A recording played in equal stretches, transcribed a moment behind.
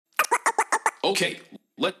Okay,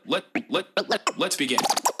 let's begin.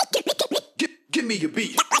 Give me your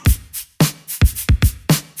beat.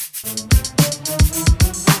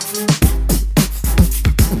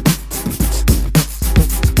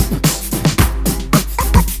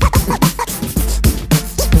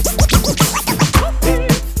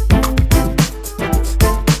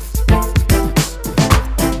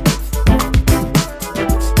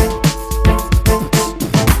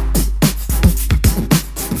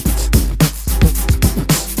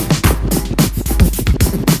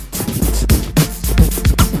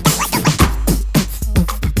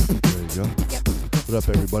 What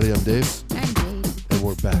up, everybody? I'm Dave. I'm Dave. And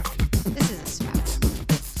we're back. This is a spouse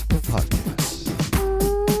Podcast.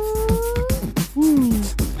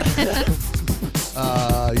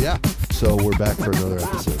 Yeah. So we're back for another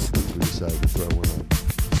episode. We decided to throw one on.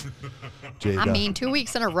 Jade, I mean, 2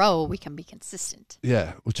 weeks in a row, we can be consistent.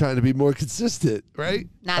 Yeah, we're trying to be more consistent, right?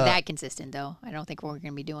 Not that consistent, though. I don't think we're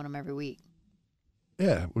going to be doing them every week.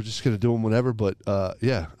 Yeah, we're just going to do them whenever, but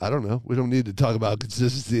yeah, I don't know. We don't need to talk about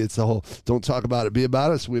consistency. It's the whole, don't talk about it, be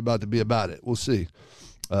about it, so we're about to be about it. We'll see.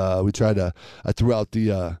 I threw out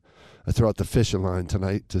the fishing line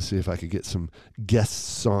tonight to see if I could get some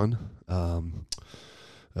guests on.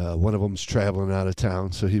 One of them's traveling out of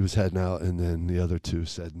town, so he was heading out, and then the other two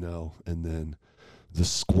said no, and then the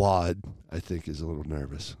squad, I think, is a little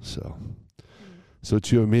nervous. So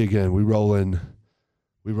it's you and me again. We rolling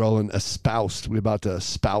espoused. We're about to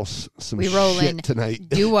espouse some shit tonight.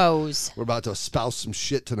 Duos. We're about to espouse some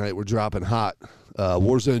shit tonight. We're dropping hot.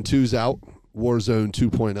 Warzone 2's out. Warzone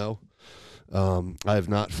 2.0. I have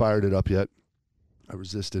not fired it up yet. I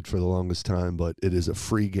resisted for the longest time, but it is a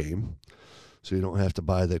free game. So you don't have to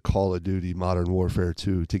buy the Call of Duty Modern Warfare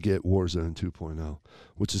 2 to get Warzone 2.0,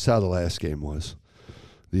 which is how the last game was.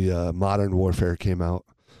 The Modern Warfare came out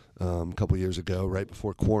a couple years ago, right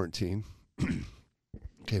before quarantine.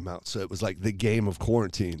 Came out, so it was like the game of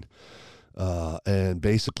quarantine, and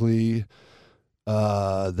basically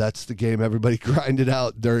that's the game everybody grinded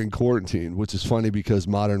out during quarantine, which is funny because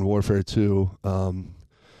Modern Warfare 2,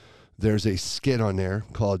 there's a skin on there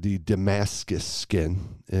called the Damascus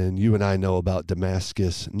skin, and you and I know about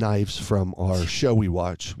Damascus knives from our show we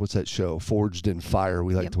watch. What's that show? Forged in Fire.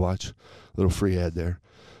 We like to watch. Little free ad there.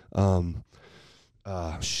 Fuck,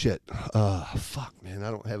 man,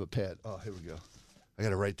 I don't have a pad. Oh, here we go. I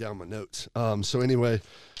got to write down my notes. So anyway,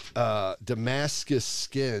 Damascus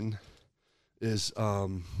skin is,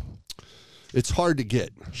 it's hard to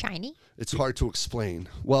get. Shiny? It's hard to explain.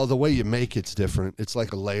 Well, the way you make it's different. It's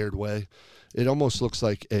like a layered way. It almost looks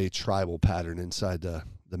like a tribal pattern inside the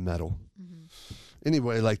metal. Mm-hmm.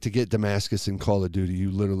 Anyway, like to get Damascus in Call of Duty, you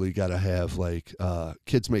literally got to have like,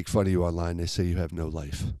 kids make fun of you online. They say you have no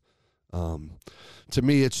life. To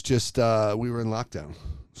me, it's just, we were in lockdown.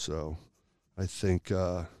 So I think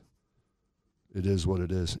it is what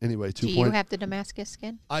it is. Anyway, Do you have the Damascus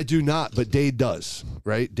skin? I do not, but Dade does,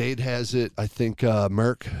 right? Dade has it. I think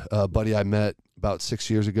Merc, a buddy I met about 6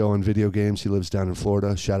 years ago in video games. He lives down in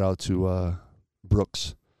Florida. Shout out to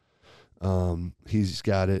Brooks. He's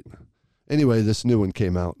got it. Anyway, this new one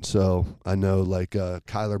came out. So I know like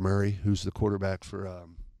Kyler Murray, who's the quarterback for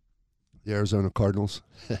the Arizona Cardinals.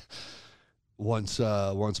 Once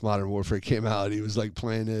Modern Warfare came out, he was like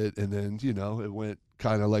playing it, and then it went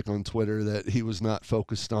kind of like on Twitter that he was not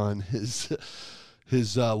focused on his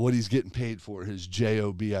what he's getting paid for, his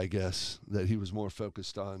job, I guess, that he was more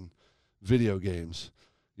focused on video games,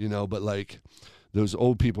 But like those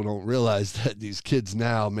old people don't realize that these kids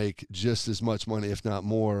now make just as much money, if not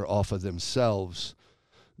more, off of themselves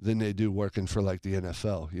than they do working for like the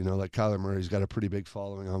NFL. Like Kyler Murray's got a pretty big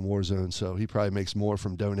following on Warzone, so he probably makes more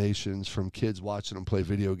from donations from kids watching him play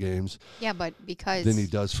video games. Yeah, but because than he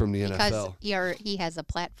does from the NFL. Because he has a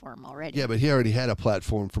platform already. Yeah, but he already had a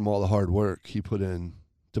platform from all the hard work he put in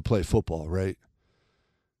to play football, right?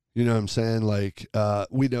 You know what I'm saying? Like,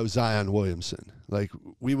 we know Zion Williamson. Like,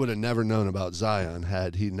 we would have never known about Zion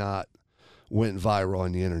had he not went viral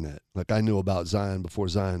on the internet. Like, I knew about Zion before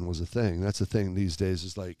Zion was a thing. That's the thing these days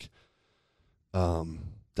is like,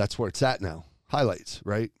 that's where it's at now. Highlights,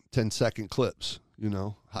 right? 10-second clips,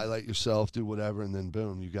 highlight yourself, do whatever, and then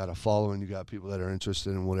boom, you got a following, you got people that are interested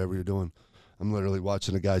in whatever you're doing. I'm literally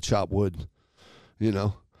watching a guy chop wood, He's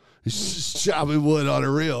just chopping wood on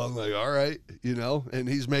a reel. I'm like, all right, and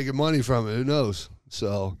he's making money from it. Who knows?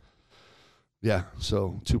 So, yeah,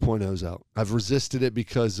 so 2.0's out. I've resisted it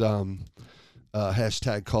because,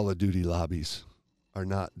 hashtag Call of Duty lobbies are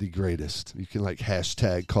not the greatest. You can like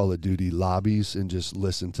hashtag Call of Duty lobbies and just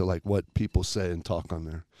listen to like what people say and talk on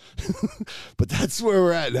there. But that's where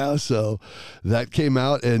we're at now. So that came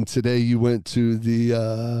out, and today you went to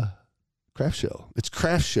the Craft show. It's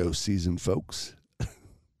craft show season, folks.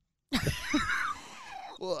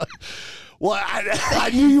 Well, I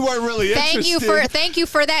knew you weren't really interested. Thank you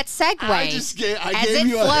for that segue. I as gave it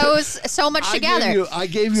you flows so much together. I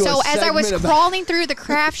gave you so a as I was segment crawling through the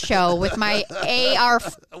craft show with my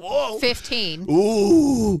AR-15.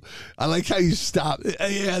 Ooh, I like how you stopped.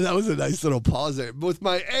 Yeah, that was a nice little pause there. With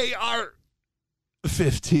my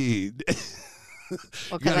AR-15. Well,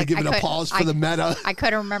 You gotta give it a pause for the meta. I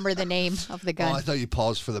couldn't remember the name of the gun. Oh, I thought you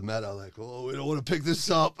paused for the meta. Like, oh, we don't want to pick this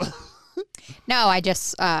up. No, I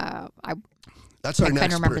just That's our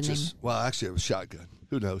next remember the purchase. name. Well, actually, it was shotgun.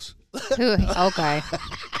 Who knows? Okay.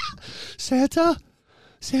 Santa.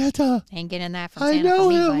 Ain't getting that from I Santa know for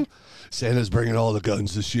me, him. bud. Santa's bringing all the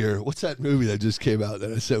guns this year. What's that movie that just came out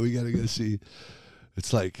that I said we got to go see?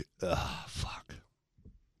 It's like, fuck.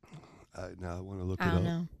 Now I want to look it I up. don't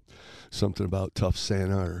know. Something about Tough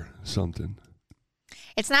Santa or something.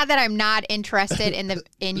 It's not that I'm not interested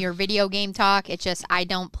in your video game talk. It's just I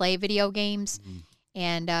don't play video games.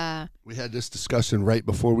 And We had this discussion right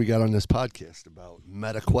before we got on this podcast about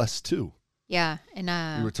MetaQuest 2. yeah, and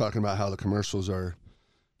We were talking about how the commercials are,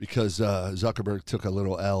 because Zuckerberg took a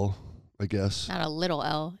little L, I guess. not a little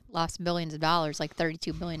L, lost billions of dollars, like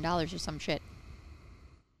 $32 billion or some shit.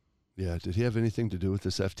 Yeah, did he have anything to do with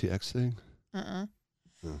this FTX thing?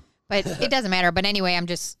 But it doesn't matter. But anyway,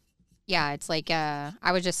 it's like I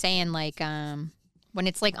was just saying, like when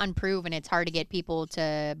it's like unproven, it's hard to get people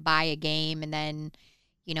to buy a game and then,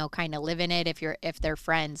 kind of live in it. If they're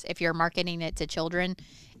friends, if you're marketing it to children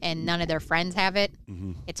and none of their friends have it,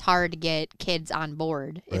 it's hard to get kids on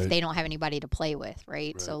board if Right. they don't have anybody to play with,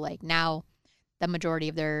 right? So like now, the majority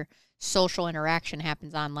of their social interaction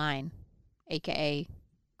happens online, aka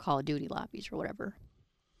Call of Duty lobbies or whatever.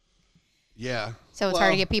 Yeah. So it's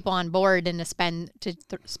hard to get people on board and to spend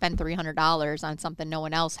 $300 on something no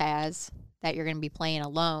one else has that you're going to be playing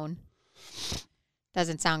alone.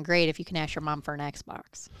 Doesn't sound great if you can ask your mom for an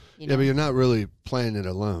Xbox. Yeah, but you're not really playing it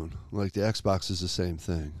alone. Like the Xbox is the same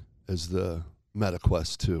thing as the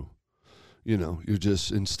MetaQuest 2. You're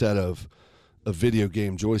just, instead of a video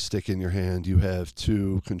game joystick in your hand, you have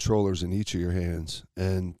two controllers in each of your hands,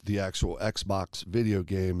 and the actual Xbox video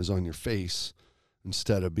game is on your face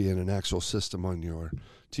instead of being an actual system on your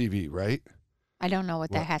TV, right? I don't know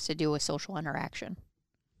what that has to do with social interaction.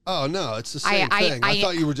 Oh, no, it's the same thing. I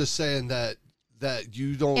thought you were just saying that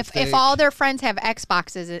you don't If all their friends have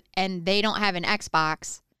Xboxes and they don't have an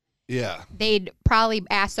Xbox, yeah, they'd probably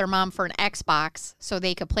ask their mom for an Xbox so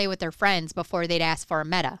they could play with their friends before they'd ask for a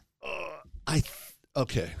Meta.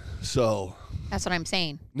 Okay, so That's what I'm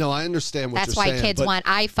saying. no, I understand what That's you're why saying. kids but want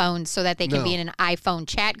iPhones so that they can No. be in an iPhone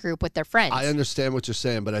chat group with their friends. I understand what you're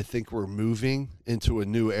saying, but I think we're moving into a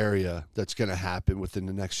new area that's going to happen within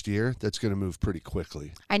the next year. That's going to move pretty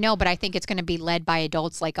quickly. I know, but I think it's going to be led by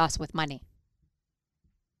adults like us with money.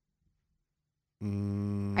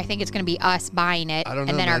 I think it's going to be us buying it, I don't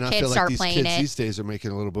know, and then man. our I kids feel like start these playing kids it. these days are making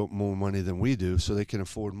a little bit more money than we do, so they can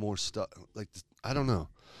afford more stuff. Like, I don't know.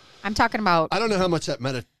 I'm talking about. I don't know how much that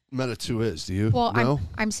Meta 2 is. Do you? Well, know?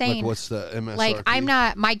 I'm saying, like, what's the MSRP? like, I'm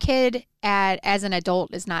not. My kid as an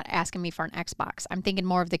adult is not asking me for an Xbox. I'm thinking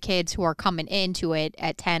more of the kids who are coming into it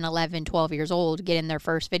at 10, 11, 12 years old, getting their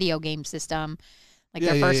first video game system, like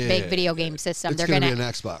their first big video game system. It's They're gonna gonna be an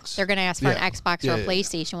Xbox. They're gonna ask for an Xbox or a Yeah.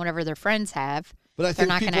 PlayStation, whatever their friends have. But I They're think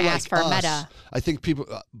not going people to like ask for a us, Meta. I think people,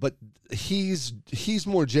 but he's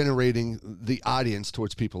more generating the audience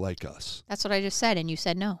towards people like us. That's what I just said, and you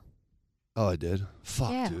said no. Oh, I did.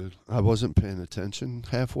 Fuck, Yeah. dude. I wasn't paying attention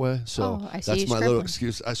halfway, so Oh, I see that's you my little scribbling.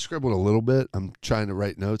 excuse. I scribbled a little bit. I'm trying to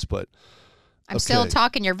write notes, but I'm still okay.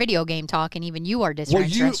 talking your video game talk, and even you are Well,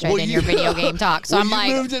 disinterested in your you- video game talk. So well, I'm you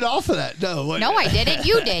like, moved it off of that. No, no, I didn't.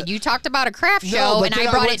 You did. You talked about a craft No, show, but and then I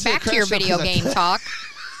I brought went it to the back to craft your show video 'cause I game thought- talk.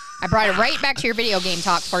 I brought it right back to your video game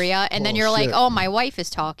talk for you, and then you're like, Bullshit. oh, my wife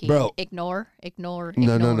is talking. Bro. Ignore.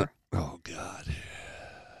 No. Oh God.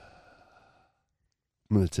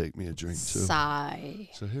 I'm gonna take me a drink too. Sigh.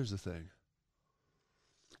 So here's the thing.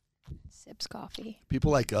 Sips coffee.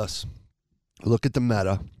 People like us look at the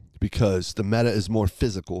Meta because the Meta is more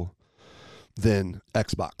physical than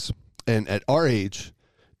Xbox. And at our age,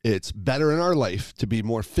 it's better in our life to be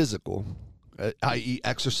more physical, i.e.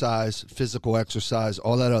 exercise, physical exercise,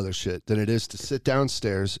 all that other shit, than it is to sit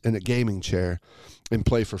downstairs in a gaming chair and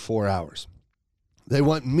play for 4 hours. They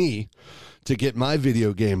want me to get my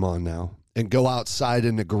video game on now and go outside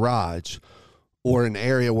in the garage or an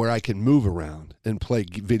area where I can move around and play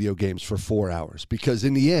video games for 4 hours. Because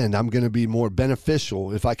in the end, I'm going to be more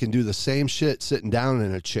beneficial if I can do the same shit sitting down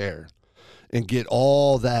in a chair and get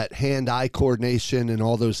all that hand-eye coordination and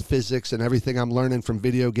all those physics and everything I'm learning from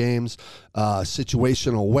video games,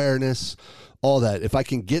 situational awareness, all that. If I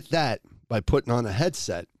can get that by putting on a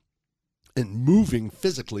headset and moving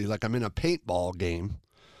physically like I'm in a paintball game,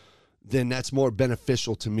 then that's more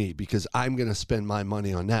beneficial to me because I'm going to spend my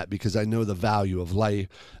money on that because I know the value of life.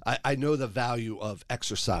 I know the value of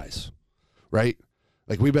exercise, right?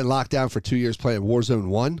 Like we've been locked down for 2 years playing Warzone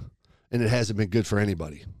 1, and it hasn't been good for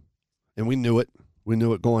anybody. And we knew it. We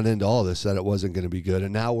knew it going into all this that it wasn't going to be good.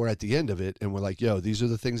 And now we're at the end of it, and we're like, yo, these are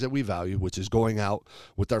the things that we value, which is going out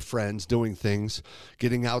with our friends, doing things,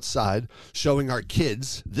 getting outside, showing our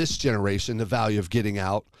kids, this generation, the value of getting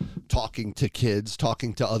out, talking to kids,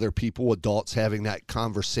 talking to other people, adults, having that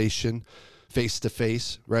conversation face to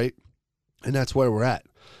face, right? And that's where we're at.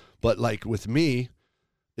 But like with me,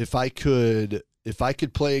 if I could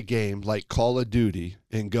play a game like Call of Duty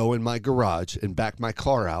and go in my garage and back my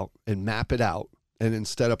car out and map it out, and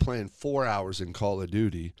instead of playing 4 hours in Call of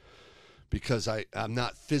Duty, because I'm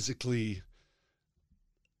not physically,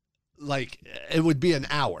 like, it would be an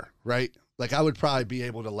hour, right? Like, I would probably be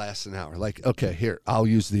able to last an hour. Like, okay, here, I'll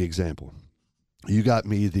use the example. You got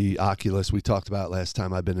me the Oculus. We talked about last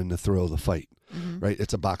time. I've been in the thrill of the fight, right?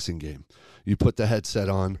 It's a boxing game. You put the headset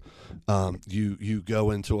on. You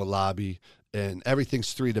go into a lobby. And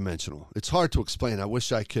everything's three-dimensional. It's hard to explain. I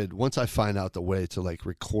wish I could, once I find out the way to like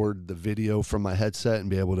record the video from my headset and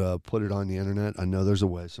be able to put it on the internet, I know there's a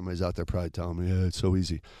way. Somebody's out there probably telling me, yeah, it's so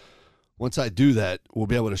easy. Once I do that, we'll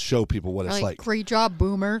be able to show people what it's like. Great job,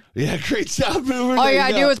 Boomer. Yeah, great job, Boomer. All you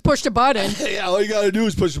gotta do is push the button. Yeah, all you gotta do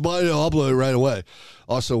is push the button and I'll upload it right away.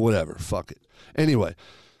 Also, whatever, fuck it. Anyway,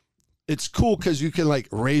 it's cool because you can like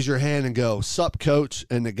raise your hand and go, sup, coach,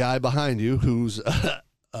 and the guy behind you who's...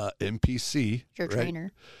 NPC, your right?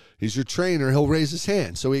 trainer. He's your trainer. He'll raise his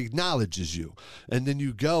hand, so he acknowledges you, and then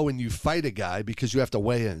you go and you fight a guy because you have to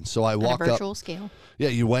weigh in. So I walk up. On a virtual scale. Yeah,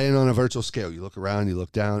 you weigh in on a virtual scale. You look around, you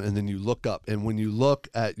look down, and then you look up. And when you look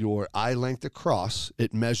at your eye length across,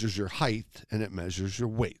 it measures your height and it measures your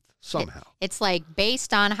weight somehow. It's like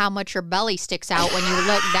based on how much your belly sticks out when you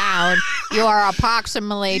look down, you are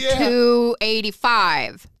approximately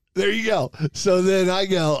 285. There you go. So then I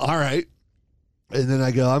go, all right. And then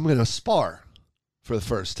I go, I'm going to spar for the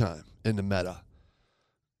first time in the meta.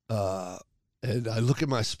 And I look at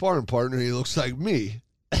my sparring partner, he looks like me.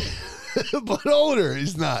 But older.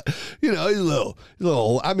 He's not, he's a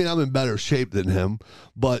little, I mean, I'm in better shape than him,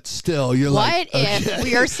 but still, you're what if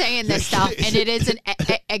we are saying this stuff and it is an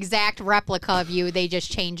exact replica of you? They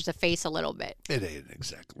just changed the face a little bit. It ain't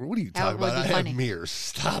exact. What are you talking about? I have mirrors.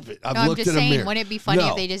 Stop it. I'm just saying, wouldn't it be funny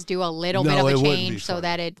if they just do a little bit of a change so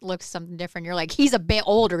that it looks something different? You're like, he's a bit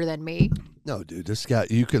older than me. No, dude, this guy,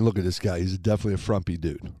 you can look at this guy. He's definitely a frumpy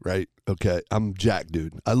dude, right? Okay, I'm Jack,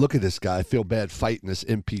 dude. I look at this guy. I feel bad fighting this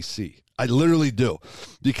NPC. I literally do.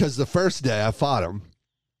 Because the first day I fought him,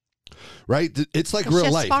 right? It's like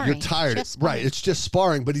real life. Sparring. You're tired. Right, it's just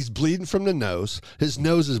sparring, but he's bleeding from the nose. His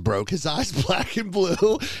nose is broke. His eye's black and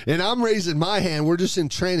blue. And I'm raising my hand. We're just in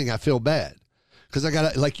training. I feel bad. Because I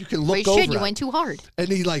got to, like, you can look over. You went too hard. And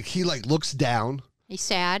he looks down. He's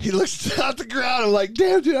sad. He looks down at the ground. I'm like,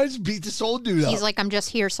 damn, dude, I just beat this old dude up. He's like, I'm just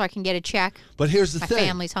here so I can get a check. But here's the thing. My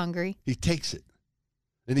family's hungry. He takes it.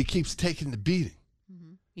 And he keeps taking the beating.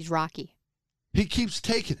 Mm-hmm. He's Rocky. He keeps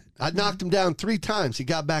taking it. I knocked him down 3 times. He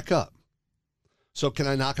got back up. So can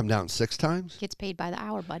I knock him down 6 times? Gets paid by the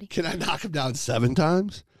hour, buddy. Can I knock him down 7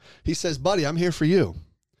 times? He says, buddy, I'm here for you.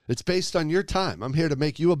 It's based on your time. I'm here to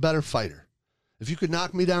make you a better fighter. If you could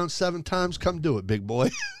knock me down 7 times, come do it, big boy.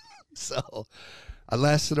 So I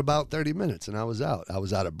lasted about 30 minutes, and I was out. I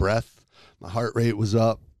was out of breath. My heart rate was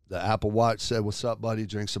up. The Apple Watch said, what's up, buddy?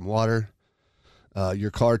 Drink some water.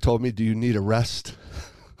 Your car told me, do you need a rest?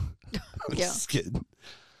 I'm just kidding.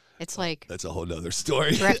 It's like that's a whole nother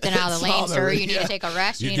story. Drifting out of the lane, sir. You need to take a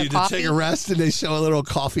rest. You need a coffee. To take a rest, and they show a little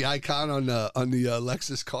coffee icon on the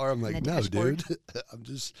Lexus car. I'm like, no, dude. I'm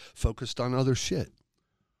just focused on other shit.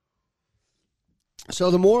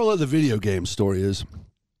 So the moral of the video game story is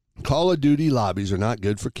Call of Duty lobbies are not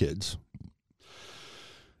good for kids.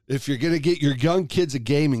 If you're going to get your young kids a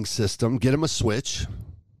gaming system, get them a Switch.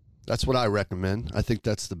 That's what I recommend. I think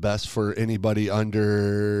that's the best for anybody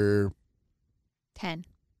under 10.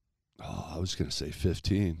 Oh, I was going to say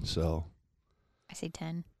 15, so. I say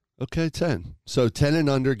 10. Okay, 10. So 10 and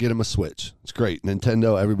under, get them a Switch. It's great.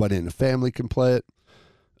 Nintendo, everybody in the family can play it.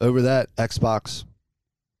 Over that, Xbox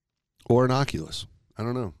or an Oculus. I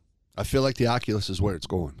don't know. I feel like the Oculus is where it's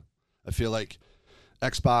going. I feel like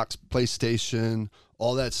Xbox, PlayStation,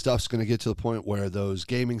 all that stuff's going to get to the point where those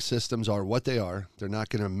gaming systems are what they are. They're not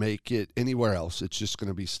going to make it anywhere else. It's just going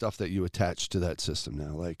to be stuff that you attach to that system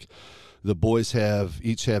now. Like the boys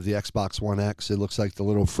each have the Xbox One X. It looks like the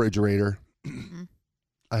little refrigerator. Mm-hmm.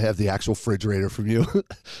 I have the actual refrigerator from you.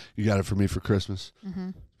 You got it for me for Christmas.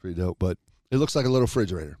 Mm-hmm. Pretty dope. But it looks like a little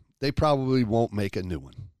refrigerator. They probably won't make a new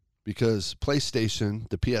one because PlayStation,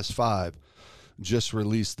 the PS5, just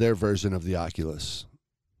released their version of the Oculus,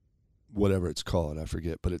 whatever it's called, I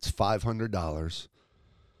forget, but it's $500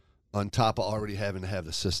 on top of already having to have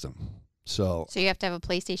the system. So you have to have a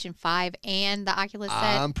PlayStation 5 and the Oculus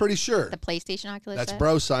set? I'm pretty sure. The PlayStation Oculus That's set?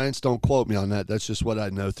 bro science. Don't quote me on that. That's just what I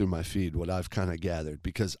know through my feed, what I've kind of gathered,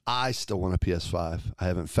 because I still want a PS5. I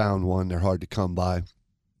haven't found one. They're hard to come by.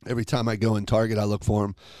 Every time I go in Target, I look for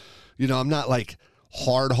them. You know, I'm not like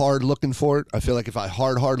hard looking for it. I feel like if I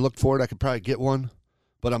hard look for it, I could probably get one.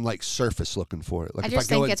 But I'm like surface looking for it. Like I if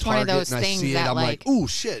just I go think in it's one of Target those and I things see it, that, I'm like, ooh,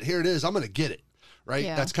 shit, here it is. I'm going to get it. Right?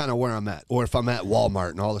 Yeah. That's kind of where I'm at. Or if I'm at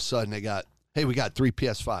Walmart and all of a sudden they got, hey, we got 3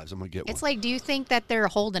 PS5s. I'm going to get one. It's like, do you think that they're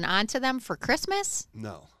holding on to them for Christmas?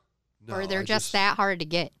 No, Or they're I just that hard to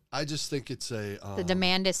get? I just think it's a... The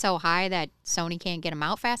demand is so high that Sony can't get them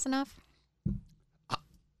out fast enough?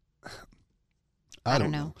 I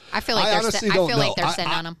don't know. I feel like they're sitting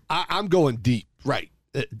on them. I'm going deep. Right.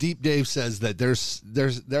 Deep Dave says that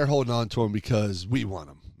they're holding on to them because we want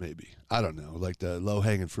them, maybe. I don't know. Like the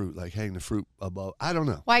low-hanging fruit, like hang the fruit above. I don't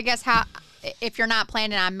know. Well, I guess if you're not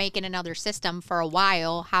planning on making another system for a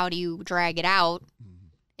while, how do you drag it out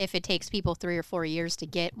if it takes people 3 or 4 years to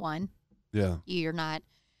get one? Yeah. You're not,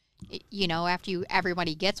 after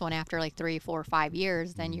everybody gets one after like 3, 4, 5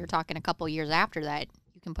 years, then you're talking a couple years after that,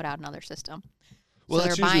 you can put out another system. Well, so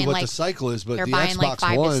that's usually what the cycle is, but the Xbox like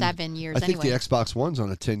 5 One, to 7 years I think anyway. the Xbox One's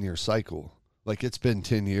on a 10-year cycle. Like it's been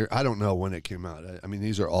 10 years. I don't know when it came out. I mean,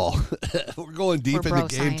 these are all we're going deep into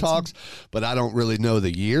game talks, but I don't really know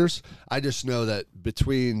the years. I just know that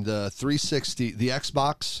between the 360, the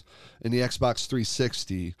Xbox and the Xbox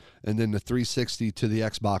 360, and then the 360 to the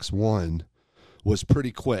Xbox One was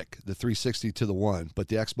pretty quick. The 360 to the One, but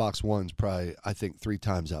the Xbox One's probably, I think, 3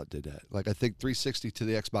 times outdid that. Like I think 360 to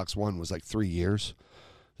the Xbox One was like 3 years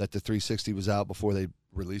that the 360 was out before they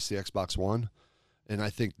released the Xbox One. And I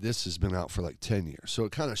think this has been out for like 10 years. So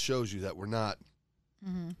it kind of shows you that we're not,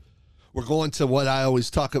 we're going to what I always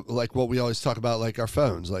talk, like what we always talk about, like our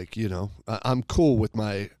phones. Like, I'm cool with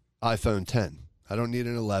my iPhone 10. I don't need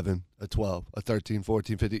an 11, a 12, a 13,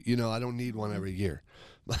 14, 15. I don't need one every year.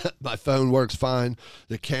 My phone works fine.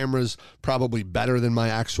 The camera's probably better than my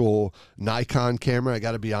actual Nikon camera. I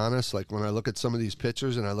got to be honest. Like when I look at some of these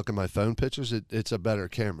pictures and I look at my phone pictures, it's a better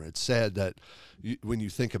camera. It's sad that when you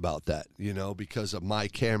think about that, because of my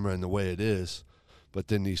camera and the way it is. But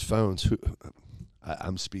then these phones,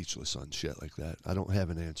 I'm speechless on shit like that. I don't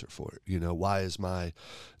have an answer for it. Why is my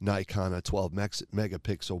Nikon a 12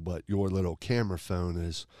 megapixel, but your little camera phone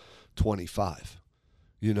is 25?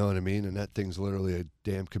 You know what I mean? And that thing's literally a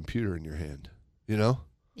damn computer in your hand,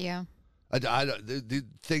 Yeah. The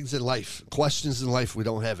things in life, questions in life we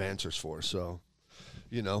don't have answers for. So,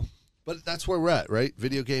 but that's where we're at, right?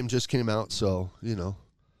 Video game just came out. So,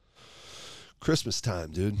 Christmas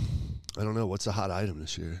time, dude. I don't know. What's a hot item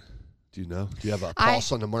this year? Do you know? Do you have a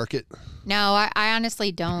pulse on the market? No, I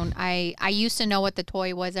honestly don't. I used to know what the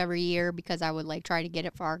toy was every year because I would try to get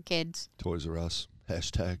it for our kids. Toys R Us.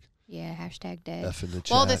 Hashtag. Yeah, hashtag dead. F in the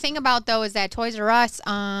chat. Well, the thing about, though, is that Toys R Us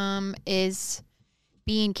is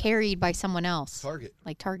being carried by someone else. Target.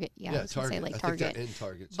 Like Target. Yeah, I was Target. Say like I Target. think they're in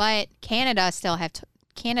Targets. But Canada still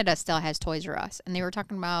has Toys R Us. And they were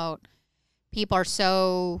talking about people are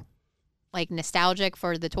so, nostalgic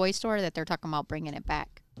for the toy store that they're talking about bringing it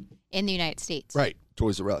back in the United States. Right.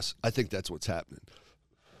 Toys R Us. I think that's what's happening.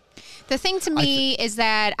 The thing to me is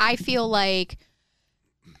that I feel like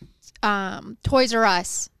Toys R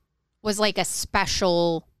Us was like a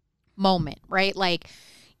special moment, right? Like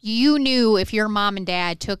you knew if your mom and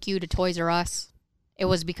dad took you to Toys R Us, it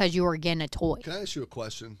was because you were getting a toy. Can I ask you a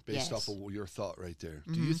question based off of your thought right there?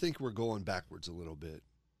 Do you think we're going backwards a little bit?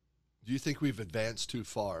 Do you think we've advanced too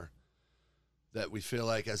far? That we feel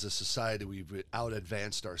like as a society we've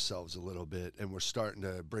out-advanced ourselves a little bit and we're starting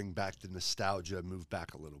to bring back the nostalgia and move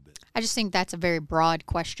back a little bit? I just think that's a very broad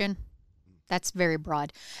question. That's very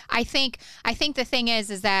broad. I think the thing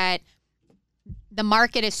is that the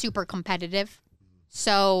market is super competitive.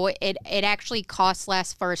 So it actually costs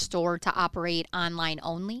less for a store to operate online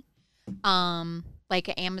only.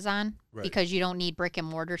 Like Amazon, right. Because you don't need brick and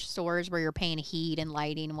mortar stores where you're paying heat and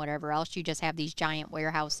lighting and whatever else. You just have these giant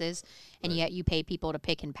warehouses, and right. Yet you pay people to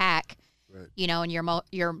pick and pack. Right. You know, and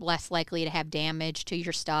you're less likely to have damage to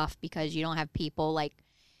your stuff because you don't have people like,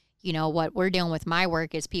 you know, what we're dealing with my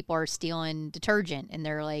work is people are stealing detergent and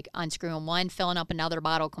they're like unscrewing one, filling up another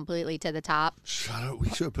bottle completely to the top. Shut up. We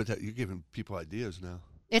should have put that. You're giving people ideas now.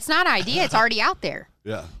 It's not an idea. It's already out there.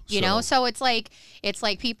 Yeah. You know, so it's like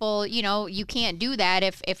people, you know, you can't do that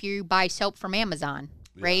if you buy soap from Amazon,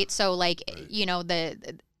 right? So like, you know,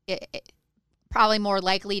 it probably more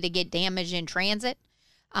likely to get damaged in transit.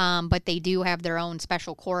 But they do have their own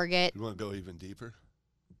special corrugate. You want to go even deeper?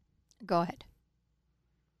 Go ahead.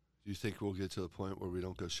 Do you think we'll get to the point where we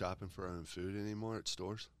don't go shopping for our own food anymore at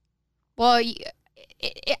stores? Well,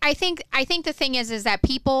 I think the thing is that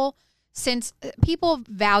since people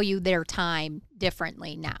value their time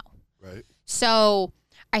differently now. Right. So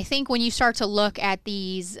I think when you start to look at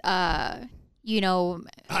these, you know,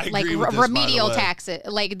 like remedial taxes,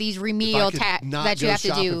 like these remedial tax that you have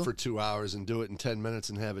to do for 2 hours and do it in 10 minutes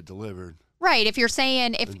and have it delivered. Right. If you're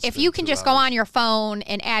saying if you can just go on your phone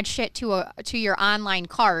and add shit to your online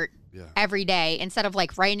cart every day instead of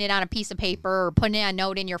like writing it on a piece of paper or putting a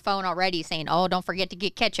note in your phone already saying, oh, don't forget to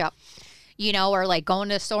get ketchup, you know, or like going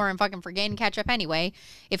to the store and fucking forgetting ketchup anyway.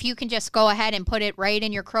 If you can just go ahead and put it right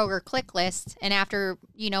in your Kroger click list, and after,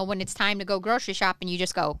 you know, when it's time to go grocery shopping, you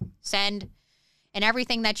just go send, and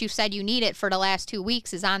everything that you said you needed for the last 2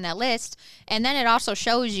 weeks is on that list. And then it also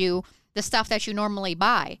shows you the stuff that you normally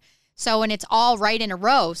buy. So, and it's all right in a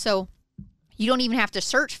row. So you don't even have to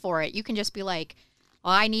search for it. You can just be like,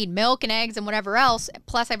 well, I need milk and eggs and whatever else.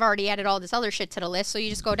 Plus, I've already added all this other shit to the list. So you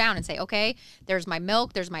just go down and say, okay, there's my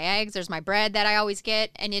milk, there's my eggs, there's my bread that I always get.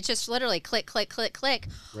 And it's just literally click, click, click, click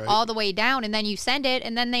all the way down. And then you send it,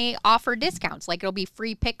 and then they offer discounts. Like it'll be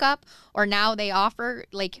free pickup, or now they offer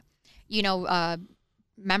like, you know,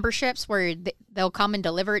 memberships where they'll come and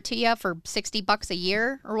deliver it to you for $60 a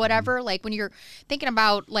year or whatever. Mm-hmm. Like when you're thinking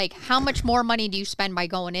about like how much more money do you spend by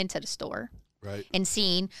going into the store and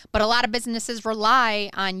seeing, but a lot of businesses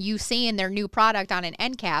rely on you seeing their new product on an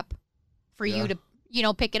end cap for you to, you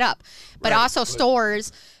know, pick it up. But also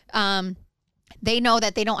stores, they know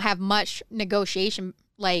that they don't have much negotiation,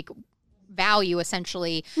 like value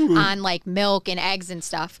essentially on like milk and eggs and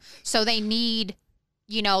stuff. So they need,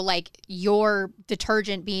 you know, like your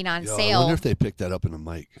detergent being on sale. I wonder if they pick that up in a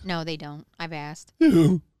mic. No, they don't. I've asked.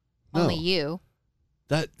 No. Only you.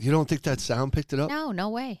 That you don't think that sound picked it up? No, no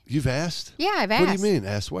way. You've asked? Yeah, I've asked. What do you mean?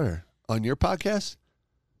 Asked where? On your podcast?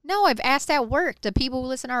 No, I've asked at work to people who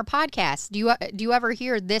listen to our podcast. Do you ever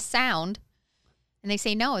hear this sound? And they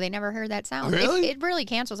say no, they never heard that sound. Really? It really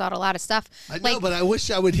cancels out a lot of stuff. I know, but I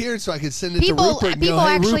wish I would hear it so I could send it to Rupert and go,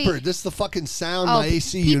 hey, Rupert, this is the fucking sound my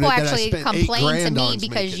AC unit that I spent $8,000 on. People actually complain to me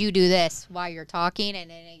because you do this while you're talking,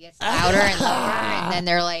 and then it gets louder and louder, and then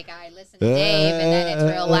they're like, I listen to Dave, and then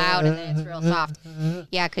it's real loud, and then it's real soft.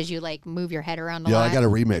 Yeah, because you like move your head around a lot. Yeah, I got a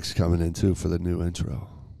remix coming in too for the new intro.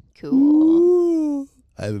 Cool. Ooh,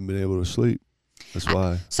 I haven't been able to sleep. That's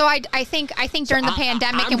why. So I think during the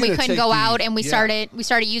pandemic and we couldn't go out and we started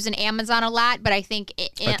using Amazon a lot, but I think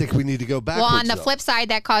I think we need to go backwards. Well, on the flip side,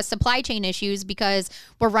 that caused supply chain issues because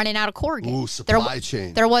we're running out of corrugate. Ooh, supply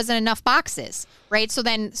chain. There wasn't enough boxes, right? So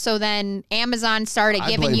then Amazon started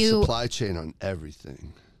giving you supply chain on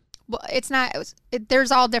everything. Well, it's not.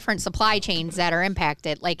 There's all different supply chains that are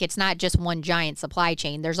impacted. Like it's not just one giant supply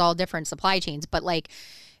chain. There's all different supply chains, but like.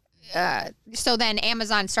 So then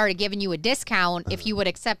Amazon started giving you a discount if you would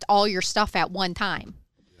accept all your stuff at one time,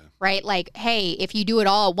 right? Like, hey, if you do it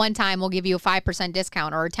all at one time, we'll give you a 5%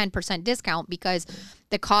 discount or a 10% discount because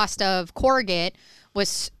the cost of corrugate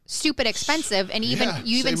was stupid expensive. And even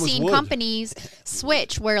you even seen companies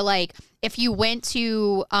switch where like if you went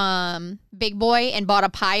to Big Boy and bought a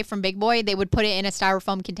pie from Big Boy, they would put it in a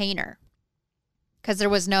styrofoam container because there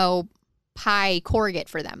was no pie corrugate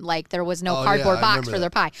for them. Like there was no cardboard box for their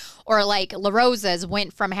pie. Or like La Rosa's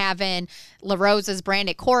went from having La Rosa's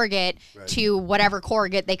branded corrugate to whatever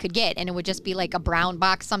corrugate they could get. And it would just be like a brown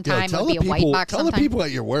box sometime. It would be a white box sometime. Tell the people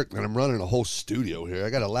at your work that I'm running a whole studio here. I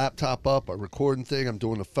got a laptop up, a recording thing. I'm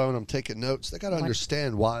doing the phone. I'm taking notes. They got to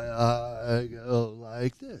understand why I go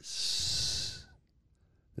like this.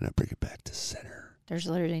 And I bring it back to center. There's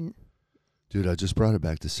literally... Dude, I just brought it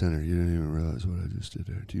back to center. You didn't even realize what I just did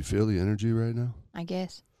there. Do you feel the energy right now? I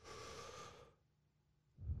guess.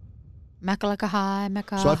 Mecca like a high,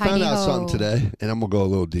 Mecca. So I found out something today, and I'm going to go a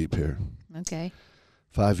little deep here. Okay.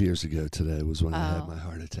 5 years ago today was when I had my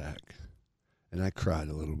heart attack. And I cried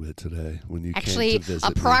a little bit today when you came to visit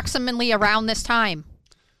me. Approximately around this time.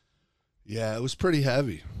 Yeah, it was pretty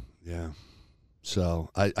heavy. Yeah. So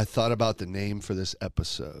I thought about the name for this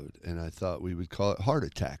episode, and I thought we would call it Heart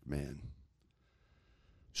Attack Man.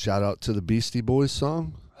 Shout out to the Beastie Boys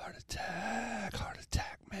song, Heart Attack.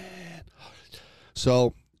 attack, man.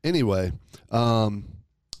 So anyway,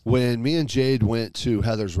 when me and Jade went to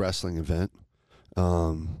Heather's wrestling event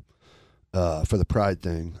for the Pride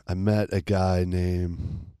thing, I met a guy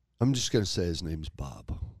named, I'm just going to say his name's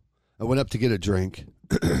Bob. I went up to get a drink.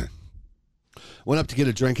 Went up to get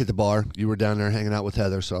a drink at the bar. You were down there hanging out with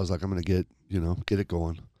Heather, so I was like, I'm going to get it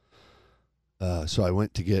going. So I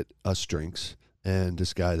went to get us drinks, and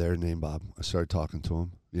this guy there named Bob, I started talking to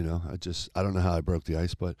him. I don't know how I broke the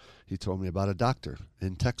ice, but he told me about a doctor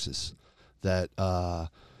in Texas that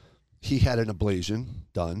he had an ablation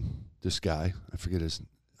done. This guy, I forget his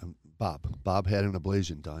Bob. Bob had an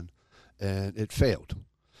ablation done, and it failed.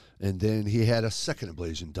 And then he had a second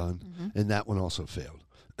ablation done, and that one also failed.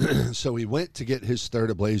 So he went to get his third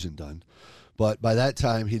ablation done. But by that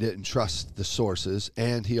time, he didn't trust the sources,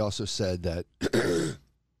 and he also said that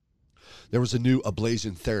there was a new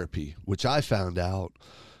ablation therapy, which I found out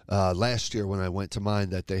last year when I went to mine,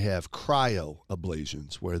 that they have cryo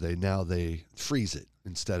ablations, where they freeze it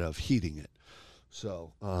instead of heating it.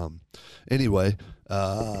 So anyway,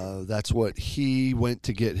 that's what he went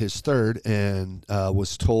to get his third, and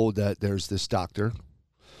was told that there's this doctor.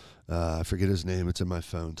 I forget his name. It's in my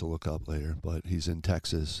phone to look up later, but he's in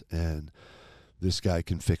Texas, and this guy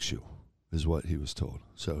can fix you, is what he was told.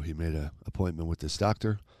 So he made an appointment with this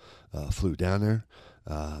doctor, flew down there,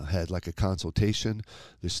 had like a consultation.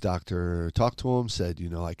 This doctor talked to him, said,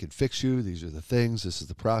 I can fix you. These are the things. This is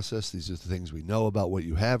the process. These are the things we know about what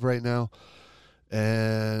you have right now.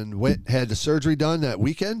 And had the surgery done that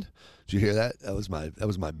weekend. Did you hear that? That was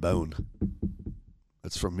my bone.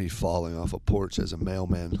 That's from me falling off a porch as a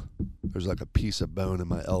mailman. There's like a piece of bone in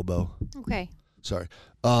my elbow. Okay. Sorry.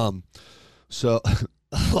 So,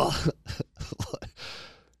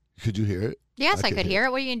 could you hear it? Yes, I could hear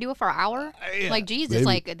it. What are you going to do it for an hour? Like, Jesus, maybe.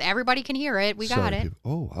 like, everybody can hear it. We got it.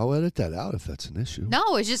 Oh, I'll edit that out if that's an issue.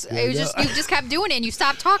 No, you just kept doing it and you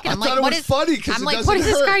stopped talking. I'm like, what is funny because I'm like, what is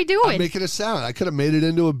this guy doing? I'm making a sound. I could have made it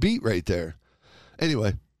into a beat right there.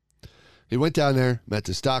 Anyway, he went down there, met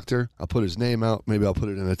this doctor. I'll put his name out. Maybe I'll put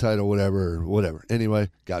it in the title, whatever. Anyway,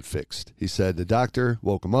 got fixed. He said the doctor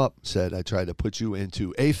woke him up, said, I tried to put you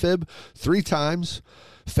into AFib 3 times,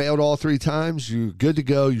 failed all 3 times. You're good to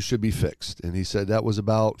go. You should be fixed. And he said that was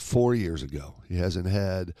about 4 years ago. He hasn't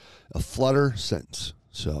had a flutter since.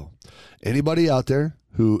 So anybody out there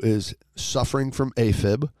who is suffering from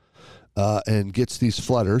AFib and gets these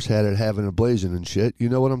flutters, had it have an ablation and shit, you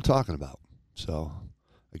know what I'm talking about. So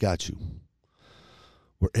I got you.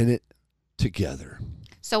 We're in it together.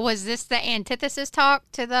 So was this the antithesis talk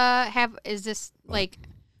to is this like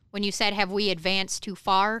when you said, have we advanced too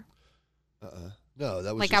far? No,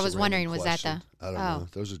 that was like just I was wondering, was question. that I don't know.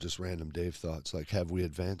 Those are just random Dave thoughts. Like, have we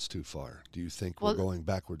advanced too far? Do you think we're going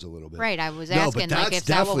backwards a little bit? Right. I was but asking, that's like, if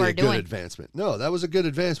that's what we're definitely a doing. good advancement. No, that was a good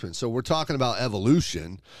advancement. So we're talking about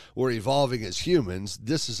evolution. We're evolving as humans.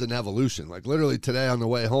 This is an evolution. Like, literally today on the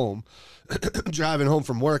way home, driving home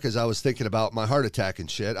from work, as I was thinking about my heart attack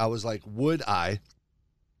and shit, I was like, would I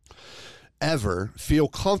ever feel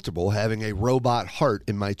comfortable having a robot heart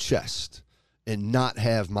in my chest and not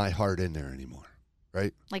have my heart in there anymore?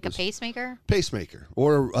 Right? Like a pacemaker? Pacemaker.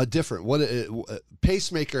 Or a different.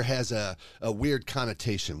 Pacemaker has a weird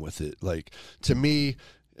connotation with it. Like, to me,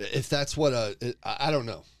 if that's what I don't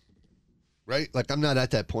know. Right? Like, I'm not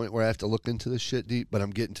at that point where I have to look into this shit deep, but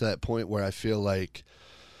I'm getting to that point where I feel like,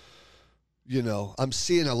 I'm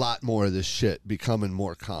seeing a lot more of this shit becoming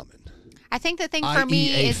more common. I think the thing for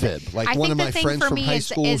me is, AFib. Like, one of my friends from high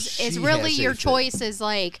school, is really your choice is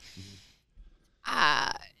like,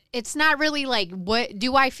 it's not really like, what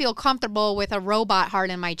do I feel comfortable with a robot heart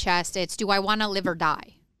in my chest? It's, do I want to live or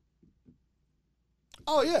die?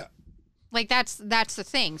 Oh, yeah. Like, that's the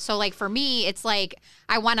thing. So, like, for me, it's like,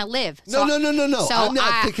 I want to live. No. So I'm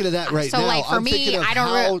not thinking of that right now. So, like, for I'm me, I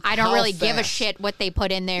don't really give a shit what they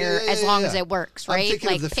put in there as long as it works, right?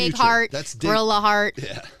 Like, pig heart, gorilla heart,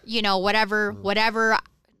 whatever,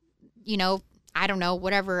 I don't know,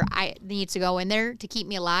 whatever needs to go in there to keep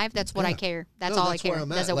me alive. That's what I care. That's all I care.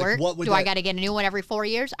 Does it work? Do I got to get a new one every 4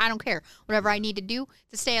 years? I don't care. Whatever I need to do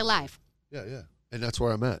to stay alive. Yeah. And that's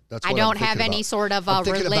where I'm at. I don't have any sort of a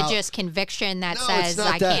religious conviction that says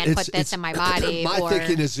I can't put this in my body. My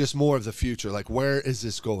thinking is just more of the future. Like, where is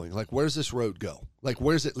this going? Like, where's this road go? Like,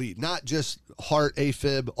 where's it lead? Not just heart,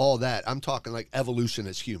 AFib, all that. I'm talking like evolution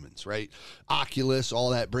as humans, right? Oculus, all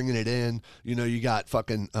that, bringing it in. You got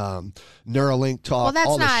fucking Neuralink talk,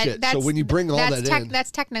 all this shit. So when you bring all that in.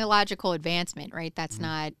 That's technological advancement, right? That's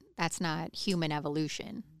not human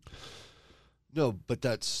evolution. No, but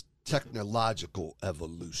that's technological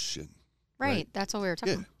evolution. Right. That's what we were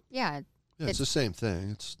talking about. Yeah. Yeah, it's the same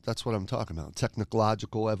thing. That's what I'm talking about.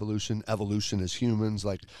 Technological evolution as humans.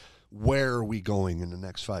 Like, where are we going in the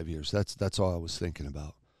next 5 years? That's all I was thinking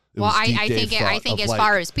about. I think as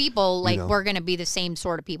far as people, like, you know, we're going to be the same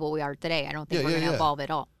sort of people we are today. I don't think we're going to evolve at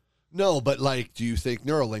all. No, but like, do you think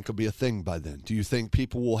Neuralink will be a thing by then? Do you think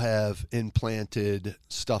people will have implanted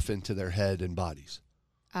stuff into their head and bodies?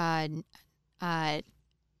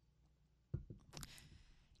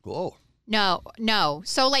 Whoa. No.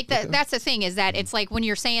 So, like, that's the thing is that it's like when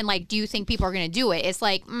you're saying, like, do you think people are going to do it? It's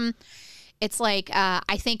like,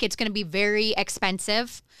 I think it's going to be very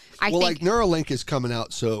expensive. I think like Neuralink is coming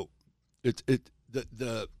out, so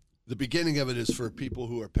the beginning of it is for people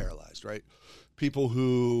who are paralyzed, right? People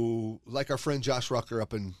who, like our friend Josh Rucker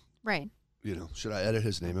up in, right. You know, should I edit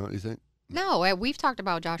his name out, do you think? No, we've talked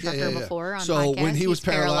about Josh Rucker before on so podcasts. when he was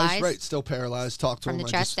He's paralyzed, right, still paralyzed, talked to from him.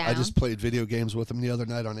 the chest down. I just played video games with him the other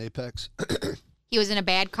night on Apex. He was in a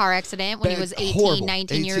bad car accident when he was 18, horrible.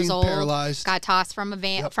 19 years old. Paralyzed. Got tossed from a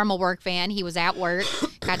van, from a work van. He was at work.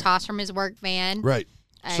 Got tossed from his work van. Right.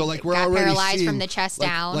 So like we're got already paralyzed seeing, from the chest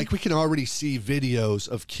down. Like we can already see videos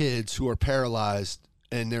of kids who are paralyzed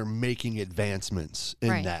and they're making advancements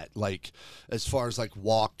in that. Like as far as like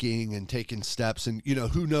walking and taking steps and you know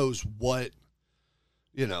who knows what.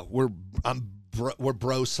 You know we're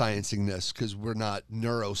bro sciencing this because we're not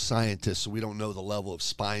neuroscientists, so we don't know the level of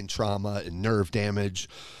spine trauma and nerve damage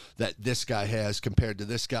that this guy has compared to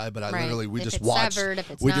this guy. But we just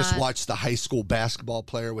watched the high school basketball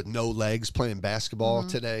player with no legs playing basketball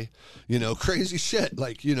today. You know, crazy shit.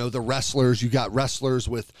 Like you know the wrestlers. You got wrestlers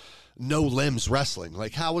with no limbs wrestling.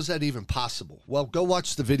 Like how is that even possible? Well, go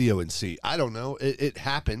watch the video and see. I don't know. It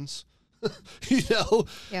happens. You know,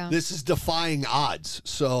 this is defying odds.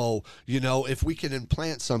 So, you know, if we can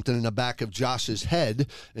implant something in the back of Josh's head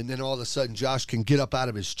and then all of a sudden Josh can get up out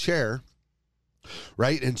of his chair,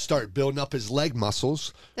 right, and start building up his leg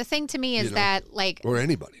muscles. The thing to me is that, like, or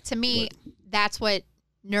anybody. To me, that's what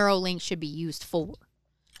Neuralink should be used for.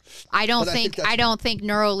 I don't think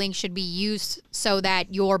Neuralink should be used so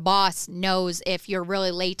that your boss knows if you're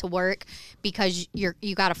really late to work because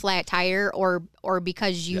you got a flat tire or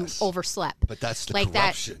because you overslept. But that's the like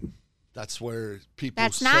corruption. That's where people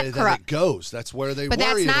that's say not that it goes. That's where they but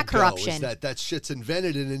worry that's not corruption. Go, is that shit's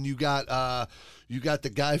invented and then you got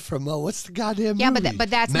the guy from what's the goddamn movie? but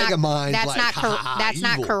that's Megamind, that's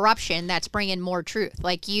not corruption. That's bringing more truth.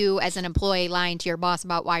 Like you as an employee lying to your boss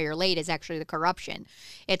about why you're late is actually the corruption.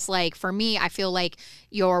 It's like for me, I feel like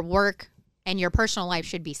your work and your personal life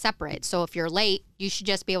should be separate. So if you're late, you should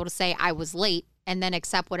just be able to say I was late and then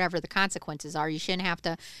accept whatever the consequences are. You shouldn't have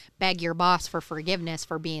to beg your boss for forgiveness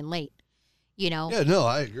for being late. You know? Yeah, no,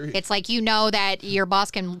 I agree. It's like you know that your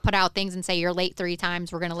boss can put out things and say you're late 3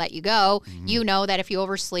 times, we're going to let you go. Mm-hmm. You know that if you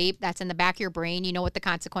oversleep, that's in the back of your brain. You know what the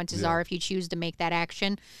consequences are if you choose to make that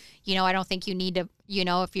action. You know, I don't think you need to, you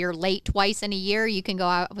know, if you're late twice in a year, you can go,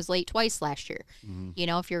 I was late twice last year. Mm-hmm. You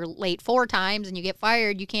know, if you're late 4 times and you get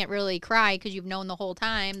fired, you can't really cry because you've known the whole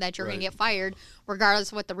time that you're going to get fired,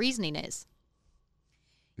 regardless of what the reasoning is.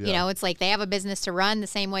 Yeah. You know, it's like they have a business to run the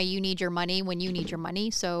same way you need your money when you need your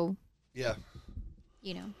money. So, yeah.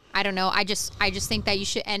 You know, I don't know. I just think that you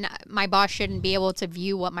should, and my boss shouldn't be able to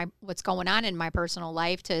view what's going on in my personal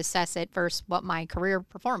life to assess it versus what my career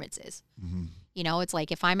performance is. Mm-hmm. You know, it's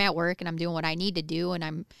like if I'm at work and I'm doing what I need to do and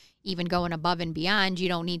I'm even going above and beyond, you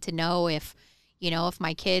don't need to know if, you know, if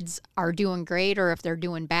my kids are doing great or if they're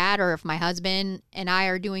doing bad or if my husband and I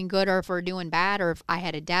are doing good or if we're doing bad or if I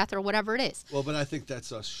had a death or whatever it is. Well, but I think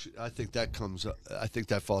that's us. I think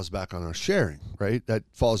that falls back on our sharing, right? That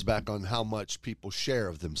falls back on how much people share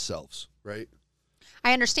of themselves, right?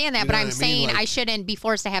 I understand that, but I'm saying I shouldn't be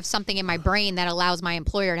forced to have something in my brain that allows my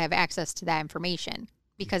employer to have access to that information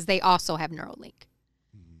because they also have Neuralink.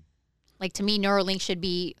 Mm-hmm. Like, to me, Neuralink should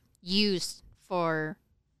be used for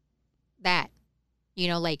that. You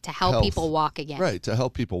know, like to help people walk again. Right, to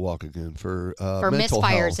help people walk again for mental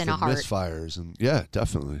misfires in a heart. Misfires and yeah,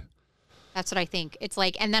 definitely. That's what I think. It's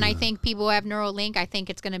like, and then I think people who have Neuralink, I think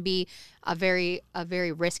it's going to be a very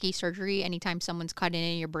risky surgery. Anytime someone's cutting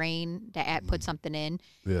in your brain to put something in,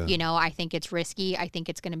 you know, I think it's risky. I think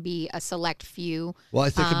it's going to be a select few. Well, I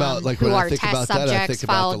think about like who when are I think test about subjects, that, I think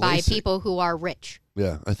about followed the by LASIK. people who are rich.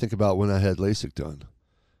 Yeah, I think about when I had LASIK done.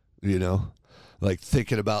 You know, like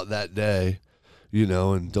thinking about that day. You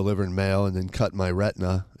know, and delivering mail and then cutting my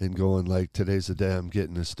retina and going like, today's the day I'm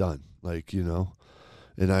getting this done. Like, you know,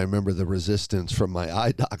 and I remember the resistance from my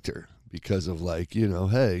eye doctor because of like, you know,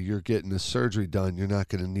 hey, you're getting this surgery done. You're not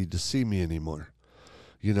going to need to see me anymore.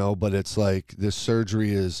 You know, but it's like this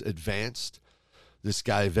surgery is advanced. This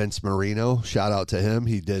guy, Vince Marino, shout out to him.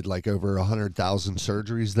 He did like over 100,000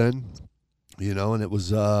 surgeries then. you know, and it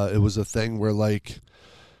was a thing where like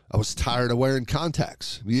I was tired of wearing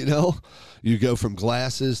contacts, you know. You go from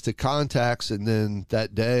glasses to contacts, and then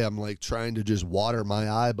that day I'm like trying to just water my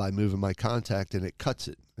eye by moving my contact, and it cuts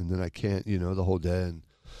it, and then I can't, you know, the whole day. And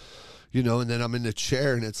you know, and then I'm in the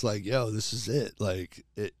chair, and it's like, yo, this is it. Like,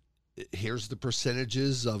 here's the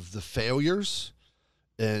percentages of the failures,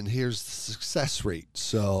 and here's the success rate.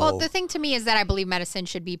 So, well, the thing to me is that I believe medicine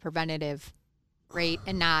should be preventative, right,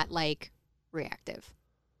 and not like reactive,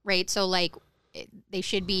 right? So, like, they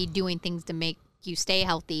should be doing things to make you stay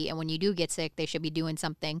healthy, and when you do get sick, they should be doing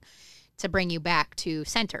something to bring you back to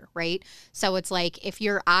center, right? So it's like if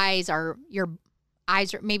your eyes are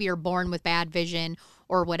maybe you're born with bad vision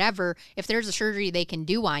or whatever, if there's a surgery they can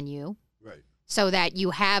do on you, right, so that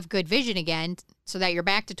you have good vision again, so that you're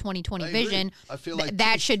back to 20/20 vision, I feel like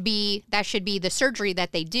that should be the surgery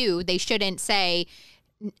that they do. They shouldn't say,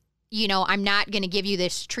 you know, I'm not going to give you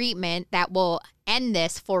this treatment that will end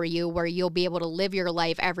this for you, where you'll be able to live your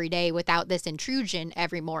life every day without this intrusion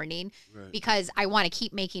every morning, right, because I want to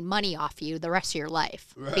keep making money off you the rest of your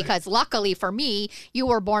life. Right. Because luckily for me, you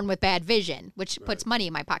were born with bad vision, which Right. puts money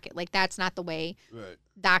in my pocket. Like, that's not the way right,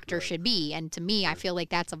 doctor Right. should be. And to me, I feel like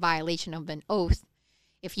that's a violation of an oath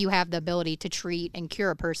if you have the ability to treat and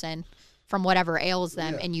cure a person from whatever ails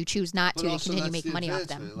them, Yeah. and you choose not But to also continue that's making the money off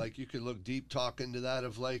advancement. them. Like, you could look deep talk into that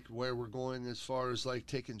of like where we're going as far as like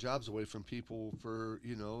taking jobs away from people for,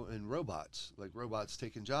 you know, and robots, like robots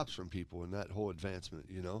taking jobs from people, and that whole advancement,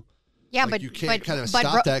 you know. Yeah, Like, but you can't kind of but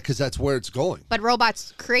stop that because that's where it's going. But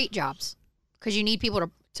robots create jobs, because you need people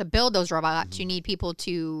to build those robots. You need people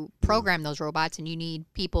to program those robots, and you need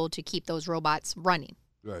people to keep those robots running,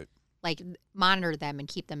 Right. like monitor them and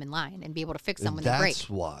keep them in line and be able to fix them And when they break. that's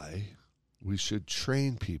why we should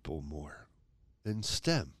train people more in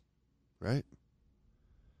STEM, right?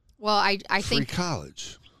 Well, I Free think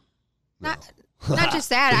college. not not just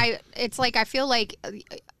that. It's like I feel like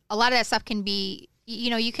a lot of that stuff can be, you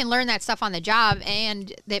know, you can learn that stuff on the job,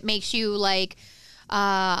 and that makes you like,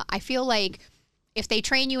 I feel like if they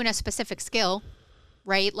train you in a specific skill,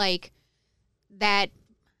 right, like that,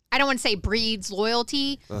 I don't want to say breeds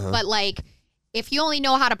loyalty, but like if you only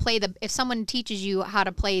know how to play if someone teaches you how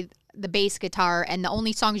to play the bass guitar, and the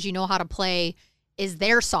only songs you know how to play is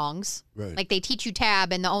their songs, Right. like they teach you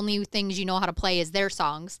tab, and the only things you know how to play is their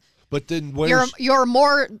songs, But then where's you're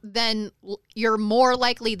more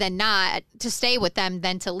likely than not to stay with them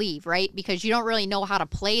than to leave, right? Because you don't really know how to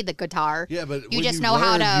play the guitar. yeah, but you when just you know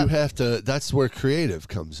how learn, to. You have to. That's where creative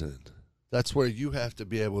comes in. That's where you have to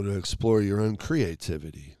be able to explore your own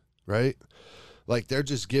creativity, right? Like, they're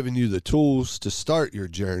just giving you the tools to start your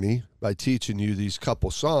journey by teaching you these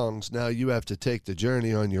couple songs. Now you have to take the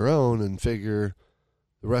journey on your own and figure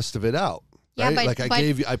the rest of it out. Yeah, right? but- like I but-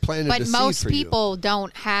 gave you, I planted But the seed most for you. people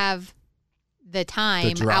don't have the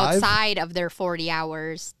time drive? outside of their 40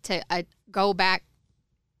 hours to go back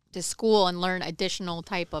to school and learn additional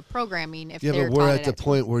type of programming if Yeah, they're but we're taught at it the at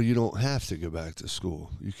point where you don't have to go back to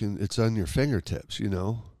school. You can. It's on your fingertips. You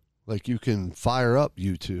know, like you can fire up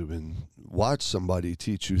YouTube and watch somebody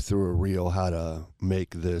teach you through a reel how to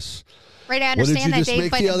make this. Right, I What did understand you that, just Dave,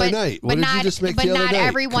 make but the other but, night? but What did you not just make but the other not night?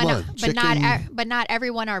 everyone Come on, but not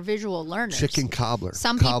everyone are visual learners. Chicken cobbler.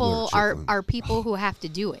 Some Cobbler people are chicken. people who have to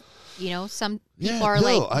do it. You know, some people Yeah, are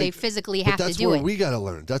no, like they physically have but to that's do where it. we got to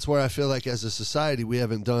learn. That's where I feel like as a society we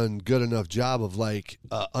haven't done good enough job of like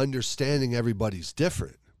understanding everybody's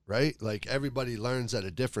different, right? Like everybody learns at a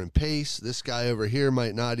different pace. This guy over here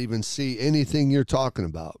might not even see anything you're talking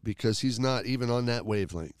about because he's not even on that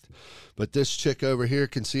wavelength. But this chick over here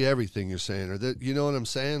can see everything you're saying, or that, you know what I'm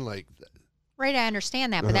saying? Like, Right, I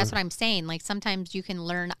understand that, but that's what I'm saying. Like sometimes you can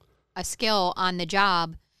learn a skill on the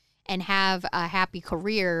job and have a happy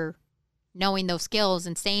career knowing those skills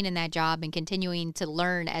and staying in that job and continuing to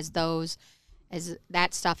learn as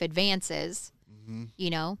that stuff advances. You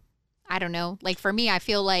know, I don't know. Like for me, I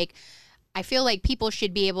feel like people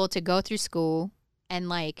should be able to go through school and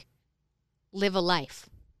like live a life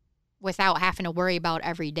without having to worry about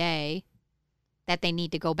every day that they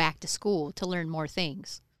need to go back to school to learn more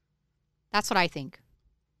things. That's what I think.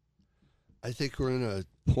 I think we're in a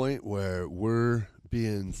point where we're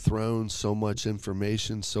being thrown so much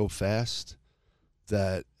information so fast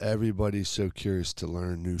that everybody's so curious to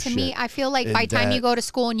learn new shit. To me, I feel like And by the time that- you go to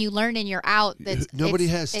school and you learn and you're out, Nobody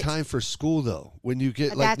it's- has time for school though. When you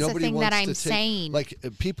get like That's the nobody thing wants that I'm to take, saying, like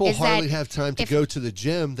people is hardly that have time to if- go to the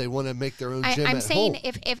gym. They want to make their own gym I'm at saying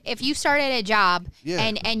home. if you start at a job Yeah.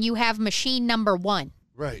 and you have machine number 1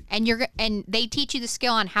 Right. and they teach you the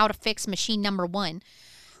skill on how to fix machine number 1,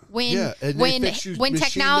 when Yeah, and they fix you when machine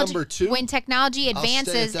technology number 2, when technology I'll stay at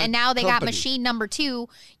advances that and now they got company. machine number 2,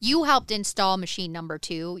 you helped install machine number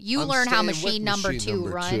 2. You I'm learn how staying with machine number 2 2.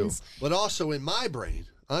 runs. But also in my brain,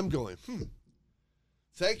 I'm going,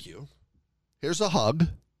 thank you. Here's a hug.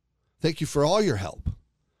 Thank you for all your help.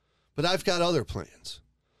 But I've got other plans.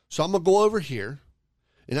 So I'm going to go over here,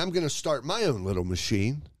 and I'm going to start my own little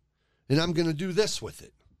machine, and I'm going to do this with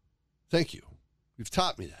it. Thank you. You've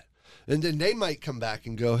taught me that. And then they might come back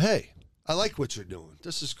and go, hey, I like what you're doing.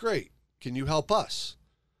 This is great. Can you help us?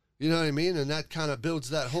 You know what I mean? And that kind of builds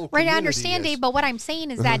that whole community. Right, I understand, Dave, but what I'm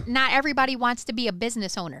saying is that not everybody wants to be a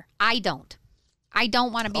business owner. I don't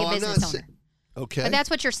want to be a business owner. Okay. But that's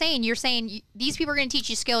what you're saying. You're saying these people are going to teach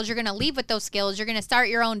you skills. You're going to leave with those skills. You're going to start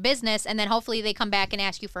your own business, and then hopefully they come back and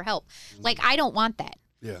ask you for help. Like, I don't want that.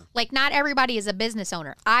 Yeah. Like, not everybody is a business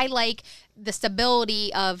owner. I like the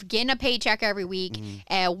stability of getting a paycheck every week,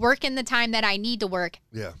 working the time that I need to work,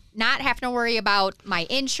 not having to worry about my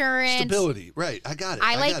insurance. Stability, right. I got it.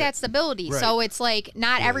 I like that stability. Right. So it's like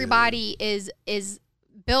not everybody is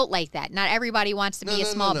built like that. Not everybody wants to be a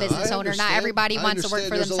small business owner. Not everybody wants to work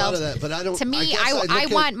for themselves. That, but I don't, to me, I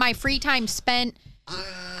want my free time spent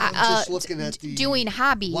I'm just looking at doing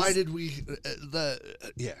hobbies. Why did we,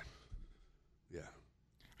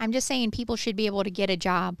 I'm just saying people should be able to get a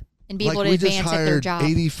job and be able to we advance just at their job.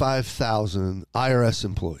 85,000 IRS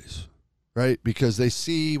employees, right? Because they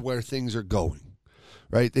see where things are going,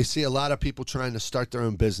 right? They see a lot of people trying to start their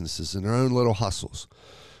own businesses and their own little hustles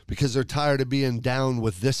because they're tired of being down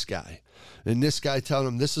with this guy. And this guy telling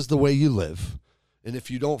them, this is the way you live. And if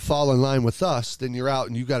you don't fall in line with us, then you're out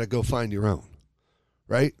and you got to go find your own,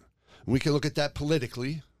 right? And we can look at that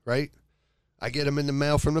politically, right? I get them in the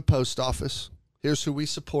mail from the post office. Here's who we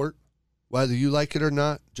support, whether you like it or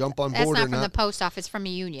not. Jump on board or not. That's not from the post office, from a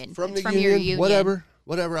union. From it's the from your union. Whatever.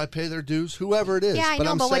 I pay their dues, whoever it is. Yeah, I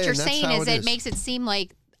know, but what you're saying is it it makes it seem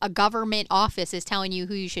like a government office is telling you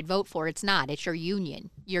who you should vote for. It's not. It's your union.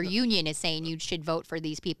 Your union is saying you should vote for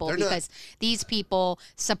these people because these people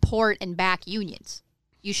support and back unions.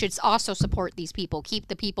 You should also support these people. Keep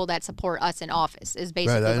the people that support us in office is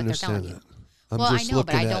basically what they're telling you. I'm well, just I know,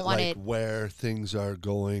 looking but I don't at want like where things are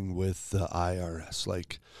going with the IRS.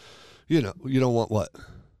 Like, you don't want what?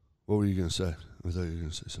 What were you going to say? I thought you were going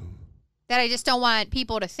to say something. That I just don't want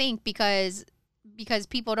people to think because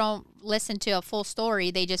people don't listen to a full story.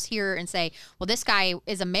 They just hear and say, well, this guy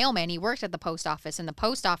is a mailman. He works at the post office, and the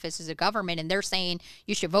post office is a government, and they're saying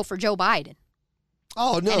you should vote for Joe Biden.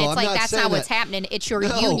 Oh, no, and it's I'm like, not that's saying not what's that. happening. It's your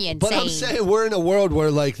No, union but saying. I'm saying we're in a world where,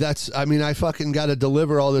 like, I fucking got to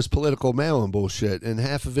deliver all this political mail and bullshit, and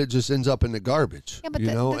half of it just ends up in the garbage. Yeah, but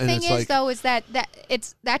the thing is, though, is that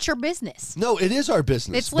that's your business. No, it is our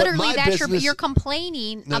business. It's literally business, you're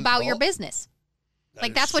complaining about your business.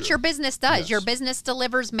 Like, that's what your business does. Yes. Your business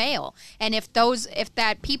delivers mail. And if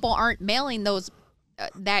that people aren't mailing those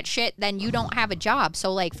that shit, then you don't have a job.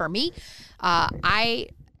 So, like, for me,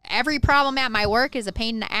 every problem at my work is a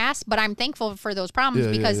pain in the ass, but I'm thankful for those problems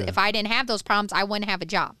because if I didn't have those problems, I wouldn't have a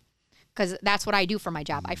job. Because that's what I do for my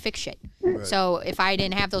job. I fix shit. Right. So if I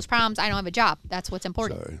didn't have those problems, I don't have a job. That's what's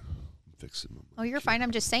important. Sorry. I'm fixing them. Oh, you're fine.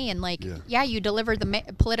 I'm just saying, like, you deliver the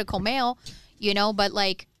political mail, but,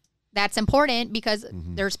 like, that's important because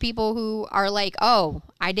there's people who are like, oh,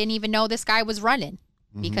 I didn't even know this guy was running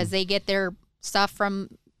because they get their stuff from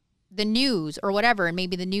the news or whatever, and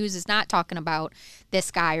maybe the news is not talking about this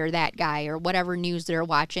guy or that guy or whatever news they're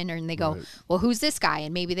watching, and they go, well, who's this guy?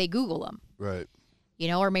 And maybe they Google him. Right.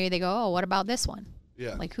 Or maybe they go, oh, what about this one?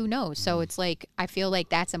 Yeah. Like, who knows? So it's like, I feel like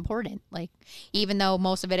that's important. Like, even though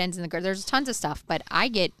most of it ends in the there's tons of stuff, but I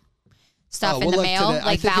get stuff in the mail, today,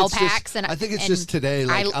 like Val packs. And I think it's just today.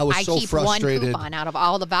 Like, I was so frustrated. I keep one coupon out of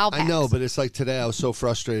all the Val packs. I know, but it's like today I was so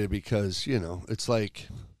frustrated because, it's like,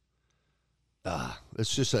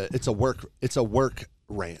 it's just it's a work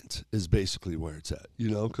rant is basically where it's at,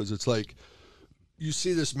 because it's like you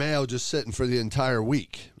see this mail just sitting for the entire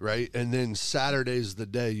week, right? And then Saturday's the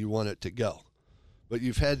day you want it to go. But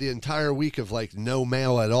you've had the entire week of like no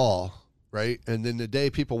mail at all, right? And then the day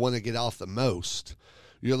people want to get off the most,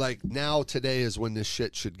 you're like, now today is when this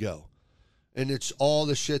shit should go. And it's all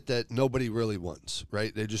the shit that nobody really wants,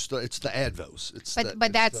 right? It's the advos.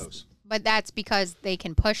 But that's because they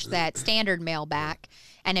can push that standard mail back,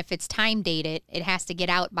 and if it's time dated, it has to get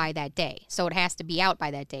out by that day. So it has to be out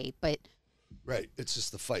by that day. But right, it's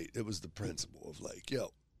just the fight. It was the principle of like,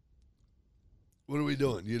 yo, what are we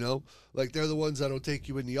doing? Like they're the ones that'll take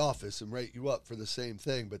you in the office and write you up for the same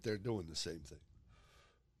thing, but they're doing the same thing.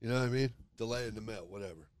 You know what I mean? Delay in the mail,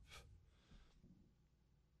 whatever.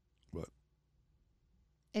 What?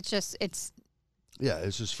 it's Yeah,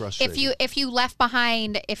 it's just frustrating. If you left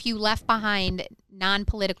behind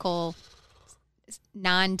non-political,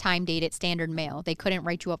 non-time dated standard mail, they couldn't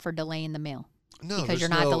write you up for delay in the mail. No, because you're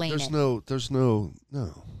not delaying it. There's no.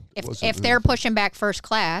 If they're pushing back first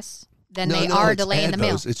class, then they are delaying the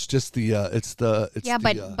mail. It's just the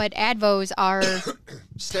but advos are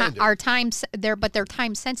standard. they're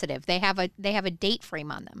time sensitive. They have a date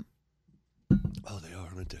frame on them. Oh, they are,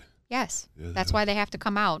 aren't they? Yes, Yeah, that's why they have to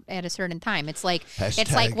come out at a certain time. It's like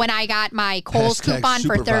Hashtag- when I got my Kohl's hashtag coupon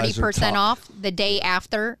for 30% supervisor off. The day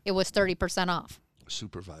after, it was 30% off.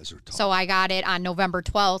 Supervisor talk. So I got it on November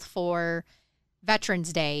 12th for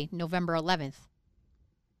Veterans Day, November 11th.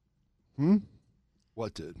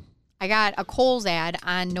 What did? I got a Kohl's ad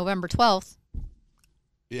on November 12th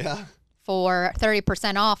Yeah. for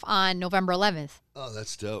 30% off on November 11th. Oh,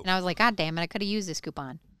 that's dope. And I was like, God damn it, I could have used this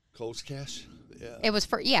coupon. Kohl's Cash. Yeah. It was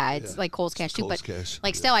it's like Kohl's Cash too, Kohl's but Cash.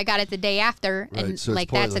 like still I got it the day after, Right, and so it's like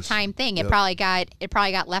that's a pointless. time thing. It Yep.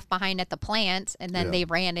 probably got left behind at the plant, and then Yeah. they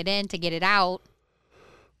ran it in to get it out.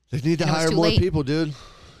 They need to and it was hire too more late. people, dude.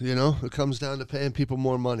 You know, it comes down to paying people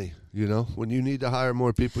more money. You know, when you need to hire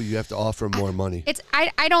more people, you have to offer more money. It's I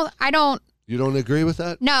don't You don't agree with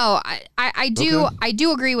that? no I do Okay. I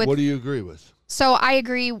do agree with. What do you agree with? So I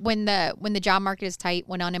agree when the job market is tight,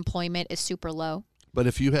 when unemployment is super low. But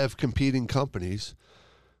if you have competing companies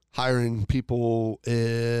hiring people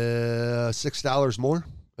 $6 more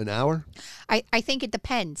an hour, I think it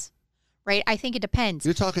depends, right? I think it depends.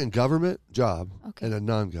 you're talking government job Okay. and a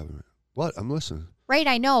non-government. What? I'm listening. Right,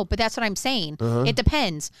 I know, but that's what I'm saying. Uh-huh. It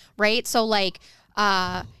depends, right? So like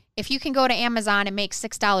if you can go to Amazon and make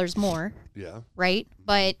 $6 more, Yeah. right?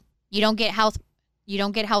 But you don't get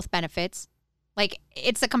health benefits. Like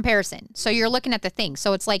it's a comparison. So you're looking at the thing.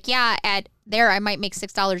 So it's like, yeah, at there I might make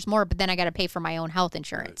 $6 more, but then I got to pay for my own health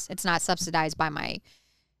insurance. It's not subsidized by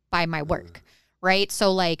my work, right?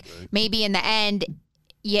 So like maybe in the end,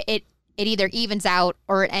 it either evens out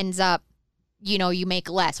or it ends up, you make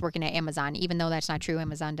less working at Amazon, even though that's not true.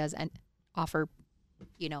 Amazon does offer,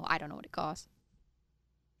 I don't know what it costs.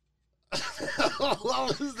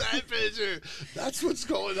 What was that picture? That's what's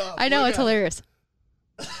going on. I know, it's hilarious.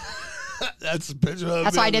 That's a picture of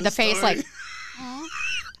That's me why I on did the face story. like,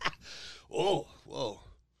 Whoa.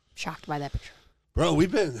 shocked by that picture. Bro,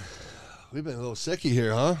 we've been a little sicky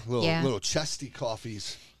here, huh? Yeah. Little chesty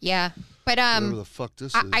coffees. Yeah. But Whatever the fuck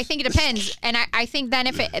this is. I think it depends, and I think then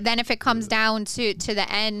if it comes down to the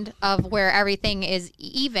end of where everything is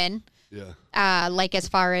even, Yeah. like as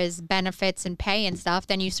far as benefits and pay and stuff,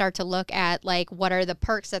 then you start to look at like what are the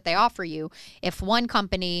perks that they offer you. If one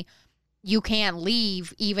company you can't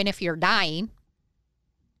leave even if you're dying,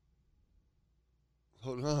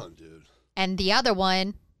 Hold on, dude. and the other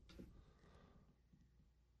one,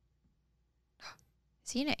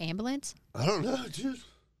 is he in an ambulance? I don't know, dude.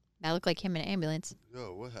 That looked like him in an ambulance.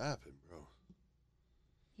 Yo, what happened, bro?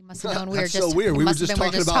 He must have known we were That's just so weird. We were just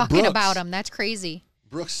talking about Brooks. about him. That's crazy.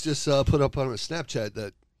 Brooks just put up on a Snapchat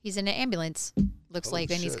that He's in an ambulance. Looks Holy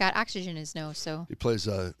like, and he's shit. got oxygen in his nose. So he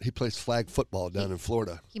plays flag football down in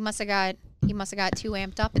Florida. he must have got too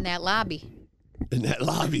amped up in that lobby. In that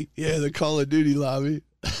lobby. Yeah, the Call of Duty lobby.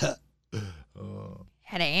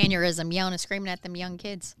 Had an aneurysm, yelling and screaming at them young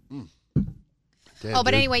kids. Damn, Oh,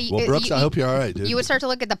 but dude. anyway, well, Brooks, I hope you're all right, dude. You would start to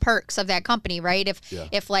look at the perks of that company, right? Yeah.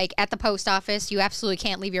 If like at the post office, you absolutely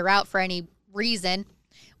can't leave your route for any reason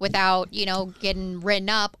without getting written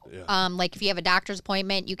up. Yeah. Like if you have a doctor's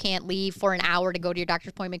appointment, you can't leave for an hour to go to your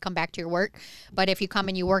doctor's appointment, come back to your work. But if you come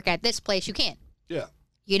and you work at this place, you can. Yeah.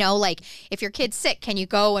 Like if your kid's sick, can you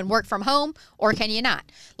go and work from home or can you not?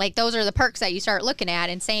 Like those are the perks that you start looking at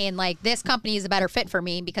and saying like this company is a better fit for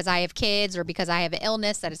me because I have kids or because I have an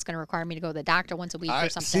illness that it's going to require me to go to the doctor once a week or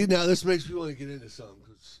something. See, now this makes me want to get into something.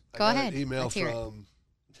 'Cause I Go got ahead. An email Let's hear it. from.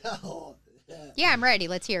 Yeah, I'm ready.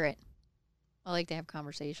 Let's hear it. I like to have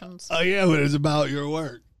conversations. Oh yeah, but it's about your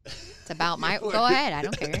work. It's about my. Go ahead. I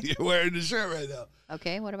don't care. You're wearing the shirt right now.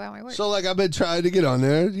 Okay. What about my work? So like I've been trying to get on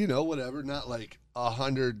there, whatever, not like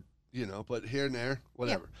 100, but here and there,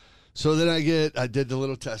 whatever. So then I did the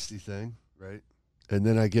little testy thing, right? And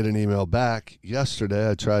then I get an email back yesterday.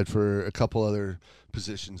 I tried for a couple other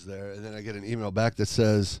positions there, and then I get an email back that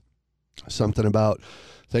says something about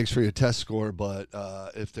thanks for your test score, but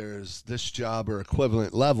if there's this job or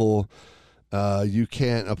equivalent level, you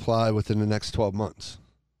can't apply within the next 12 months.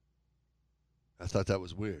 I thought that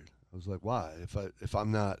was weird. I was like, why? If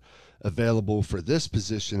I'm not available for this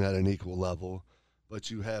position at an equal level, but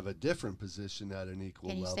you have a different position at an equal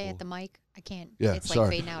level. Can you stay at the mic? I can't. Yeah, it's sorry. like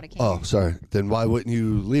fading out. I can't. Oh, sorry. Then why wouldn't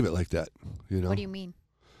you leave it like that? What do you mean?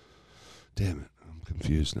 Damn it.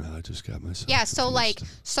 confused now. I just got myself. Yeah. confused.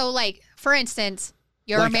 So like, for instance,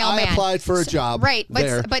 you're a Like, mailman. I applied for a job, right?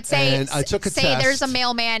 there, But say and I took a say test. there's a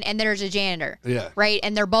mailman and there's a janitor. Yeah. Right,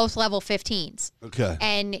 and they're both level 15s. Okay.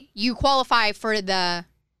 And you qualify for the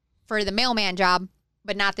mailman job,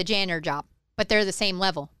 but not the janitor job. But they're the same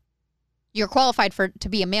level. You're qualified to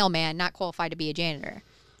be a mailman, not qualified to be a janitor.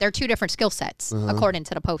 They're two different skill sets, according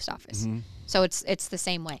to the post office. Mm-hmm. So it's the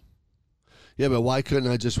same way. Yeah, but why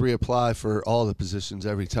couldn't I just reapply for all the positions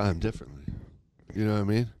every time differently? You know what I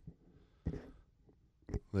mean?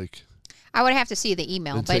 Like, I would have to see the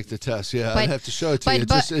email, and but take the test. Yeah, but- I'd have to show it to you. It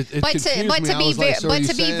confused me. to I be was like, so are you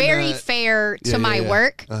saying very that- fair to Yeah, my yeah.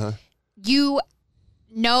 work, Uh-huh. you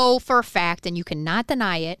know for a fact, and you cannot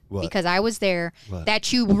deny it What? because I was there, What?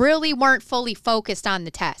 that you really weren't fully focused on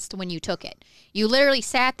the test when you took it. You literally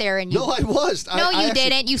sat there and you. No, I was. No, I you actually-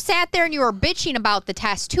 didn't. You sat there and you were bitching about the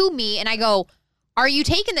test to me, and I go, "Are you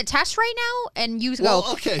taking the test right now?" And you go, Well,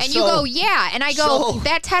 okay, and so- you go, "Yeah." And I go, so-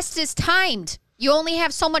 "That test is timed. You only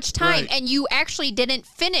have so much time, Right. and you actually didn't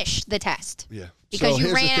finish the test." Yeah. Because you here's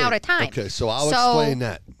the ran thing. out of time. Okay, so I'll So- explain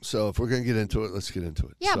that. So if we're going to get into it, let's get into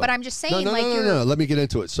it. Yeah, So- but I'm just saying, no, like, you're. no. Let me get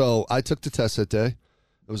into it. So I took the test that day.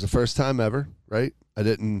 It was the first time ever, right? I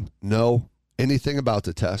didn't know anything about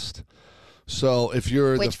the test. So if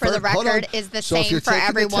you're Which, the for the first, hold record, on. is the So if same you're for taking the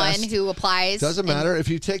everyone test, who applies. doesn't and- matter if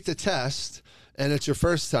you take the test and it's your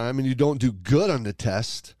first time and you don't do good on the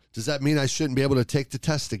test. Does that mean I shouldn't be able to take the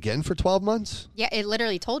test again for 12 months? Yeah, it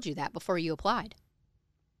literally told you that before you applied.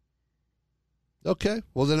 Okay.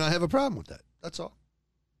 Well, then I have a problem with that. That's all.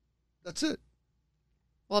 That's it.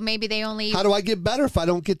 Well, maybe they only. How do I get better if I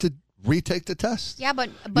don't get to retake the test? Yeah, but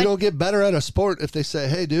You don't get better at a sport if they say,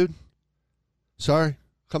 "Hey, dude, sorry,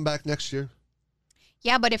 come back next year."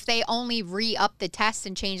 yeah, but if they only re-up the test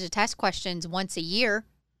and change the test questions once a year,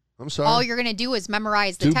 I'm sorry. all you're going to do is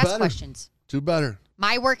memorize the Do test better. questions. Do better.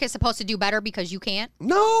 My work is supposed to do better because you can't.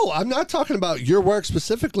 No, I'm not talking about your work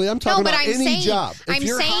specifically. I'm talking but about I'm any saying- job. I'm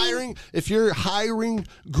If you're hiring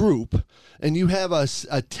group and you have a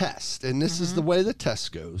test, and this Mm-hmm. is the way the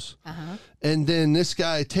test goes, Uh-huh. and then this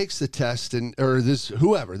guy takes the test, or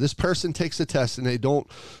this person takes the test, and they don't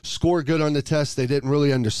score good on the test. They didn't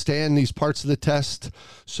really understand these parts of the test,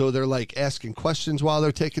 so they're like asking questions while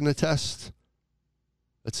they're taking the test.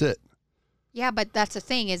 That's it. Yeah, but that's the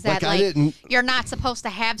thing is that Like, I didn't- you're not supposed to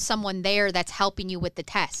have someone there that's helping you with the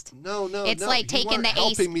test. No. It's like you taking weren't the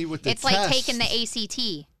helping me with the It's test. like taking the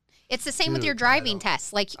ACT. It's the same with Dude, your driving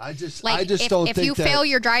test. Like I just if, don't if think you that- fail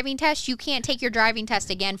your driving test, you can't take your driving test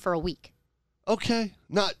again for a week. Okay,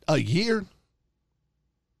 not a year.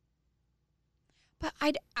 But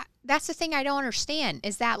I that's the thing I don't understand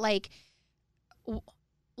is that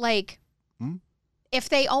Hmm? if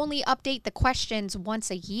they only update the questions once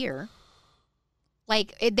a year,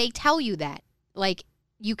 they tell you that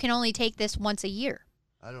you can only take this once a year.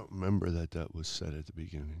 I don't remember that was said at the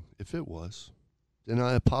beginning. If it was, then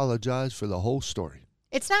I apologize for the whole story.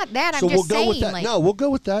 It's not that. So I'm we'll just go saying. with that. No, we'll go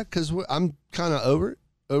with that because I'm kind of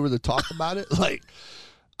over the talk about it. Like,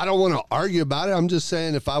 I don't want to argue about it. I'm just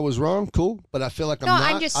saying if I was wrong, cool. But I feel like I'm No, not.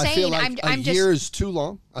 I'm just I feel saying, like I'm a just- year is too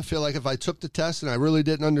long. I feel like if I took the test and I really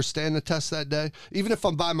didn't understand the test that day, even if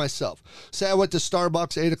I'm by myself, say I went to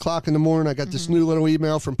Starbucks 8 o'clock in the morning, I got this Mm-hmm. new little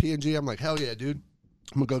email from P&G. I'm like, hell yeah, dude.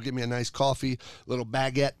 I'm going to go get me a nice coffee, little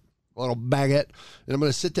baguette, and I'm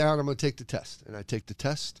going to sit down. I'm going to take the test. And I take the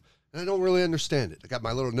test, and I don't really understand it. I got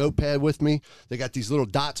my little notepad with me. They got these little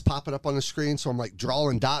dots popping up on the screen, so I'm like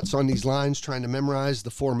drawing dots on these lines, trying to memorize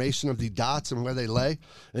the formation of the dots and where they lay.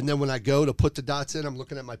 And then when I go to put the dots in, I'm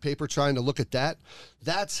looking at my paper, trying to look at that.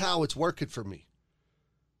 That's how it's working for me.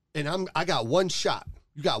 And I got one shot.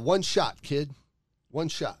 You got one shot, kid. One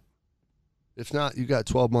shot. If not, you got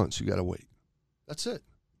 12 months. You got to wait. That's it.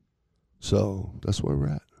 So that's where we're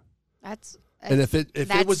at. And if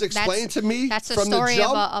it was explained to me that's the from story the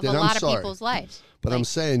jump, of then a I'm lot sorry. of people's lives. But I'm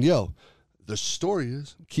saying, the story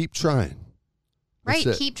is keep trying. That's Right,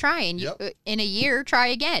 it. keep trying. Yep. In a year, try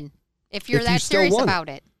again. If you're If you that still serious want it. about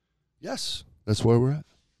it. Yes, that's where we're at.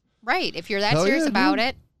 Right. If you're that Hell serious yeah, about dude.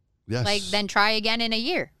 it, Yes. then try again in a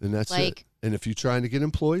year. And that's it. like- And if you're trying to get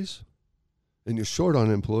employees and you're short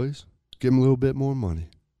on employees, give them a little bit more money.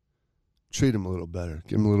 Treat them a little better.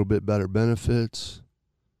 Give them a little bit better benefits.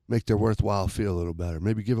 Make their worthwhile feel a little better.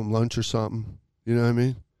 Maybe give them lunch or something. You know what I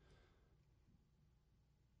mean?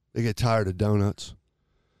 They get tired of donuts.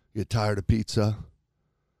 They get tired of pizza.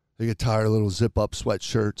 They get tired of little zip-up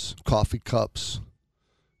sweatshirts, coffee cups.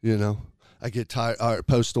 You know, I get tired. Our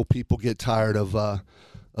postal people get tired of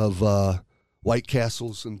White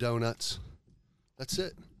Castles and donuts. That's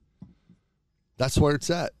it. That's where it's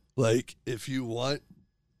at. Like, if you want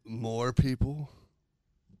more people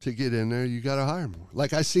to get in there, you got to hire more.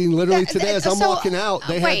 Like I seen literally today as I'm walking out,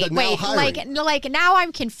 they had the now hiring. Like now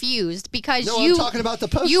I'm confused because I'm talking about the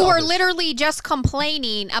post you office. were literally just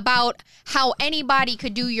complaining about how anybody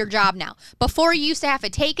could do your job now. Before you used to have to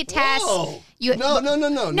take a test. Whoa. No.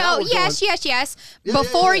 Now we're Yes.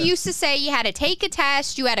 Before you used to say you had to take a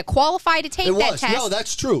test, you had to qualify to take that test. No,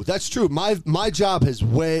 that's true. That's true. My job has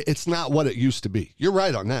it's not what it used to be. You're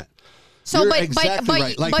right on that. So, You're but exactly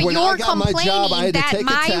right. Like but when you're I got my job, I had to that take a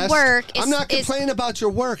my test. work is. I'm not complaining about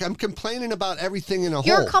your work. I'm complaining about everything in a whole.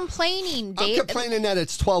 You're complaining, Dave. I'm complaining that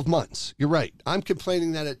it's 12 months. You're right. I'm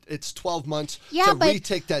complaining that it's 12 months to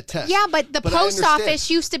retake that test. Yeah, but the post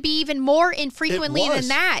office used to be even more infrequently than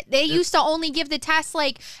that. They used to only give the test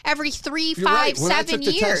like every 3, 5, right. 7 when I took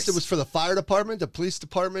years. The test, it was for the fire department, the police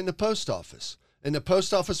department, and the post office. And the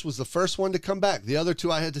post office was the first one to come back. The other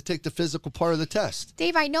two, I had to take the physical part of the test.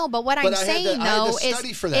 Dave, I know, but I'm saying, I had to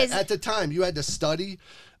study for that. At the time, you had to study.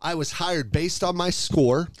 I was hired based on my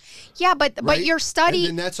score. Yeah, but your study,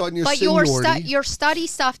 and then that's on your but seniority. your study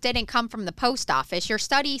stuff didn't come from the post office. Your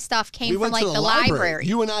study stuff came from like the library.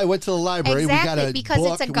 You and I went to the library. Exactly, we got a because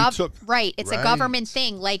book it's a a government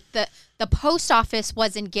thing. Like the post office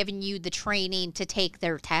wasn't giving you the training to take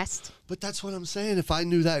their test. But that's what I'm saying. If I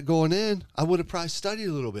knew that going in, I would have probably studied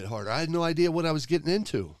a little bit harder. I had no idea what I was getting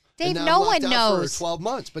into. Dave, no one knows. For 12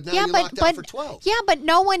 months, but now you're locked out for 12. Yeah, but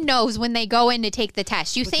no one knows when they go in to take the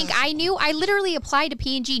test. You think I knew? I literally applied to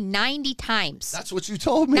P&G 90 times. That's what you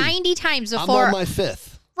told me. 90 times before. I'm on my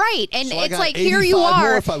 5th. Right, and so it's like here you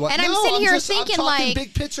are, and I'm sitting here thinking I'm talking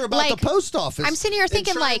big picture about the post office. I'm sitting here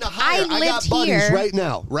thinking like I lived I got buddies here right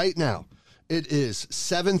now. It is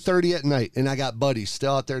 7:30 at night, and I got buddies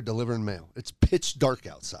still out there delivering mail. It's pitch dark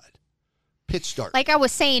outside. Pitch dark. Like I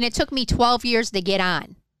was saying, it took me 12 years to get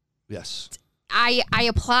on. Yes. I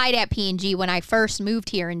applied at P&G when I first moved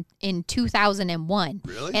here in 2001.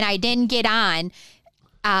 Really? And I didn't get on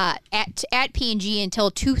at P&G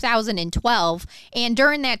until 2012. And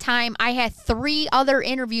during that time, I had 3 other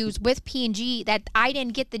interviews with P&G that I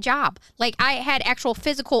didn't get the job. Like I had actual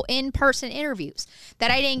physical in-person interviews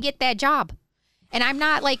that I didn't get that job. And I'm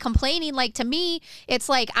not like complaining. Like to me, it's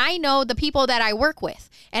like I know the people that I work with.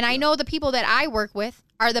 And I know the people that I work with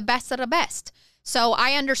are the best of the best. So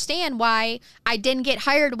I understand why I didn't get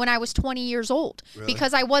hired when I was 20 years old. Really?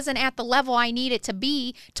 Because I wasn't at the level I needed to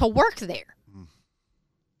be to work there.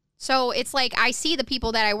 So it's like I see the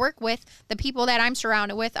people that I work with, the people that I'm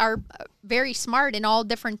surrounded with are very smart in all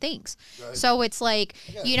different things. Right. So it's like,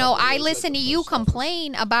 I listen to you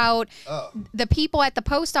complain about the people at the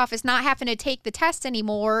post office not having to take the test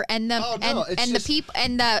anymore and the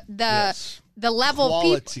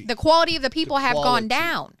the quality of the people have gone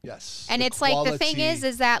down. Yes. And it's like the thing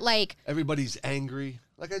is that like everybody's angry.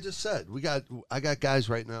 Like I just said, I got guys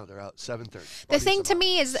right now. They're out 7:30. The thing to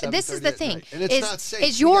me is this is the thing. And it's not safe.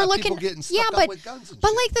 Is you're looking getting stuck up with guns and but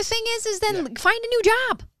shit. like the thing is then find a new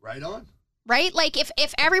job. Right on. Right? Like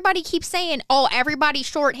if everybody keeps saying, "Oh, everybody's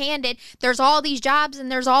shorthanded, there's all these jobs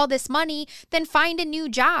and there's all this money," then find a new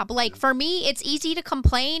job. Like for me, it's easy to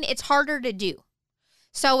complain, it's harder to do.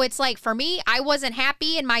 So it's like for me, I wasn't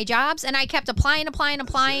happy in my jobs and I kept applying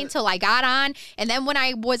till I got on. And then when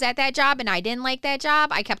I was at that job and I didn't like that job,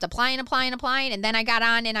 I kept applying. And then I got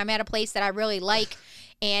on and I'm at a place that I really like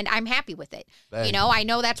and I'm happy with it. Bang. I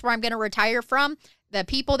know that's where I'm going to retire from. The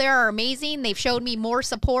people there are amazing. They've showed me more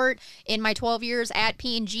support in my 12 years at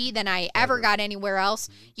P&G than I ever got anywhere else.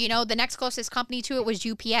 The next closest company to it was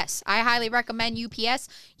UPS. I highly recommend UPS,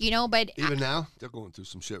 but... Even now? They're going through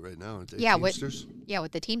some shit right now, aren't they? Yeah, Teamsters?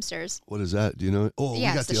 with the Teamsters. What is that? Do you know it? Oh,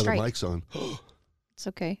 yeah, we got the other strike. mics on. It's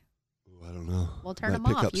okay. Oh, I don't know. We'll turn them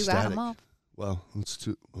off. You got them off. Well, let's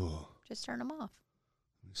do... Oh. Just turn them off.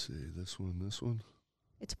 Let me see. This one.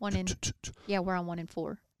 It's 1 in... Yeah, we're on 1 in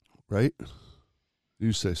 4. Right?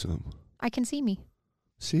 You say something. I can see me.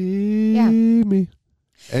 See me.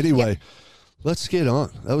 Anyway, let's get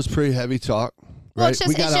on. That was pretty heavy talk. Well, right?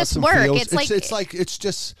 it's just work. Feels. It's it's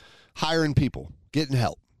just hiring people, getting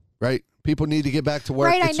help, right? People need to get back to work.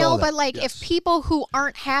 Right, I know, but like if people who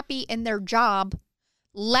aren't happy in their job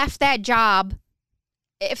left that job,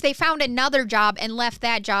 if they found another job and left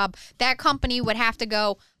that job, that company would have to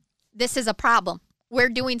go, this is a problem. We're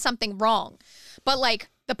doing something wrong. But like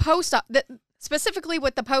specifically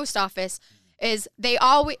with the post office is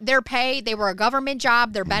their pay, they were a government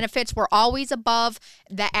job, their benefits were always above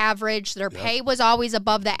the average, their pay was always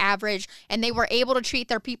above the average, and they were able to treat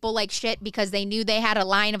their people like shit because they knew they had a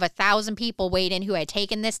line of 1,000 people waiting who had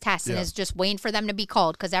taken this test and is just waiting for them to be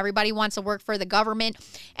called because everybody wants to work for the government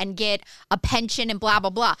and get a pension and blah,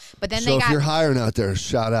 blah, blah. But then if you're hiring out there,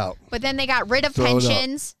 shout out. But then they got rid of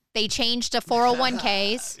pensions. They changed to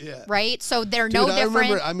 401ks, Yeah. right? So they're Dude, no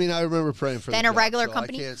different. I remember praying for than the a job, regular so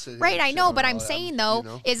company. I can't sit here Right, and I shit know, on but all I'm that. saying though you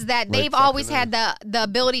know, is that right they've always fucking had the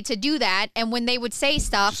ability to do that, and when they would say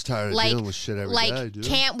stuff Just tired of like dealing with shit every like day, dude.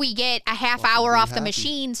 can't we get a half Fucking hour be off the happy.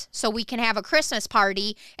 machines so we can have a Christmas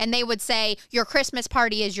party, and they would say your Christmas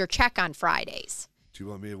party is your check on Fridays. Do you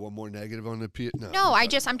want me to one more negative on the P? No,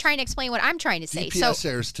 I'm trying to explain what I'm trying to say. DPS So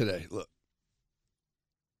errors today. Look,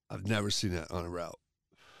 I've never seen that on a route.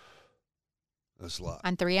 That's a lot.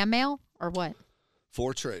 on 3M mail or what?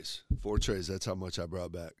 4 trays. 4 trays. That's how much I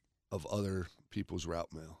brought back of other people's route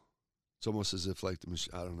mail. It's almost as if like the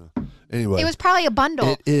machine. I don't know. Anyway, It was probably a bundle.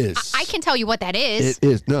 It is. I can tell you what that is. It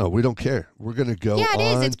is. No, we don't care. We're gonna go. Yeah, it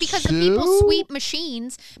is. on It's because to... the people sweep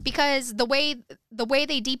machines because the way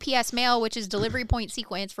they DPS mail, which is delivery point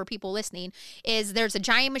sequence for people listening, is there's a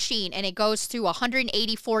giant machine and it goes through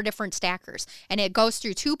 184 different stackers and it goes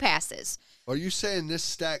through 2 passes. Are you saying this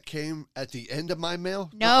stack came at the end of my mail?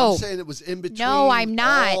 No. I'm saying it was in between. No, I'm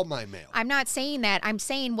not. All my mail. I'm not saying that. I'm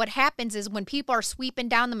saying what happens is when people are sweeping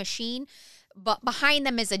down the machine, but behind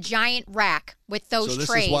them is a giant rack with those So this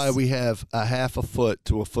trays. is why we have a half a foot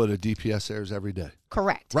to a foot of DPS errors every day.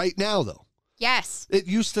 Correct. Right now, though, Yes. it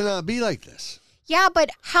used to not be like this. Yeah, but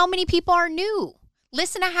how many people are new?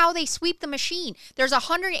 Listen to how they sweep the machine. There's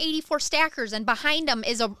 184 stackers, and behind them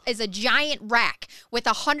is a giant rack with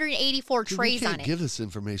 184 Dude, trays we can't on it. give this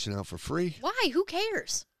information out for free Why? Who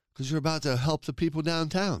cares? because you're about to help the people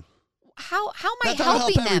downtown. How am I That's how to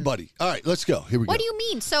helping help them? everybody. All right, let's go. Here we go. What do you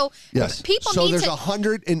mean? So Yes. people so need there's to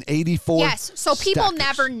 184. Yes, so people stackers.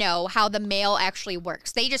 never know how the mail actually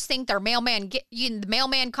works. They just think their mailman the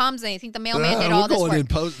mailman comes and they think the mailman did all we're this going work. in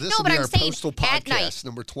post. This No, will but be I'm our saying postal at podcast night.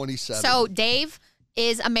 number 27. So Dave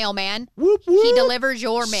is a mailman. Whoop, He whoop. delivers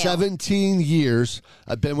your mail. 17 years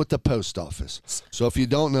I've been with the post office. So if you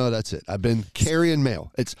don't know, that's it. I've been carrying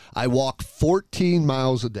mail. I walk 14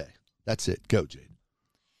 miles a day. That's it. Go, Jade.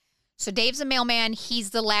 So Dave's a mailman. He's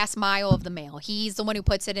the last mile of the mail. He's the one who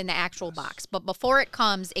puts it in the actual box. But before it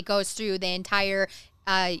comes, it goes through the entire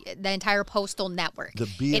postal network. The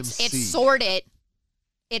BMC. It's sorted.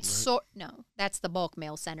 No, that's the bulk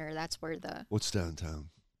mail center. That's where What's downtown?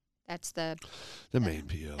 that's the The main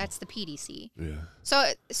PO. that's the PDC. Yeah.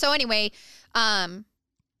 So anyway,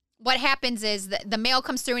 what happens is the mail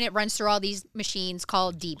comes through and it runs through all these machines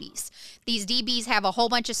called DBs. These DBs have a whole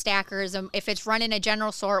bunch of stackers. If it's running a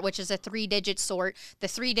general sort, which is a 3-digit sort, the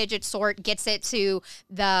 3-digit sort gets it to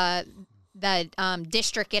the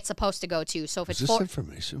district it's supposed to go to. So if Is it's this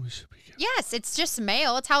information we should be getting? Yes, it's just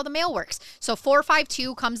mail. It's how the mail works. So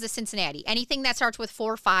 452 comes to Cincinnati. Anything that starts with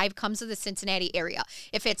 45 comes to the Cincinnati area.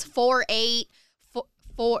 If it's 48,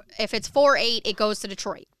 if it's 48, it goes to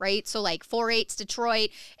Detroit, right? So like 48's Detroit,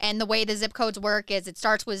 and the way the zip codes work is it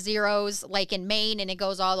starts with zeros like in Maine and it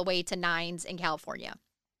goes all the way to 9s in California.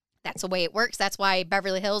 That's the way it works. That's why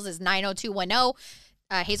Beverly Hills is 90210.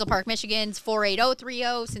 Hazel Park, Michigan's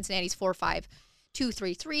 48030, Cincinnati's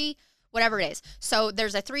 45233, whatever it is. So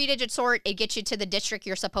there's a 3-digit sort. It gets you to the district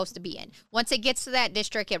you're supposed to be in. Once it gets to that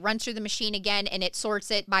district, it runs through the machine again and it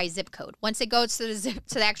sorts it by zip code. Once it goes to the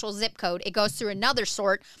actual zip code, it goes through another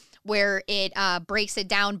sort where it breaks it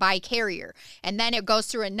down by carrier. And then it goes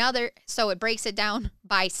through another, so it breaks it down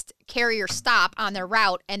by carrier stop on their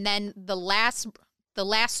route. And then the last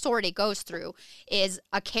sort it goes through is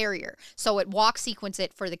a carrier. So it walk sequence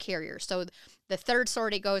it for the carrier. So the third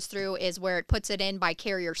sort it goes through is where it puts it in by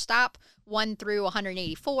carrier stop, 1 through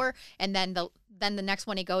 184. And then the next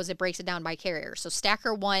one it breaks it down by carrier. So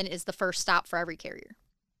stacker 1 is the first stop for every carrier.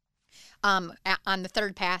 On the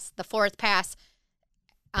third pass, the fourth pass,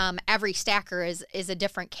 every stacker is a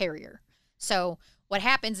different carrier. So what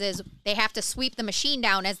happens is they have to sweep the machine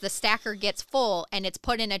down as the stacker gets full and it's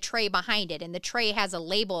put in a tray behind it. And the tray has a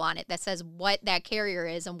label on it that says what that carrier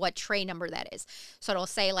is and what tray number that is. So it'll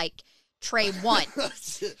say like tray 1.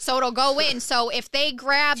 So it'll go in. So if they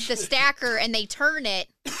grab the stacker and they turn it,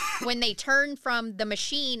 when they turn from the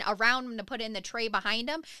machine around them to put in the tray behind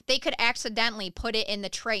them, they could accidentally put it in the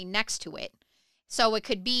tray next to it. So it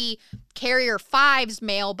could be carrier 5's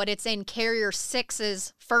mail, but it's in carrier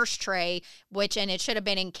 6's first tray, and it should have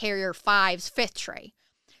been in carrier 5's fifth tray.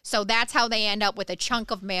 So that's how they end up with a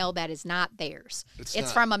chunk of mail that is not theirs.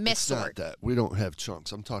 It's from a missort. It's not that. We don't have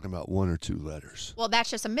chunks. I'm talking about 1 or 2 letters. Well, that's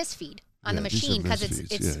just a misfeed on the Yeah, these are machine because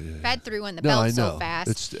misfeeds. it's Yeah. fed through in the No, belt I so know.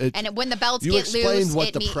 fast. When the belts You get explained loose, what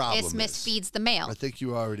it the problem is. misfeeds the mail. I think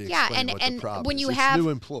you already Yeah, explained and- what and the problem when is. you It's have- new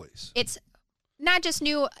employees. It's not just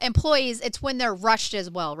new employees, it's when they're rushed as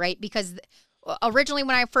well, right? Because originally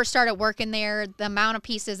when I first started working there, the amount of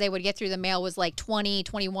pieces they would get through the mail was like 20,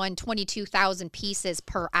 21, 22,000 pieces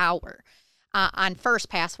per hour. on first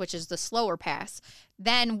pass, which is the slower pass.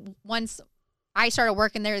 Then once I started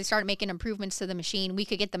working there, they started making improvements to the machine. We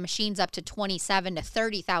could get the machines up to 27 to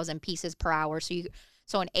 30,000 pieces per hour.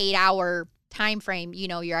 So an 8-hour time frame,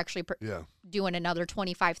 you're actually doing another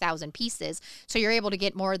 25,000 pieces. So you're able to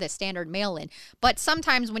get more of the standard mail in. But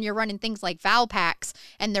sometimes when you're running things like Valpaks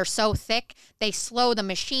and they're so thick, they slow the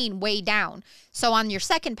machine way down. So on your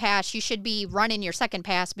second pass, you should be running your second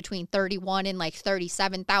pass between 31 and like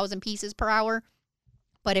 37,000 pieces per hour.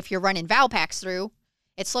 But if you're running Valpaks through,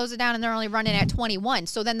 it slows it down and they're only running at 21.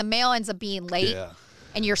 So then the mail ends up being late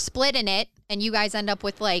and you're splitting it and you guys end up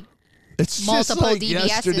with like it's multiple just like DBSs.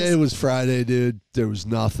 Yesterday was Friday, dude. There was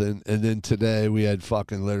nothing. And then today we had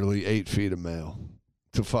fucking literally 8 feet of mail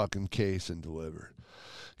to fucking case and deliver.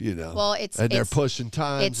 Well, they're pushing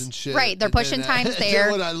times and shit. Right, they're pushing times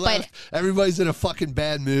there. When I left, everybody's in a fucking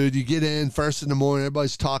bad mood. You get in first in the morning,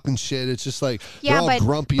 everybody's talking shit. It's just like they're all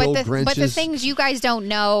grumpy old Grinches. But the things you guys don't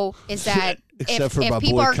know is that if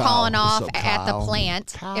people are calling off at the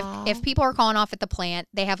plant, if people are calling off at the plant,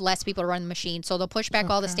 they have less people to run the machine, so they'll push back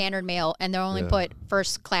all the standard mail and they'll only put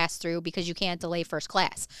first class through because you can't delay first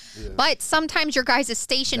class. But sometimes your guys'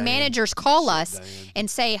 station managers call us and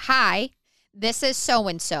say, "Hi, this is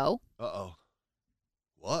so-and-so." Uh-oh.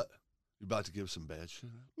 What? You about to give some bad shit?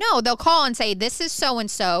 No, they'll call and say, "This is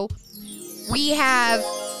so-and-so. We have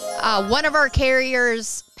one of our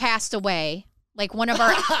carriers passed away." Like one of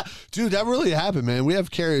our... Dude, that really happened, man. We have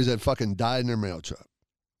carriers that fucking died in their mail truck.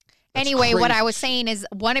 Anyway, what I was saying is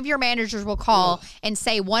one of your managers will call and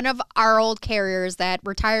say one of our old carriers that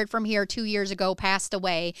retired from here 2 years ago passed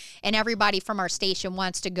away and everybody from our station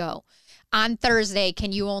wants to go. On Thursday,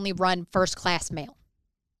 can you only run first class mail?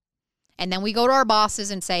 And then we go to our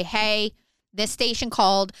bosses and say, hey, this station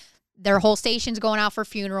called. Their whole station's going out for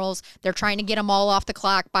funerals. They're trying to get them all off the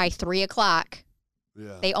clock by 3 o'clock.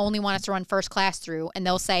 Yeah. They only want us to run first class through. And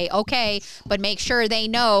they'll say, okay, but make sure they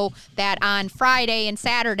know that on Friday and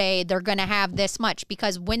Saturday, they're going to have this much.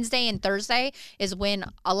 Because Wednesday and Thursday is when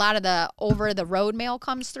a lot of the over-the-road mail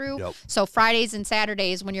comes through. Yep. So Fridays and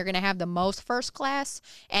Saturdays when you're going to have the most first class.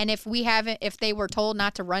 And if they were told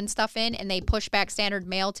not to run stuff in and they push back standard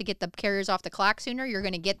mail to get the carriers off the clock sooner, you're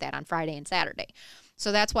going to get that on Friday and Saturday.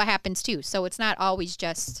 So that's what happens too. So it's not always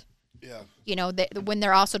just... Yeah. When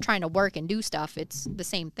they're also trying to work and do stuff, it's the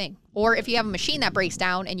same thing. Or if you have a machine that breaks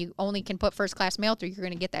down and you only can put first class mail through, you're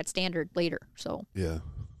going to get that standard later. So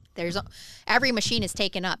every machine is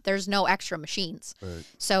taken up. There's no extra machines. Right.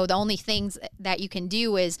 So the only things that you can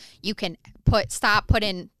do is you can stop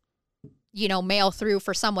putting, mail through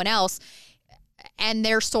for someone else. And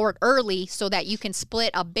they're sort early so that you can split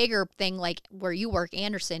a bigger thing like where you work.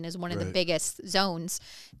 Anderson is one of the biggest zones.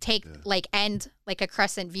 End like a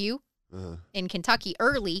crescent view in Kentucky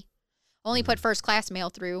early, only put first class mail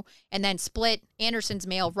through and then split Anderson's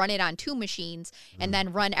mail, run it on 2 machines and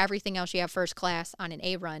then run everything else you have first class on an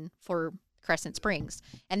A run for Crescent Springs.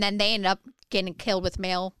 And then they ended up getting killed with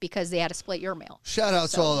mail because they had to split your mail. Shout out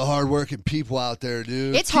to all the hardworking people out there,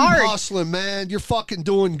 dude. It's hard. Keep hustling, man. You're fucking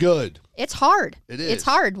doing good. It's hard. It is. It's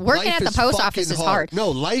hard. Working at the post office is hard. No,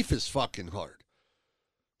 life is fucking hard.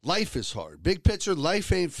 Life is hard. Big picture,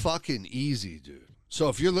 life ain't fucking easy, dude. So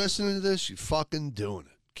if you're listening to this, you're fucking doing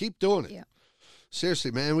it. Keep doing it. Yeah. Seriously,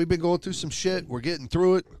 man. We've been going through some shit. We're getting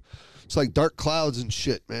through it. It's like dark clouds and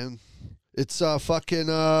shit, man. It's fucking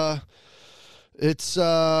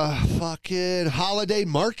holiday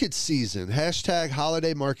market season. #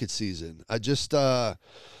 holiday market season. I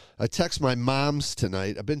text my moms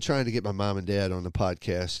tonight. I've been trying to get my mom and dad on the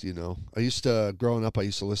podcast, growing up, I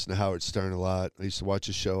used to listen to Howard Stern a lot. I used to watch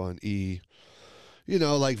a show on E!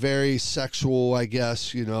 Like very sexual, I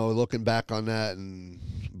guess, looking back on that and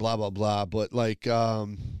blah, blah, blah. But like,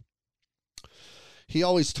 he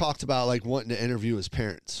always talked about like wanting to interview his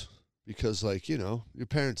parents. Because, like, your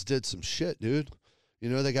parents did some shit, dude.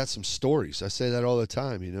 They got some stories. I say that all the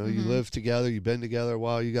time, You live together, you've been together a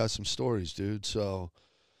while, you got some stories, dude. So,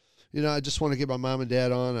 I just want to get my mom and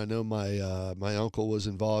dad on. I know my uncle was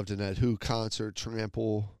involved in that Who concert,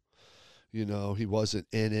 Trample. He wasn't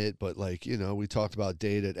in it, but, like, we talked about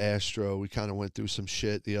Date at Astro. We kind of went through some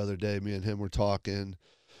shit the other day. Me and him were talking.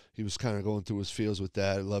 He was kind of going through his feels with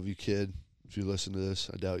that. I love you, kid. If you listen to this,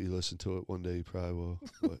 I doubt you listen to it. One day you probably will.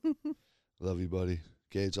 But I love you, buddy.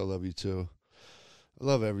 Gage, I love you too. I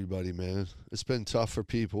love everybody, man. It's been tough for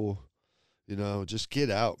people. Just get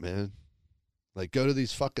out, man. Like, go to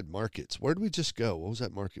these fucking markets. Where did we just go? What was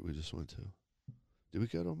that market we just went to? Did we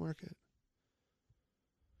go to a market?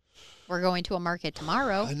 We're going to a market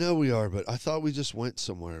tomorrow. I know we are, but I thought we just went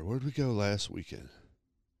somewhere. Where did we go last weekend?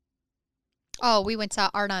 Oh, we went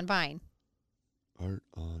to Art on Vine. Art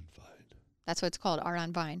on Vine. That's what it's called, Art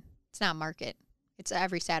on Vine. It's not market. It's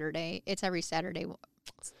every Saturday. It's every Saturday.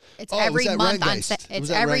 It's every month on. It's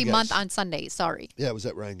every month on Sunday. Sorry. Yeah, it was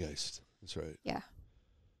at Rheingeist. That's right. Yeah.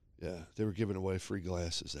 Yeah, they were giving away free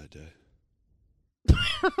glasses that day.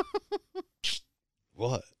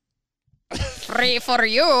 What? Free for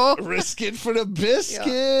you. Risk it for the biscuit.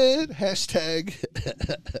 Yeah. Hashtag.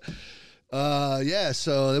 Yeah,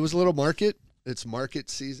 so there was a little market. It's market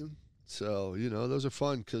season. So, those are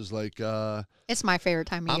fun because, it's my favorite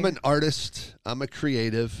time of year. I'm an artist. I'm a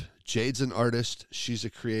creative. Jade's an artist. She's a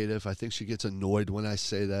creative. I think she gets annoyed when I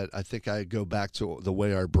say that. I think I go back to the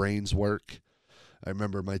way our brains work. I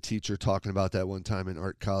remember my teacher talking about that one time in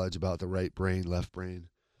art college about the right brain, left brain.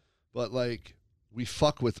 But, we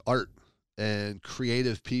fuck with art and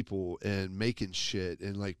creative people and making shit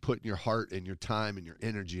and putting your heart and your time and your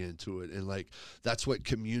energy into it. And that's what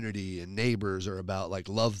community and neighbors are about.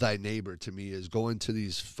 Love thy neighbor to me is going to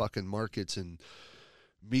these fucking markets and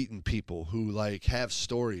meeting people who have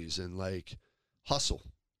stories and hustle,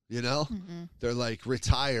 Mm-hmm. They're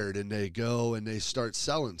retired and they go and they start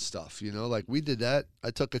selling stuff, we did that.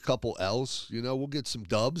 I took a couple L's, we'll get some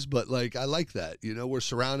dubs, but I like that, we're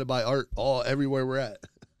surrounded by art everywhere we're at.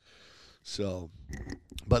 So,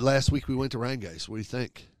 but last week we went to Rheingeist. What do you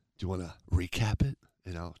think? Do you want to recap it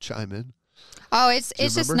and I'll chime in? Oh, it's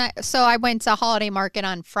just not. So I went to Holiday Market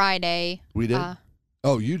on Friday. We did?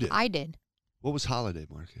 Oh, you did? I did. What was Holiday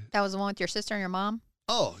Market? That was the one with your sister and your mom?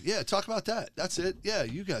 Oh, yeah. Talk about that. That's it. Yeah,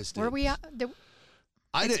 you guys did. Where were we?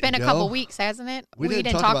 It's been a couple weeks, hasn't it? We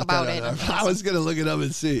didn't talk about it. I was going to look it up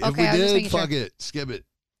and see. Okay, if we did, fuck it. Skip it.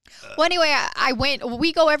 Well, anyway, I went.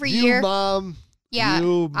 We go every year. You, Mom. Yeah,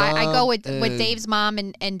 you, Mom, I go with Dave's mom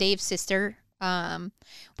and Dave's sister.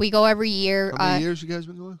 We go every year. How many years you guys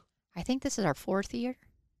been going? I think this is our 4th year.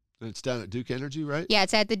 And it's down at Duke Energy, right? Yeah,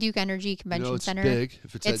 it's at the Duke Energy Convention it's Center. Big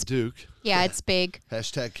if it's at Duke. Yeah, it's big.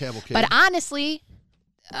 Hashtag cavalcade. But honestly,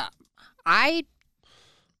 I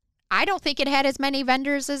don't think it had as many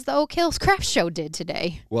vendors as the Oak Hills Craft Show did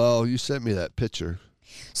today. Well, you sent me that picture.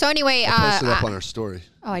 So anyway, I posted it up on our story.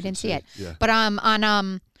 Oh, I didn't see it. Yeah. But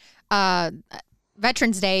on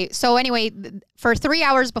Veterans Day. So anyway, for 3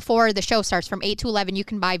 hours before the show starts, from 8 to 11, you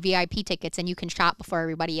can buy VIP tickets and you can shop before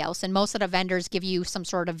everybody else. And most of the vendors give you some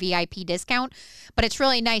sort of VIP discount. But it's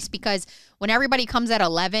really nice because when everybody comes at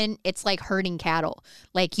 11, it's like herding cattle.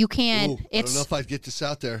 You can't. I don't know if I'd get this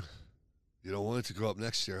out there. You don't want it to go up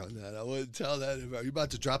next year on that. I wouldn't tell that. Are you about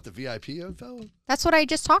to drop the VIP info? That's what I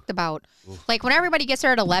just talked about. Oof. When everybody gets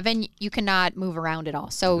there at 11, you cannot move around at all.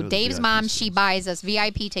 So Dave's mom, she buys us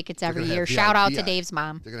VIP tickets every year. Shout out to Dave's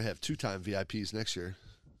mom. They're going to have 2-time VIPs next year.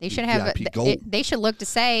 They should have. They should look to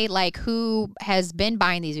say who has been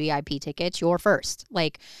buying these VIP tickets. You're first.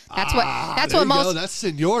 That's what most. Go. That's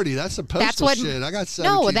seniority. That's some postal shit. I got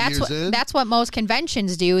 17 years in. That's what most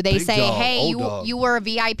conventions do. They say, dog, hey, you were a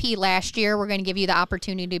VIP last year. We're going to give you the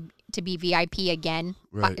opportunity to be VIP again.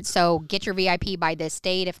 Right. So get your VIP by this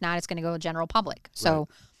date. If not, it's going to go to general public. So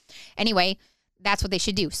anyway, that's what they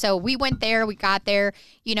should do. So we went there. We got there.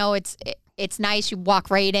 It's nice. You walk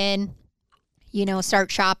right in. Start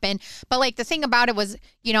shopping. But the thing about it was,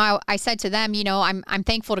 I said to them, I'm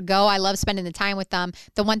thankful to go. I love spending the time with them.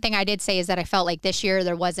 The one thing I did say is that I felt like this year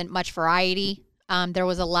there wasn't much variety. There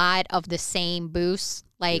was a lot of the same booths.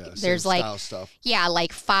 There's style stuff. Yeah,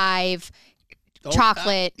 5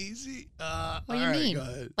 chocolate. Easy. What do you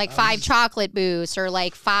mean? 5 chocolate booths or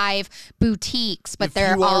 5 boutiques, but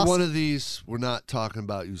they're all. If you are one of these, we're not talking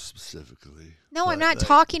about you specifically. No, I'm not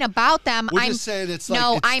talking about them. I'm just saying it's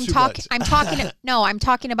I'm talking. No, I'm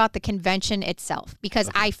talking about the convention itself because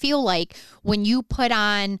I feel like when you put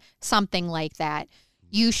on something like that,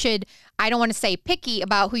 you should. I don't want to say picky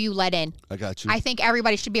about who you let in. I got you. I think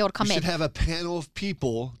everybody should be able to come in. You should have a panel of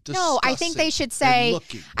people. No, I think they should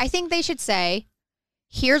say.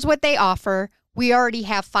 Here's what they offer. We already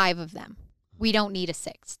have 5 of them. We don't need a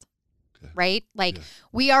 6th. Right?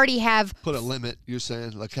 We already have. Put a limit, you're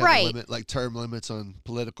saying? Have a limit, term limits on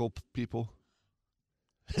political people?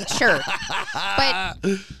 Sure. But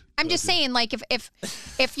I'm just saying,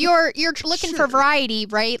 if you're looking for variety,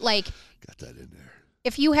 right? Got that in there.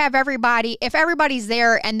 If you have if everybody's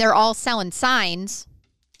there and they're all selling signs,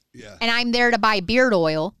 and I'm there to buy beard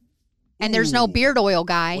oil, and there's no beard oil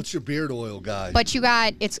guy. What's your beard oil guy? But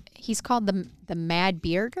he's called the Mad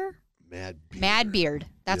Bearder? Mad Beard.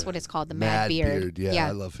 That's what it's called, the Mad Beard. Yeah,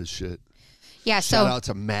 I love his shit. Yeah, Shout out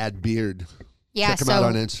to Mad Beard. Yeah, check him out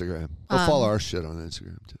on Instagram. Go follow our shit on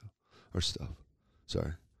Instagram too. Our stuff.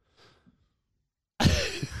 Sorry. Do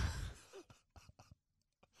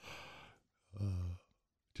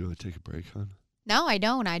you want to take a break, hon? No, I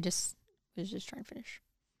don't. I was just trying to finish.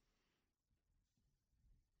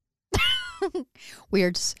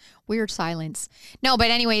 Weird silence. No, but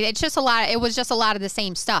anyway, it's just a lot. It was just a lot of the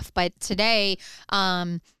same stuff. But today,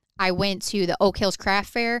 I went to the Oak Hills Craft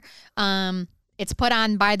Fair. It's put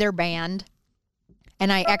on by their band.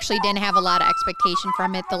 And I actually didn't have a lot of expectation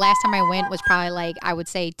from it. The last time I went was probably like, I would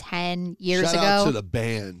say 10 years ago. Shout out to the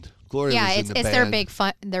band. Gloria was in the it's band.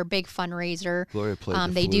 their big fundraiser. Gloria played the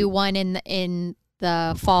They flute. do one in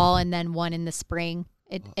the fall and then one in the spring.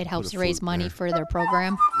 It helps a raise flute money there. for their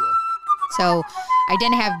program. So I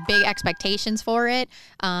didn't have big expectations for it.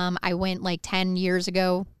 I went like 10 years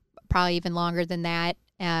ago, probably even longer than that,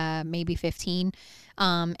 maybe 15.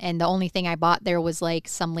 And the only thing I bought there was like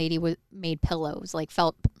some lady made pillows, like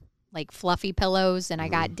felt like fluffy pillows, and I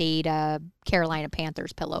got Dade a Carolina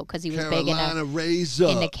Panthers pillow because he was big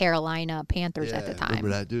into Carolina Panthers at the time. Remember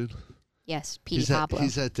that dude? Yes, Petey Pablo.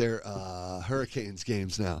 He's at their Hurricanes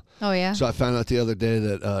games now. Oh yeah. So I found out the other day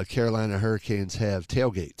that Carolina Hurricanes have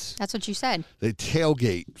tailgates. That's what you said. They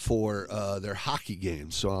tailgate for their hockey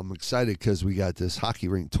games. So I'm excited because we got this hockey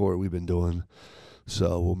rink tour we've been doing.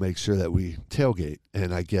 So we'll make sure that we tailgate.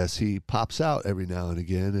 And I guess he pops out every now and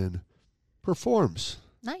again and performs.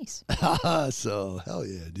 Nice. So, hell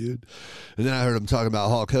yeah, dude. And then I heard him talking about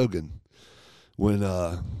Hulk Hogan when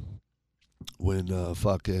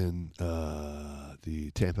fucking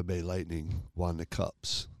the Tampa Bay Lightning won the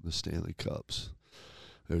Cups, the Stanley Cups.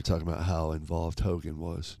 They were talking about how involved Hogan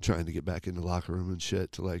was, trying to get back in the locker room and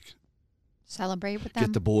shit to, like, celebrate with them.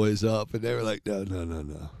 get the boys up. And they were like,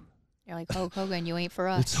 no. You're like, Hulk Hogan, you ain't for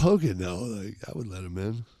us. It's Hogan, though. Like, I would let him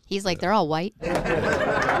in. He's like, they're all white.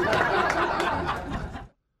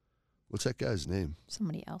 What's that guy's name?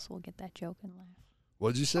 Somebody else will get that joke and laugh.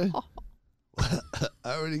 What'd you say?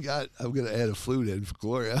 I'm going to add a flute in for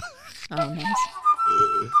Gloria. Oh, nice.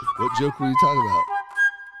 What joke were you talking about?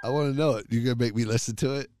 I want to know it. You're going to make me listen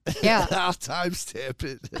to it? Yeah. I'll timestamp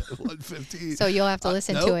it at 1:15. So you'll have to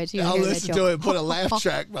listen to it. I'll listen to it and put a laugh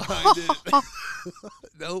track behind it.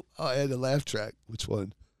 Nope. I'll add a laugh track. Which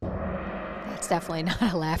one? That's definitely not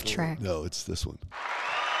a laugh track. No, it's this one.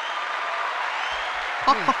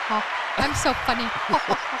 I'm so funny.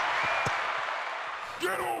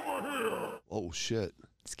 Get over here! Oh, shit.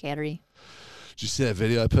 Scary. Did you see that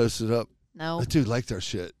video I posted up? No. That dude liked our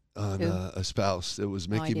shit on Who? a spouse. It was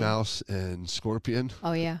Mickey idea. Mouse and Scorpion.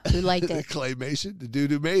 Oh, yeah. Who liked The it? claymation. The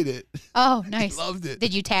dude who made it. Oh, nice. Loved it.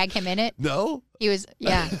 Did you tag him in it? No? He was,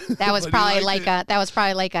 yeah. That was But he probably liked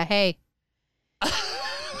like a, hey,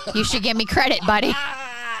 you should give me credit, buddy.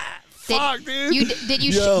 Fuck, dude. Did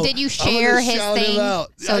you Yo, did you I'm share gonna his shout him thing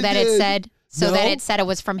out. so I that did. it said No. it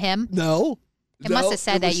was from him? No. It must have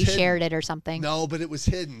said that you shared it or something. No, but it was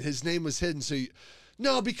hidden. His name was hidden. So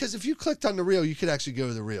no, because if you clicked on the reel, you could actually go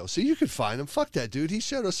to the reel. So you could find him. Fuck that dude. He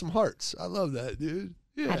showed us some hearts. I love that dude.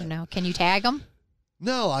 Yeah. I don't know. Can you tag him?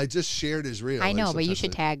 No, I just shared his reel. I know, Like, but you sometimes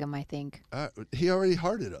should tag him, I think. he already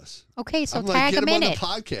hearted us. Okay, so I'm tag like, him get in on it. the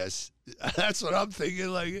podcast. That's what I'm thinking.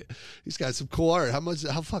 Like, he's got some cool art.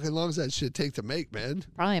 How fucking long does that shit take to make, man?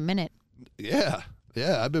 Probably a minute. Yeah.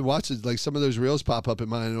 I've been watching like some of those reels pop up in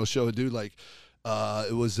mine, and it'll show a dude like,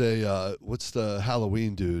 it was a what's the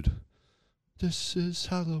Halloween dude? This is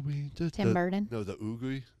Halloween. Tim Burton? No, the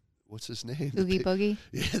Oogie. What's his name? Oogie Boogie?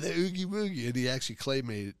 Yeah, the Oogie Boogie, and he actually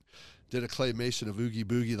did a claymation of Oogie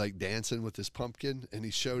Boogie like dancing with this pumpkin, and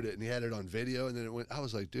he showed it, and he had it on video, and then it went. I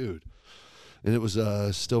was like, dude, and it was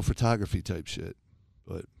still photography type shit,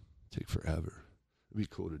 but take forever. It'd be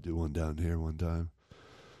cool to do one down here one time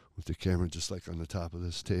with the camera just like on the top of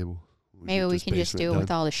this table. Maybe we can just do it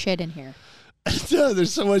with all the shit in here. No,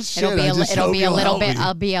 there's so much shit. It'll be a little bit. I'll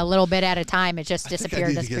I'll be a little bit at a time. It just I think I disappear,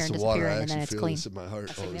 need to disappear, get and some water. disappear, I and then actually it's feel clean. this in my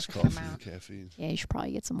heart. A All this significant coffee and amount. caffeine. Yeah, you should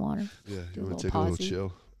probably get some water. Yeah, Do you a want to little take a little pausey.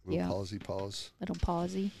 chill? Yeah. Pause. Little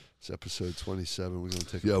pausey. It's episode 27. We're going to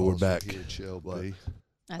take Yeah, a pause. we're back. Oh, Here, chill, buddy.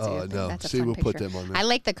 That's a good thing. No. That's a See, fun we'll picture. put them on there. I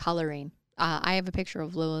like the coloring. I have a picture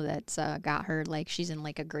of Lulu that's got her like she's in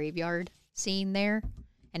like a graveyard scene there,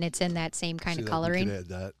 and it's in that same kind See of that? coloring. We could add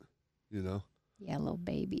that, you know? Yeah, little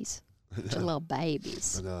babies. They're little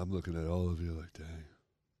babies. I know, I'm looking at all of you like, dang.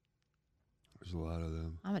 There's a lot of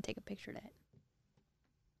them. I'm gonna take a picture of that.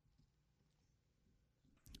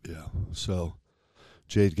 Yeah. So,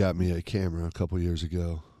 Jade got me a camera a couple years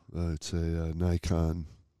ago. It's a Nikon.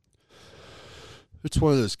 It's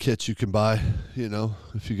one of those kits you can buy, you know,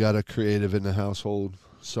 if you got a creative in the household,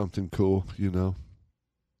 something cool, you know.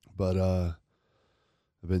 But I've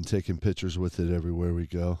been taking pictures with it everywhere we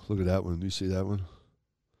go. Look at that one. Do you see that one?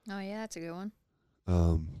 Oh yeah, that's a good one.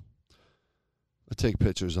 I take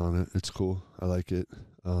pictures on it. It's cool. I like it.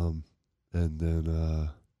 And then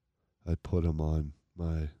I put them on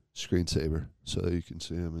my screensaver so that you can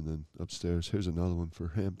see them. And then upstairs, here's another one for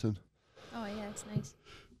Hampton. Oh That's nice.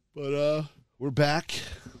 But we're back.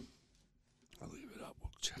 I'll leave it up.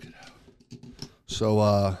 We'll check it out.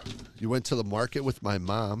 So you went to the market with my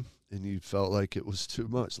mom, and you felt like it was too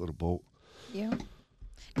much, little bolt. Yeah.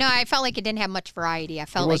 No, I felt like it didn't have much variety. I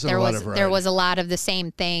felt There like wasn't there was a lot of the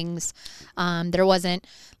same things. There wasn't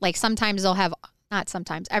like sometimes they'll have not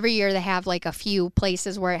sometimes every year they have like a few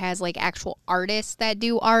places where it has like actual artists that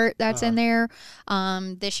do art that's in there.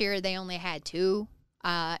 This year they only had 2,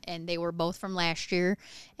 and they were both from last year,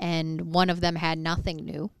 and one of them had nothing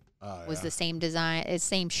new. Was the same design,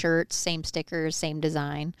 same shirts, same stickers, same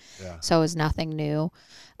design. Yeah. So it was nothing new.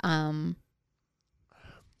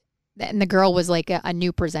 And the girl was like a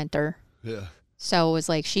new presenter. Yeah. So it was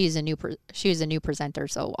like she was a new presenter,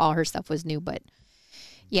 so all her stuff was new. But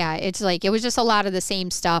yeah, it's like it was just a lot of the same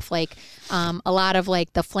stuff, like a lot of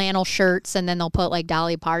like the flannel shirts, and then they'll put like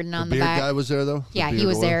Dolly Parton on the beard back. guy was there though. Yeah, he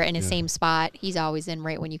was there in the same spot. He's always in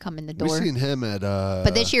right when you come in the door. We've seen him at.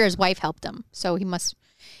 But this year his wife helped him, so he must.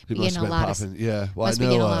 He be must getting have a been lot popping. of. Yeah, well, I must be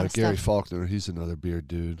getting a lot know of Gary stuff. Faulkner. He's another beard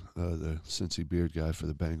dude, the Cincy beard guy for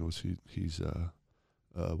the Bengals. He's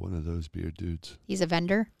one of those beard dudes. He's a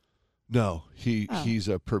vendor. No, he Oh.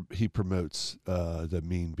 he promotes the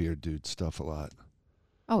mean beard dude stuff a lot.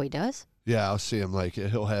 Oh, he does. Yeah, I'll see him like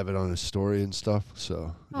he'll have it on his story and stuff.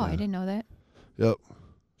 So. Oh, yeah. I didn't know that. Yep.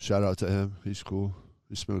 Shout out to him. He's cool.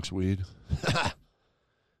 He smokes weed.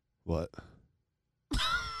 What?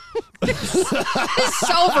 It's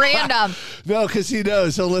so random. No, because he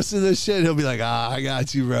knows. He'll listen to this shit. He'll be like, I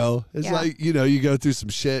got you, bro. It's Yeah. like, you go through some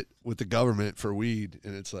shit with the government for weed,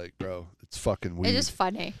 and it's like, bro, it's fucking weed. It's just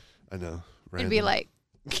funny. I know. It'd be Random. like,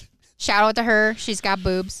 shout out to her. She's got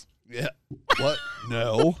boobs. Yeah. What?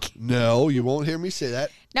 No, you won't hear me say that.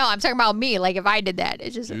 No, I'm talking about me. Like if I did that,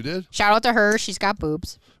 it's just You did? shout out to her. She's got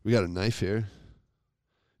boobs. We got a knife here.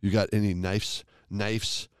 You got any knives,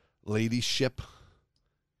 ladyship?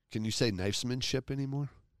 Can you say knifesmanship anymore?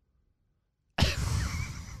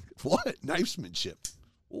 What? Knifesmanship.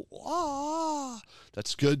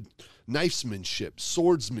 That's good. Knifesmanship,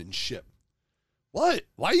 swordsmanship. What?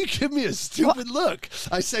 Why you give me a stupid look?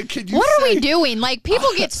 I said, can you What are say... we doing? Like people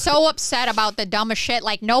get so upset about the dumbest shit.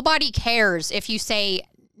 Like nobody cares if you say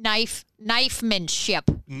knifemanship.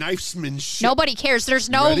 Knifesmanship. Nobody cares. There's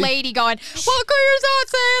You no ready? lady going, well, you're not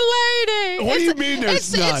saying lady. What do you mean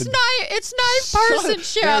there's none? It's knife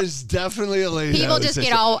personship. There's definitely a lady. People that just says get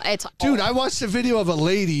that. all, it's Dude, I watched a video of a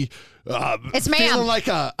lady. It's ma'am. Feeling like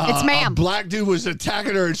It's ma'am. a black dude was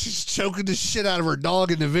attacking her, and she's choking the shit out of her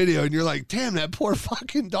dog in the video. And you're like, damn, that poor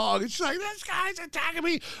fucking dog. And she's like, this guy's attacking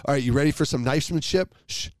me. All right, you ready for some knifesmanship?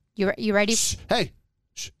 Shh. You ready? Shh. Hey.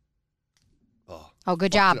 Shh. Oh,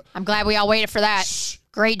 good job. I'm glad we all waited for that. Shh.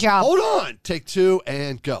 Great job. Hold on. Take 2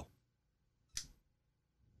 and go.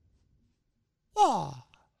 Oh.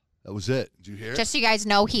 That was it. Did you hear it? Just so you guys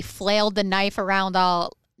know, he flailed the knife around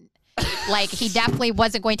all, like he definitely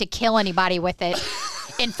wasn't going to kill anybody with it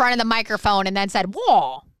in front of the microphone and then said,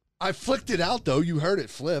 whoa. I flicked it out, though. You heard it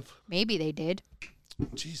flip. Maybe they did.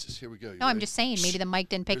 Jesus, here we go. You No, I'm ready? just saying, maybe the mic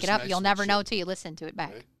didn't pick Here's it up. nice You'll never shit. know till you listen to it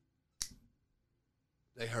back. Okay.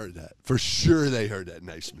 They heard that. For sure they heard that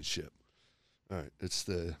knifesmanship. All right, it's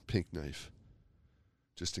the pink knife.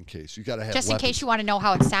 Just in case. You got to have Just in weapons. case you want to know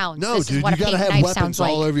how it sounds. No, this dude, is what you a got to pink have knife sounds weapons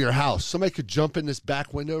all like. over your house. Somebody could jump in this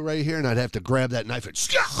back window right here, and I'd have to grab that knife and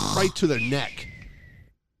right to their neck.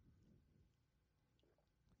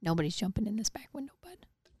 Nobody's jumping in this back window, bud.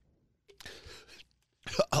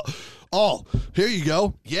 Oh, here you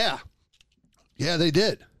go. Yeah. Yeah, they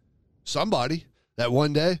did. Somebody. That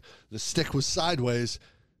one day, the stick was sideways.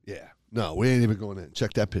 Yeah. No, we ain't even going in.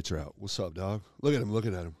 Check that picture out. What's up, dog? Look at him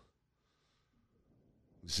looking at him.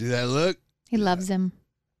 You see that look? He loves him.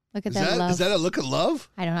 Look at that love. Is that a look of love?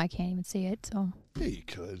 I don't know. I can't even see it. So Yeah, you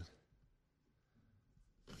could.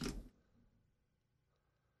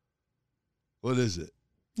 What is it?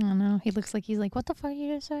 I don't know. He looks like he's like, what the fuck did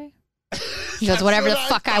you just say? He goes, whatever the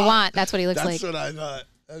fuck I want. That's what he looks That's like. what I thought.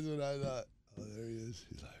 That's what I thought. Oh, there he is.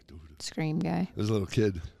 He's like, dude. Scream guy. There's a little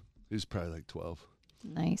kid. He's probably like 12.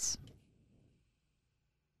 Nice.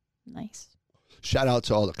 Nice. Shout out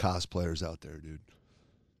to all the cosplayers out there, dude.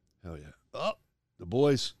 Hell yeah. Oh, the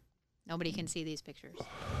boys. Nobody can see these pictures.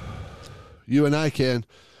 You and I can.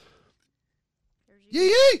 There's you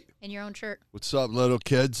Yee! in your own shirt. What's up, little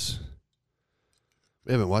kids?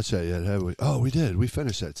 We haven't watched that yet, have we? Oh, we did. We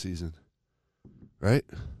finished that season. Right?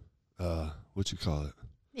 What you call it?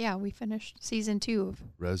 Yeah, we finished season 2 of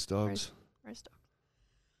Res Dogs? Res Dog.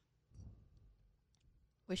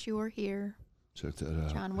 Wish You Were Here. Check that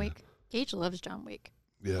out. John Wick. Gage loves John Wick.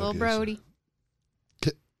 Yeah, Little okay, Brody.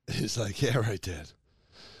 so- He's like, yeah, right, Dad.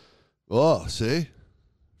 Oh, see?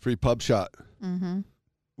 Free pub shot. Mm-hmm.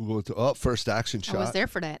 We'll go to first action shot. I was there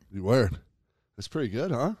for that. You were. That's pretty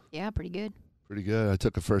good, huh? Yeah, pretty good. Pretty good. I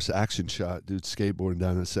took a first action shot. Dude skateboarding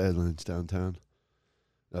down in Sadlands downtown.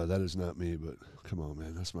 That is not me, but come on,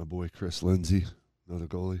 man. That's my boy Chris Lindsay. Another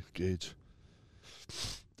goalie. Gage.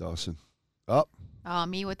 Dawson. Oh.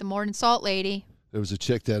 Me with the Morton Salt lady. There was a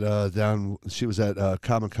chick that she was at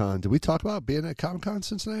Comic-Con. Did we talk about being at Comic-Con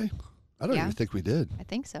Cincinnati? I don't even think we did. I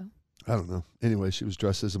think so. I don't know. Anyway, she was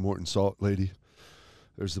dressed as a Morton Salt lady.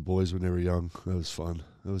 There's the boys when they were young. That was fun.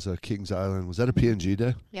 It was Kings Island. Was that a P&G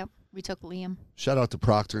day? Yep. We took Liam. Shout out to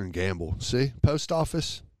Procter & Gamble. See? Post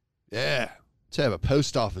office? Yeah. Let's have a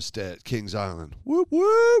post office day at Kings Island. Whoop,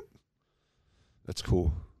 whoop. That's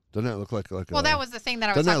cool. Doesn't that look like well, that was the thing that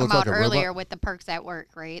I was talking about earlier with the perks at work,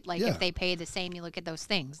 right? Like, if they pay the same, you look at those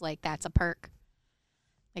things. Like, that's a perk.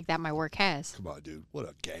 Like, that my work has. Come on, dude. What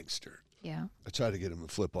a gangster. Yeah. I tried to get him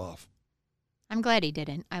to flip off. I'm glad he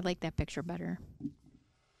didn't. I like that picture better. Did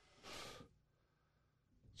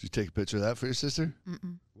you take a picture of that for your sister?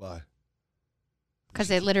 Mm-mm. Why?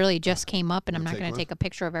 Because it literally just came up, and I'm not going to take a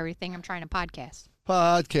picture of everything. I'm trying to podcast.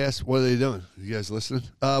 What are they doing? You guys listening?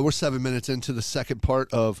 We're 7 minutes into the second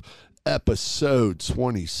part of episode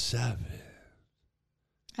 27.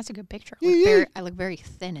 That's a good picture. I look very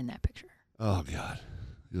thin in that picture. Oh, God.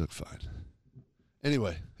 You look fine.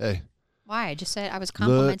 Anyway, hey. Why? I just said I was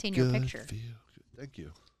complimenting your picture. Feel good. Thank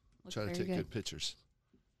you. Try to take good pictures.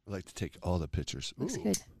 I like to take all the pictures. Looks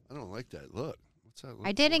good. I don't like that look. What's that look?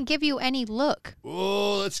 I didn't give you any look.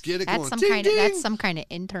 Oh, let's get it going. That's some kind of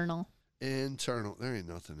internal. Internal. There ain't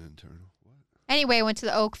nothing internal. What? Anyway, I went to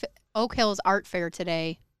the Oak Hills Art Fair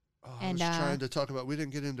today. Oh, I was trying to talk about. We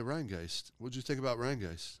didn't get into Rheingeist. What'd you think about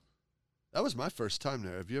Rheingeist? That was my first time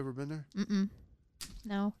there. Have you ever been there? Mm-mm.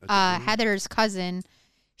 No. Heather's cousin,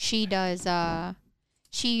 she does art.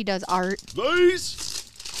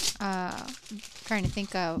 Nice. Trying to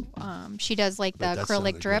think of she does like the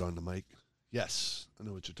acrylic drip on the mic. Yes, I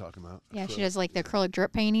know what you're talking about. Yeah, she does like the acrylic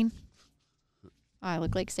drip painting. Oh, I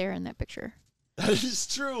look like Sarah in that picture. That is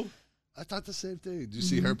true. I thought the same thing. Did you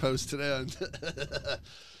see her post today? On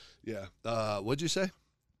yeah. What'd you say?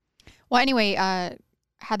 Well, anyway,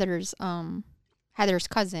 Heather's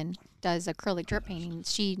cousin does acrylic drip painting.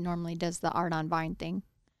 She normally does the Art on Vine thing,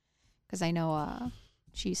 because I know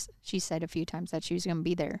she said a few times that she was going to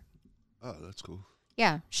be there. Oh, that's cool.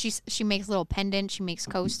 Yeah, she makes little pendants. She makes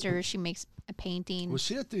coasters. She makes a painting. Was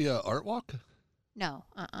she at the art walk? No,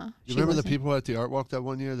 You remember the people at the art walk that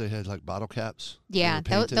one year? They had like bottle caps. Yeah,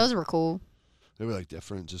 those were cool. They were like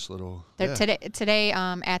different, just little. Today,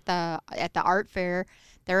 at the art fair,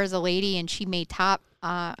 there was a lady and she made top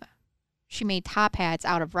hats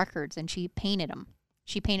out of records, and she painted them.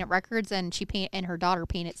 She painted records, and her daughter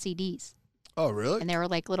painted CDs. Oh, really? And they were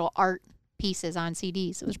like little art pieces on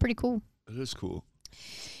CDs. It was pretty cool. It is cool.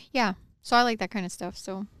 Yeah, so I like that kind of stuff.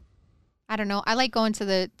 So I don't know. I like going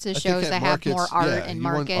to shows that have more art and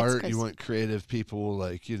markets. You want creative people,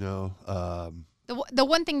 like, The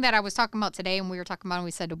one thing that I was talking about today, and we were talking about, and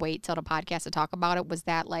we said to wait till the podcast to talk about it, was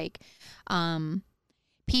that like,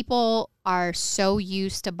 people are so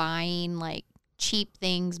used to buying like cheap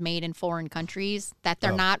things made in foreign countries that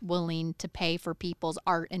they're not willing to pay for people's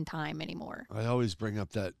art and time anymore. I always bring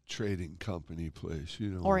up that trading company place,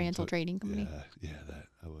 Oriental Trading Company. Yeah, that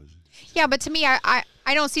I was. Yeah, but to me, I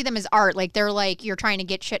don't see them as art. Like, they're like, you're trying to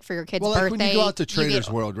get shit for your kid's birthday. Well, like when you go out to Trader's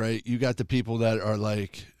World, right? You got the people that are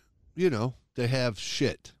like, they have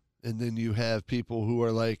shit, and then you have people who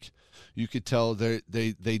are like, you could tell they're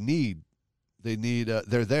there.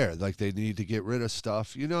 Like, they need to get rid of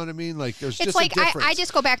stuff. You know what I mean? Like, there's just like, a difference. I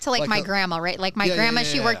just go back to like my grandma, right? Like my grandma,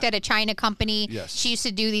 she worked at a China company. Yes. She used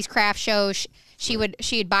to do these craft shows.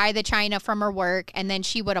 She'd buy the China from her work, and then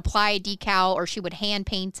she would apply a decal, or she would hand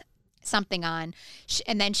paint something on,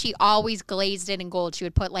 and then she always glazed it in gold. She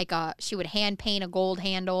would put she would hand paint a gold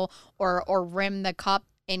handle or rim the cup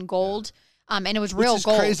in gold. And it was real gold.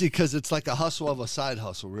 Which is crazy because it's like a hustle of a side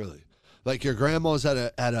hustle, really. Like, your grandma's at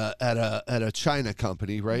a China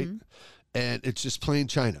company, right? Mm-hmm. And it's just plain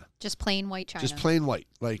China. Just plain white China. Just plain white.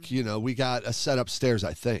 Like, we got a set upstairs,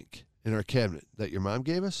 I think, in our cabinet that your mom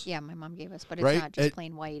gave us. Yeah, my mom gave us, but it's not just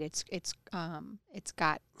plain white. It's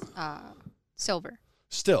got silver.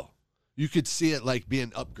 Still, you could see it like being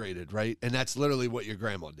upgraded, right? And that's literally what your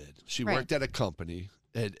grandma did. She worked at a company,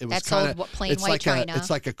 And it was That sold kind of plain white china. It's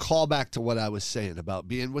like a callback to what I was saying about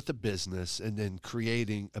being with a business and then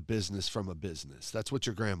creating a business from a business. That's what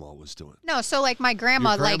your grandma was doing. No, so like my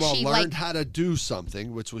grandma, Your grandma like she learned like how to do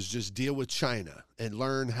something, which was just deal with china and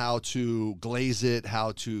learn how to glaze it,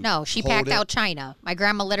 how to no, she hold packed it. out china. My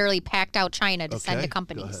grandma literally packed out china to send Okay, to go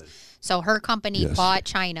companies. ahead. So her company Yes. bought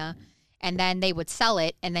china, and then they would sell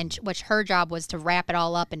it, and then which her job was to wrap it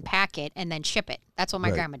all up and pack it and then ship it. That's what my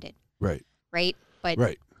Right. grandma did, Right, right? But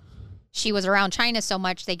right, she was around China so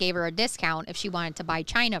much they gave her a discount if she wanted to buy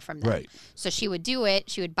China from them. right. So she would do it.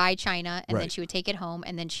 She would buy China, and then Right. she would take it home,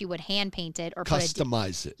 and then she would hand paint it or put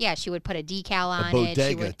Customize it. yeah, she would put a decal A on it.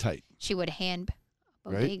 bodega type. She would hand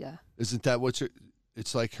Right? bodega. Isn't that what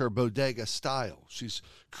it's like her bodega style? She's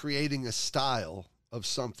creating a style of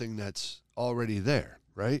something that's already there,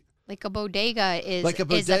 right? Like a bodega is Like a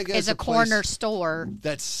bodega is is a a corner place store.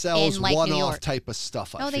 That sells In, like, New one-off York. type of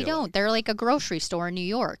stuff. No, I they feel don't. like. They're like a grocery store in New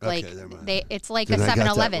York. Okay, Like never mind. it's like Then a I got that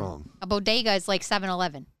 7-Eleven. wrong. A bodega is like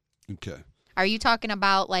 7-Eleven. Okay. Are you talking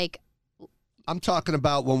about like I'm talking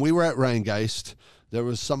about when we were at Rheingeist, there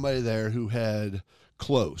was somebody there who had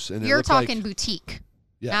close. And it you're looked talking like, boutique,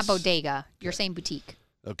 yes. not bodega. You're saying boutique.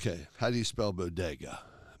 Okay. How do you spell bodega?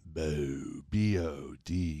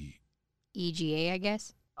 B-O-D. EGA, I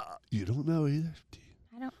guess. You don't know either?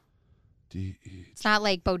 I don't. D-E. It's not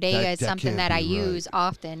like bodega That- is that something can't that be I right. use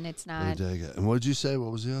often. It's not Bodega. And what did you say?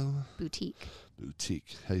 What was the other one? boutique.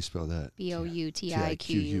 Boutique. How do you spell that?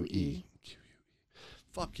 BOUTIQUE.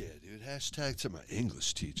 Fuck yeah, dude. Hashtag to my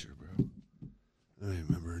English teacher, bro. I don't even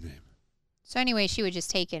remember her name. So anyway, she would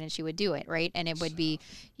just take it and she would do it, right? And it would be,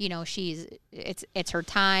 it's her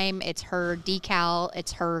time, it's her decal,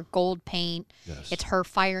 it's her gold paint, Yes. it's her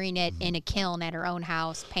firing it in a kiln at her own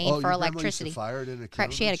house, paying Oh, for your grandma used to electricity. fire it in a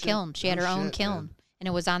Correct. kiln She had a and shit? kiln. She had No her own shit, kiln, man. and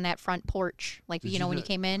it was on that front porch, like Did you know when you know-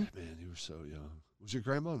 came in. Man, you were so young. Was your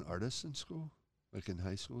grandma an artist in school? Like in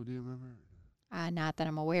high school, do you remember? Not that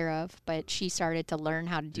I'm aware of, but she started to learn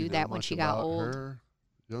how to Do do you know that when much she got about old. her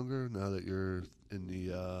younger, now that you're in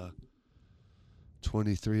the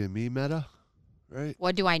 23andMe meta, right?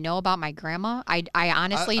 What do I know about my grandma? I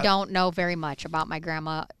honestly I- don't know very much about my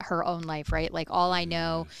grandma, her own life, right? Like all I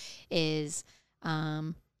know is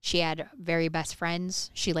she had very best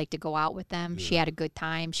friends. She liked to go out with them. She Yeah. had a good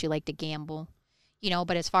time. She liked to gamble.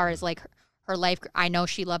 But as far as like her life, I know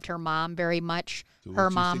she loved her mom very much. So Her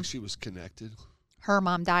do you mom- think she was connected? Her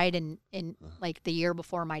mom died in like the year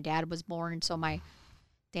before my dad was born, so my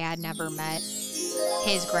dad never met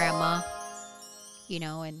his grandma.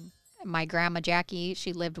 And my grandma Jackie,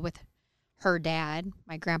 she lived with her dad,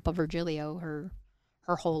 my grandpa Virgilio, her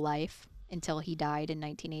whole life until he died in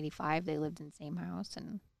 1985. They lived in the same house,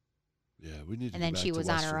 and Yeah, we need to And go then back she to was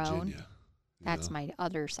West on her own. Virginia, you that's know? my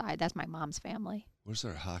other side. That's my mom's family. Where's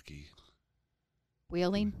our hockey?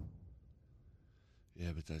 Wheeling.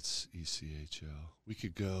 Yeah, but that's ECHL. We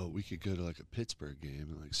could go to like a Pittsburgh game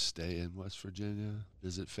and like stay in West Virginia,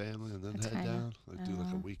 visit family, and then That's head kinda- down. Like do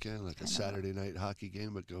like a weekend, like a kinda- Saturday night hockey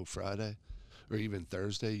game, but go Friday, or even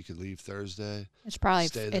Thursday. You could leave Thursday. It's probably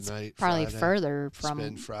Stay the it's night, probably Friday, further from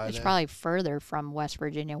spend Friday. it's probably further from West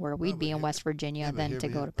Virginia where we'd but be in here- West Virginia yeah, but than hear to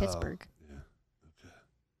me go out. to Pittsburgh. Yeah.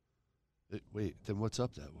 Okay. Wait, then what's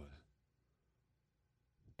up that way?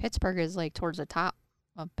 Pittsburgh is like towards the top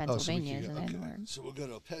of Oh, so we Pennsylvania, could isn't go, it? okay. Or- So we'll go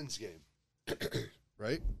to a Pens game,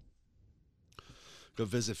 right? Go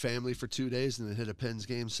visit family for 2 days and then hit a Pens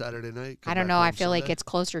game Saturday night. I come don't back know. I home feel like Sunday? it's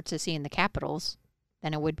closer to seeing the Capitals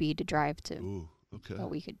than it would be to drive to. Ooh, okay. But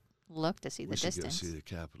we could look to see the we should distance. go see the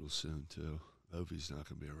Capitals soon too. Ovi's not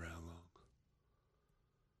going to be around long.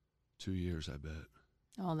 2 years, I bet.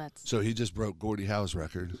 Oh, that's So he just broke Gordie Howe's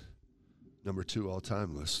record, #2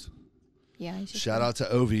 all-time list. yeah. He's just Shout out to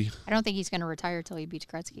Ovi. I don't think he's going to retire till he beats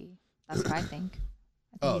Gretzky. That's what I think.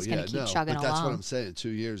 I think Oh he's yeah, going to keep no, chugging but that's along. what I'm saying. 2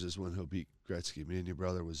 years is when he'll beat Gretzky. Me and your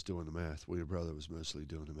brother was doing the math. Well, your brother was mostly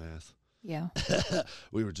doing the math. Yeah.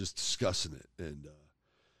 We were just discussing it, and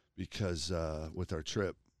because with our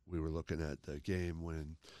trip, we were looking at the game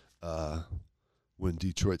when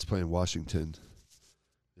Detroit's playing Washington.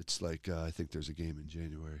 It's like I think there's a game in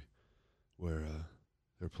January where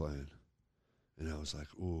they're playing, and I was like,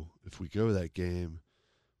 "Ooh, if we go to that game,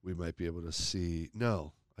 we might be able to see."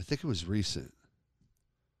 No, I think it was recent.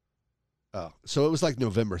 Oh, so it was like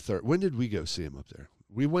November 3rd. When did we go see him up there?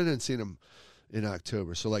 We went and seen him in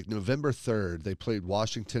October. So like November 3rd, they played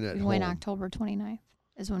Washington at We home. went October 29th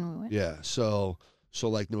is when we went. Yeah, so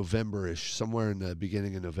like November-ish, somewhere in the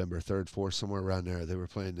beginning of November, 3rd, 4th, somewhere around there, they were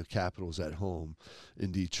playing the Capitals at home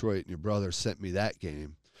in Detroit, and your brother sent me that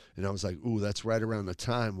game, And I was like, ooh, that's right around the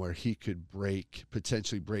time where he could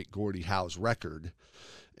potentially break Gordie Howe's record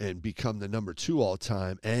and become the number 2 all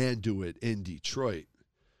time and do it in Detroit.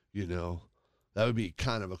 You know, that would be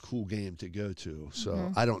kind of a cool game to go to.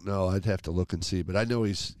 So I don't know. I'd have to look and see. But I know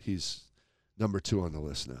he's number 2 on the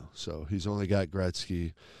list now. So he's only got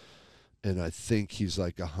Gretzky, and I think he's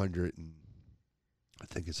like 100 and I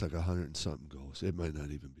think it's like 100 and something goals. It might not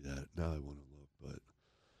even be that. Now I want to look, but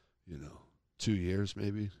you know, 2 years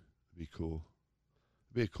maybe. It'd be cool.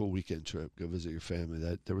 It'd be a cool weekend trip. Go visit your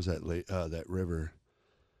family. There was that river.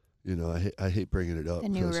 You know, I hate bringing it up. The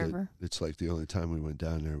New River. It's like the only time we went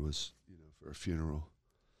down there was, you know, for a funeral.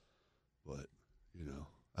 But, you know,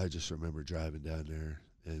 I just remember driving down there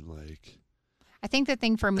and like. I think the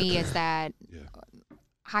thing for me is that Yeah.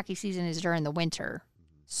 hockey season is during the winter.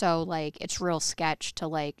 So, like, it's real sketch to,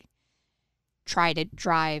 like, try to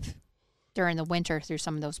drive during the winter through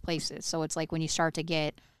some of those places. So it's like when you start to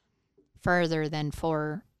get further than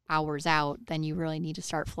 4 hours out, then you really need to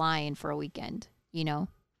start flying for a weekend, you know?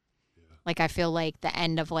 Like, I feel like the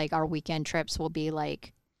end of, like, our weekend trips will be,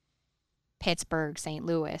 like, Pittsburgh, St.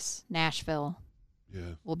 Louis, Nashville.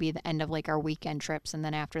 Yeah. Will be the end of, like, our weekend trips. And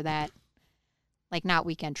then after that, like, not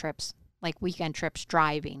weekend trips, like, weekend trips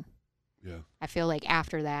driving. Yeah. I feel like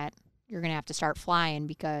after that, you're going to have to start flying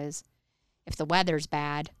because if the weather's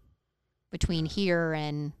bad between here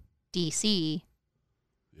and D.C.,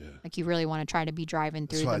 Yeah. like, you really want to try to be driving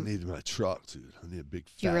through That's why I need my truck, dude. I need a big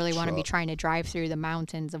fat you really want to be truck. trying to drive through the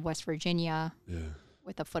mountains of West Virginia Yeah.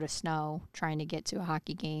 with a foot of snow, trying to get to a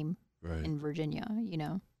hockey game Right. in Virginia, you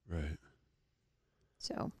know? Right.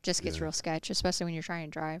 So just gets Yeah. real sketch, especially when you're trying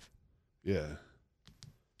to drive. Yeah.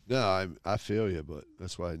 No, I feel you, but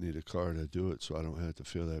that's why I need a car to do it so I don't have to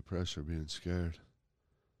feel that pressure being scared.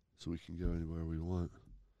 So we can go anywhere we want.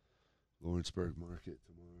 Lawrenceburg Market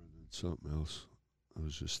tomorrow and then something else. I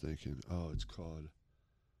was just thinking, it's called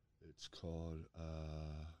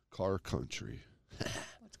Car Country.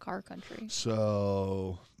 What's car country?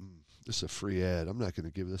 So this is a free ad. I'm not going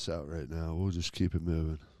to give this out right now. We'll just keep it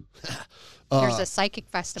moving. There's a psychic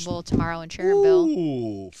festival tomorrow in Sharonville.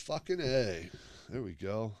 Ooh, fucking A. There we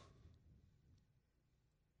go.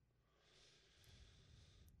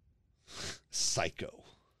 Psycho.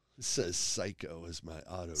 It says Psycho is my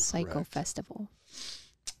auto. Psycho Festival.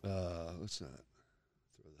 Let's not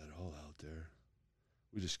throw that all out there.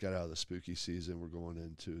 We just got out of the spooky season. We're going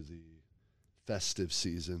into the festive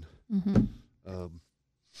season. Mm-hmm.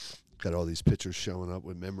 Got all these pictures showing up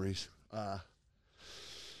with memories.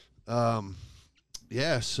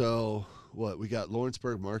 Yeah, so what? We got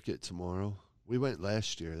Lawrenceburg Market tomorrow. We went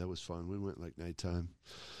last year. That was fun. We went like nighttime.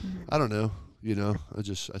 I don't know. You know,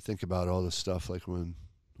 I think about all this stuff like when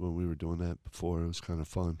we were doing that before. It was kind of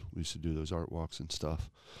fun. We used to do those art walks and stuff.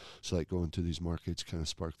 So like going to these markets kind of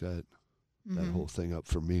sparked that whole thing up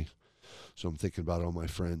for me. So I'm thinking about all my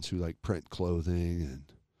friends who like print clothing and,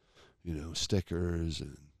 you know, stickers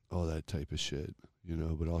and all that type of shit, you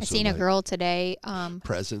know, but also I seen like a girl today.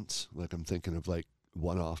 presents. Like I'm thinking of like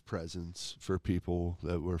one-off presents for people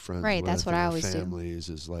that we're friends Right, with. that's what I and always do. families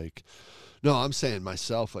is like, no, I'm saying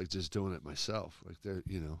myself, like just doing it myself. Like they're,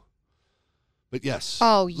 you know. But yes.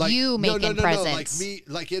 Oh, like, you making no, presents. like me,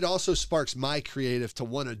 like it also sparks my creative to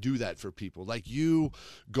want to do that for people. Like you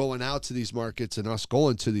going out to these markets and us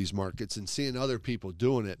going to these markets and seeing other people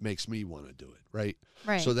doing it makes me want to do it, right?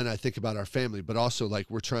 Right. So then I think about our family, but also like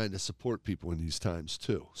we're trying to support people in these times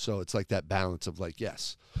too. So it's like that balance of like,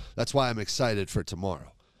 yes, that's why I'm excited for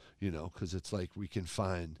tomorrow, you know, because it's like we can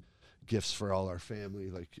find gifts for all our family.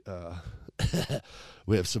 Like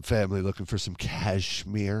we have some family looking for some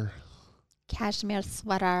cashmere. Cashmere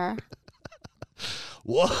sweater.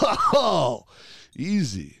 Whoa,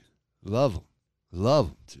 easy. Love them. Love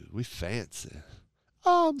them, dude. We fancy.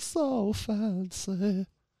 I'm so fancy.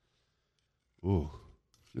 Ooh,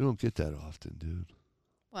 you don't get that often, dude.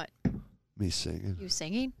 What? Me singing. You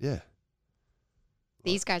singing? Yeah.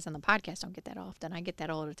 These guys on the podcast don't get that often. I get that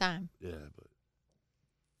all the time. Yeah, but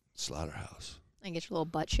Slaughterhouse. I get your little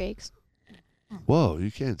butt shakes. Whoa,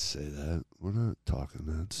 you can't say that. We're not talking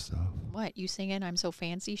that stuff. What? You singing I'm so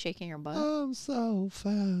fancy, shaking your butt? I'm so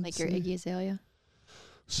fancy. Like your Iggy Azalea?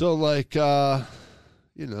 So, like,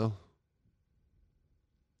 you know,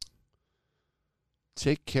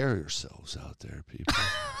 take care of yourselves out there, people.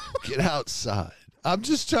 Get outside. I'm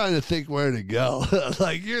just trying to think where to go.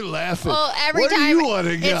 Like, you're laughing. Well, every where time do you want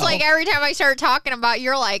to go? it's like every time I start talking about,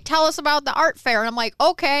 you're like, tell us about the art fair, and I'm like,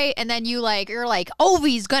 okay, and then you're like,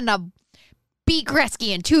 Ovi's gonna beat Gretzky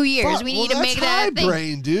in 2 years. We need to make that high thing.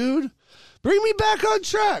 brain, dude. Bring me back on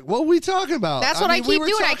track. What are we talking about? That's what I keep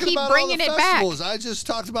doing. I keep bringing it back. I just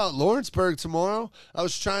talked about Lawrenceburg tomorrow. I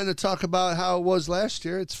was trying to talk about how it was last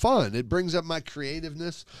year. It's fun. It brings up my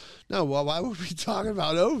creativeness. No, well, why would we talk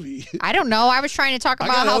about Ovi? I don't know. I was trying to talk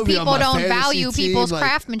about how people don't value people's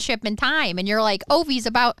craftsmanship and time. And you're like,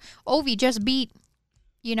 Ovi just beat,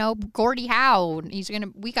 Gordie Howe.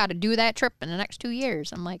 We got to do that trip in the next 2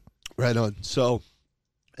 years. I'm like. Right on. So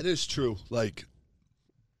it is true. Like,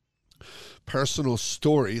 personal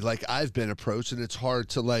story, like I've been approached, and it's hard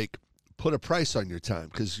to like put a price on your time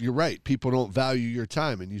because you're right. People don't value your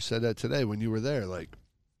time. And you said that today when you were there. Like,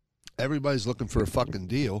 everybody's looking for a fucking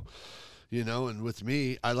deal, and with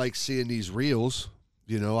me, I like seeing these reels.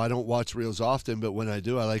 I don't watch reels often, but when I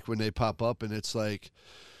do, I like when they pop up, and it's like,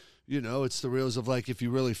 it's the reels of like, if you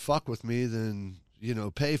really fuck with me, then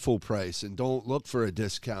pay full price and don't look for a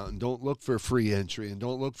discount and don't look for a free entry and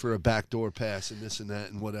don't look for a backdoor pass and this and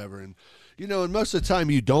that and whatever. And, and most of the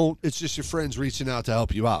time you don't. It's just your friends reaching out to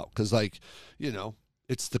help you out because, like,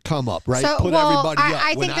 it's the come up, right? So, Put everybody up.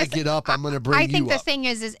 I when I get up, I'm going to bring you up. I think the thing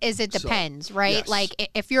is it depends, so, right? Yes. Like,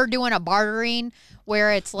 if you're doing a bartering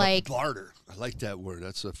where it's like. Barter. I like that word.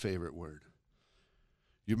 That's a favorite word.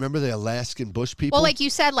 You remember the Alaskan bush people? Well, like you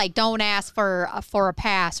said, like don't ask for a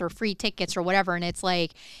pass or free tickets or whatever. And it's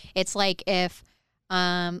like if,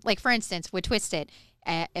 like for instance, with Twisted,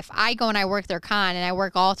 if I go and I work their con and I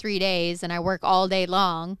work all 3 days and I work all day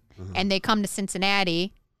long, and they come to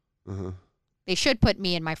Cincinnati, they should put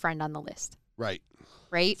me and my friend on the list. Right.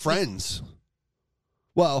 Right. Friends.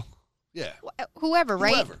 Well, yeah. Whoever,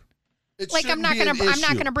 right? Whoever. Like I'm not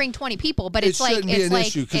gonna bring 20 people, but it's like it's an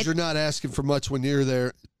issue because you're not asking for much when you're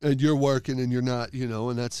there and you're working and you're not,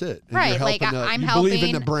 and that's it. And right, like I'm helping. Believe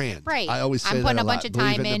in the brand, right? I always say I'm putting that a bunch of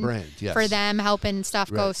time in yes. for them, helping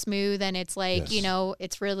stuff go smooth, and it's like yes.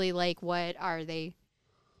 It's really like what are they?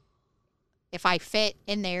 If I fit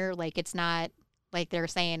in there, like it's not like they're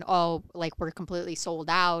saying, oh, like we're completely sold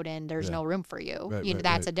out and there's no room for you. Right,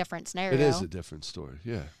 that's a different scenario. It is a different story,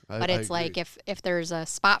 yeah. But it's like if there's a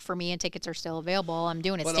spot for me and tickets are still available, I'm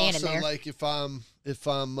doing it standing there. But also, like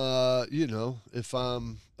if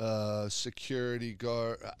I'm security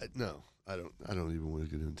guard, no. I don't even want to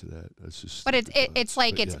get into that. That's just. But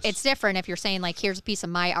it's different if you're saying like here's a piece of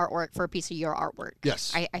my artwork for a piece of your artwork.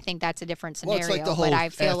 Yes. I think that's a different scenario. Well, it's like the whole but I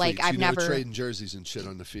feel athletes, like I've never trading jerseys and shit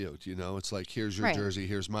on the field. It's like here's your jersey,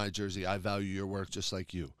 here's my jersey. I value your work just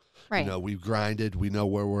like you. Right. We've grinded. We know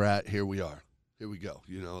where we're at. Here we are. Here we go.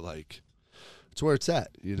 Like it's where it's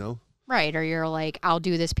at. Right, or you're like, I'll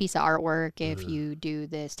do this piece of artwork if you do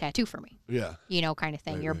this tattoo for me. Yeah. Kind of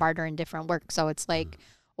thing. You're bartering different work, so it's like.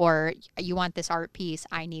 Or you want this art piece,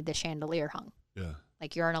 I need the chandelier hung. Yeah.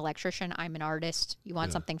 Like you're an electrician, I'm an artist. You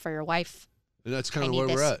want something for your wife. And that's kind of where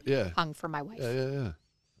we're at. Yeah. Hung for my wife. Yeah.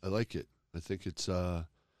 I like it. I think it's I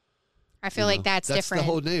feel like that's different. That's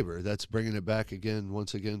the whole neighbor. That's bringing it back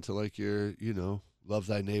once again to like your, love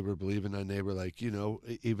thy neighbor, believe in thy neighbor. Like,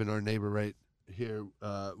 even our neighbor right here,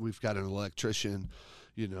 we've got an electrician,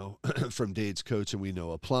 from Dade's coach, and we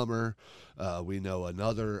know a plumber, we know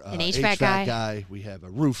another an HVAC guy. We have a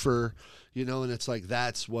roofer, and it's like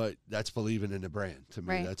that's believing in the brand to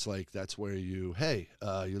me. Right. That's where you're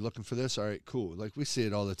looking for this. All right, cool. Like we see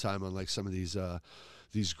it all the time on like some of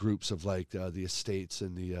these groups of like the estates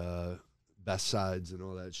and the best sides and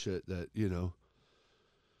all that shit that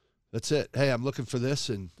that's it. Hey, I'm looking for this,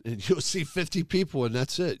 and you'll see 50 people, and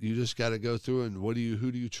that's it. You just got to go through, and who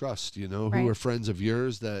do you trust? Who are friends of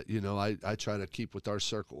yours that I try to keep with our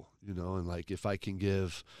circle. And like if I can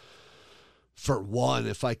give,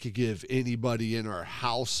 if I could give anybody in our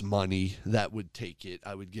house money that would take it,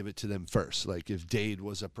 I would give it to them first. Like if Dade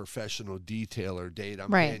was a professional detailer, Dade,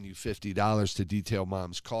 I'm paying you $50 to detail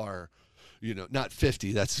mom's car. Not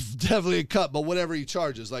 50. That's definitely a cut, but whatever he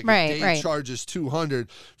charges. Like if Dave charges $200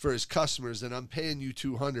 for his customers, then I'm paying you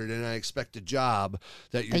 $200, and I expect a job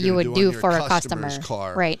that you would do for a customer's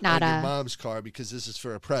car, right? Not your mom's car, because this is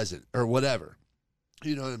for a present or whatever.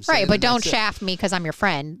 You know what I'm saying? Right, but don't shaft me because I'm your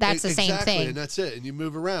friend. That's the same thing. And that's it. And you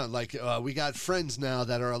move around. Like, we got friends now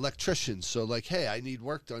that are electricians. So, like, hey, I need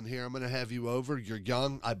work done here. I'm going to have you over. You're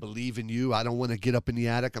young. I believe in you. I don't want to get up in the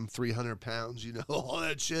attic. I'm 300 pounds, all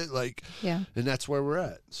that shit. Like, yeah. And that's where we're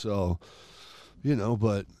at. So,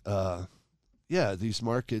 but, yeah, these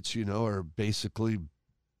markets, are basically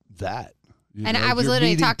that. And I was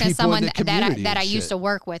literally talking to someone that I used to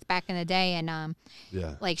work with back in the day, and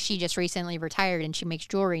like she just recently retired and she makes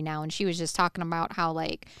jewelry now, and she was just talking about how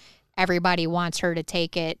like everybody wants her to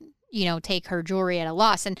take it take her jewelry at a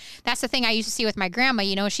loss. And that's the thing I used to see with my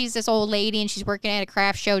grandma. She's this old lady and she's working at a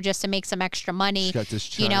craft show just to make some extra money. She's got this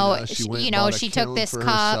china. She took this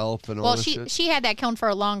cup. Well, she had that kiln for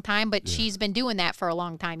a long time, but she's been doing that for a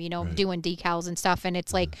long time, doing decals and stuff. And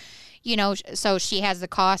it's like, so she has the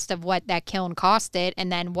cost of what that kiln costed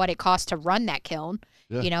and then what it cost to run that kiln.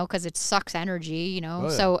 Yeah. Because it sucks energy, Oh, yeah.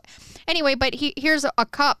 So anyway, but here's a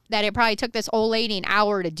cup that it probably took this old lady an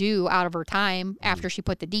hour to do out of her time after she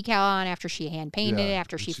put the decal on, after she hand painted it,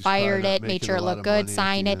 after she fired it, made sure it looked good,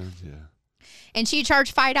 signed it. Yeah. And she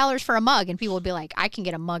charged $5 for a mug. And people would be like, I can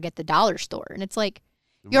get a mug at the dollar store. And it's like,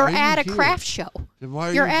 you're at a craft show.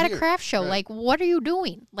 You're at a craft show. Right. Like, what are you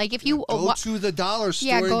doing? Like, if you go to the dollar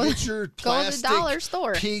store and get your plastic, go to the dollar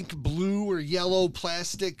store. Pink, blue, or yellow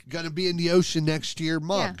plastic, gonna be in the ocean next year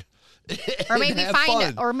mug. Yeah.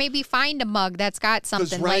 Or maybe find a mug that's got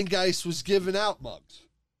something. Because Rheingeist was giving out mugs.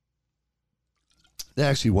 They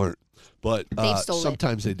actually weren't, but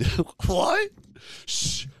sometimes they do. What?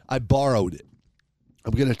 Shh! I borrowed it.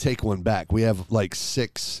 I'm gonna take one back. We have like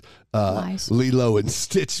 6 Lilo and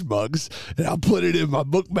Stitch mugs, and I'll put it in my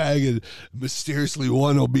book bag, and mysteriously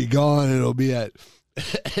one will be gone, and it'll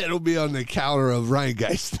be on the counter of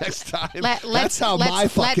Rheingeist next time. That's how my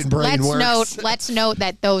fucking brain works. Let's note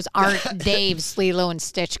that those aren't Dave's Lilo and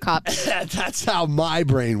Stitch cups. That's how my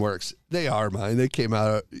brain works. They are mine. They came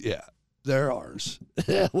out. They're ours.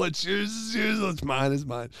 What's yours is yours. What's mine is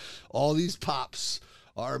mine. All these pops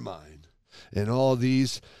are mine. And all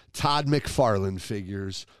these Todd McFarlane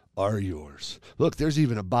figures are yours. Look, there's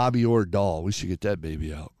even a Bobby Orr doll. We should get that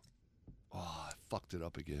baby out. Oh, I fucked it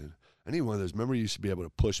up again. I need one of those. Remember you used to be able to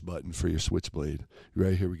push button for your switchblade. You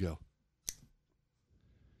ready? Here we go.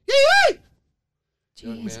 Yay!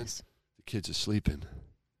 Young man, the kids are sleeping.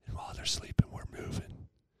 And while they're sleeping, we're moving.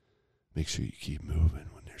 Make sure you keep moving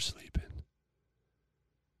when they're sleeping.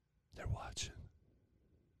 They're watching.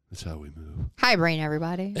 That's how we move. Hi, brain,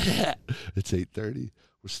 everybody. It's 8:30.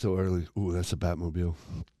 We're still early. Ooh, that's a Batmobile.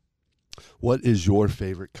 What is your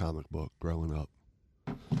favorite comic book growing up?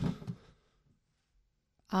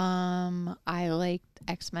 I liked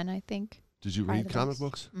X-Men, I think. Did you read comic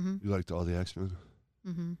books? Mm-hmm. You liked all the X-Men?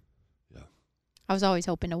 Mm-hmm. Yeah. I was always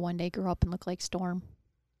hoping to one day grow up and look like Storm.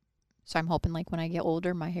 So I'm hoping like when I get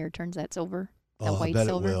older, my hair turns that silver, that white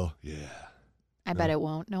silver. I bet it will. Yeah. I bet it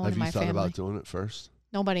won't. No one in my family. Have you thought about doing it first?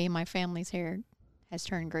 Nobody in my family's hair has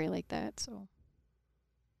turned gray like that, so.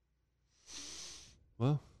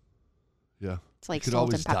 Well, yeah. It's like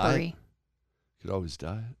salt and peppery. You could always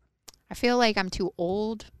dye it. I feel like I'm too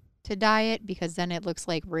old to dye it because then it looks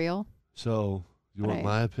like real. So, you want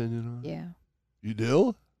my opinion on it? Yeah. You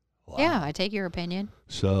do? Wow. Yeah, I take your opinion.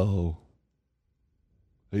 So,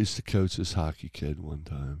 I used to coach this hockey kid one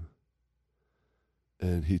time.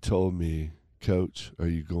 And he told me, Coach, are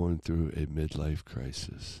you going through a midlife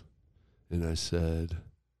crisis? And I said,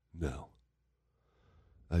 no.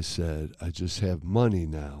 I said, I just have money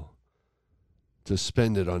now to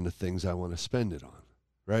spend it on the things I want to spend it on,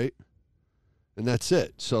 right? And that's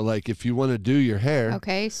it. So, like, if you want to do your hair.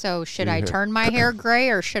 Okay, so should I turn my hair gray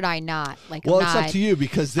or should I not? Like, well, it's up to you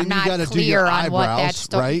because then you got to do your eyebrows,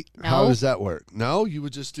 right? No. How does that work? No? You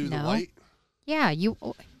would just do the white? Yeah,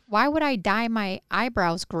 why would I dye my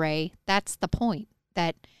eyebrows gray? That's the point.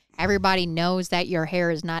 That everybody knows that your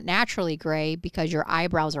hair is not naturally gray because your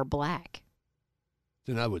eyebrows are black.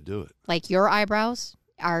 Then I would do it. Like your eyebrows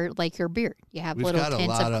are like your beard. You have little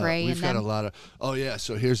tints of gray in them. We've got a lot of. Oh yeah.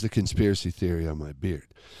 So here's the conspiracy theory on my beard.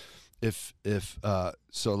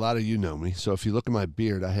 So a lot of you know me. So if you look at my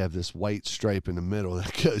beard, I have this white stripe in the middle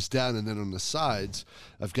that goes down, and then on the sides,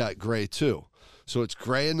 I've got gray too. So it's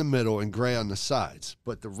gray in the middle and gray on the sides,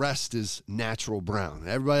 but the rest is natural brown.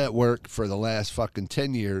 Everybody at work for the last fucking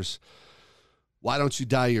 10 years, why don't you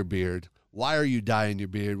dye your beard? Why are you dyeing your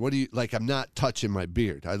beard? What do you, like, I'm not touching my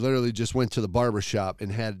beard. I literally just went to the barber shop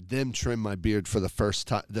and had them trim my beard for the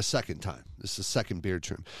second time. This is the second beard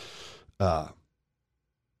trim.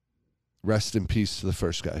 Rest in peace to the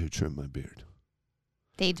first guy who trimmed my beard.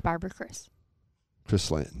 Dade's barber, Chris.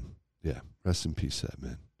 Chris Lanton. Yeah, rest in peace to that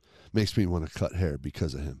man. Makes me want to cut hair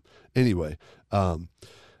because of him. Anyway,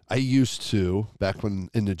 I used to, back when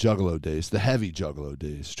in the Juggalo days, the heavy Juggalo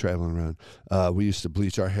days, traveling around, we used to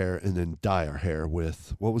bleach our hair and then dye our hair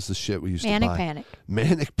with, what was the shit we used to buy? Manic Panic.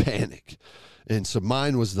 Manic Panic. And so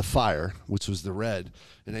mine was the fire, which was the red.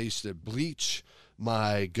 And I used to bleach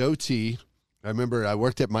my goatee. I remember I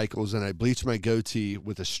worked at Michael's and I bleached my goatee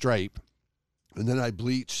with a stripe. And then I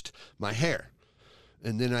bleached my hair.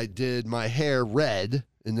 And then I did my hair red.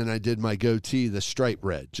 And then I did my goatee, the stripe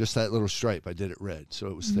red. Just that little stripe. I did it red. So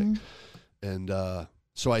it was thick. And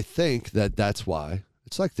so I think that's why.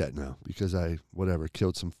 It's like that now because I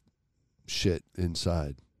killed some shit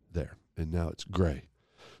inside there, and now it's gray,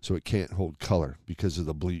 so it can't hold color because of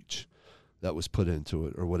the bleach that was put into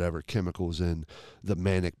it or whatever chemicals in the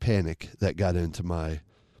manic panic that got into my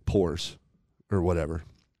pores or whatever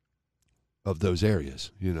of those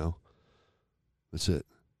areas, you know. That's it.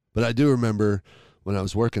 But I do remember when I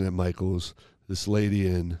was working at Michael's, this lady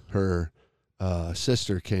and her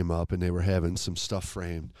sister came up and they were having some stuff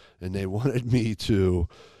framed, and they wanted me to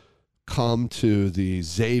come to the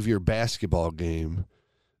Xavier basketball game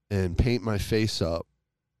and paint my face up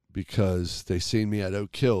because they seen me at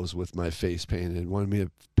Oak Hills with my face painted, wanted me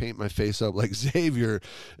to paint my face up like Xavier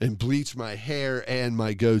and bleach my hair and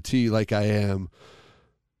my goatee like I am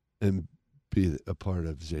and be a part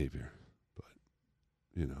of Xavier. But,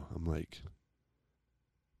 you know, I'm like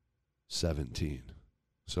 17.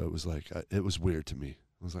 So it was like, it was weird to me.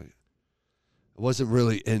 I was like, it wasn't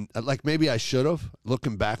really, and like maybe I should have,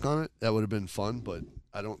 looking back on it, that would have been fun, but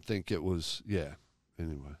I don't think it was, yeah.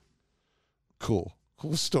 Anyway. Cool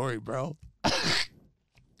story, bro.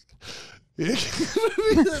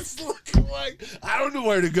 That's looking like, I don't know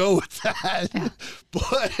where to go with that. Yeah.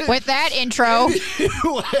 But with that intro.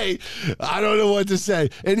 Anyway, I don't know what to say.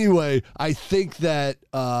 Anyway, I think that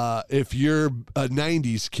if you're a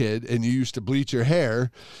 90s kid and you used to bleach your hair,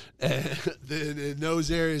 then in those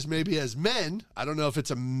areas, maybe as men, I don't know if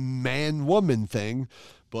it's a man-woman thing,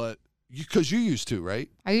 but because you used to, right?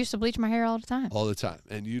 I used to bleach my hair all the time. All the time.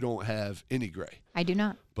 And you don't have any gray. I do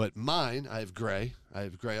not. But mine, I have gray. I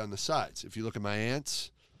have gray on the sides. If you look at my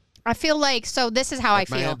aunts. I feel like, so this is how I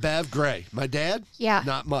My feel. Aunt Bev, gray. My dad, yeah,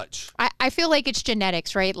 not much. I feel like it's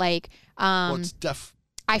genetics, right? Like, Well, it's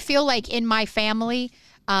I feel like in my family,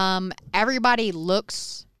 everybody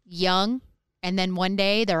looks young, and then one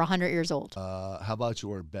day they're 100 years old. How about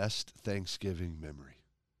your best Thanksgiving memory?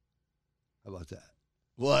 How about that?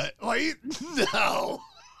 What? Why you? No.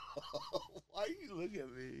 Why you look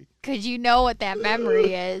at me? Because you know what that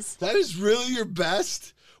memory is. That is really your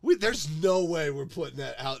best? There's no way we're putting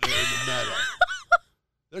that out there in the meta.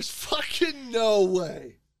 There's fucking no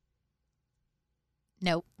way.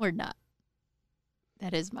 No, we're not.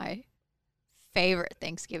 That is my favorite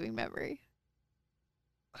Thanksgiving memory.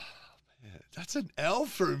 Oh, man, that's an L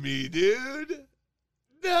for me, dude.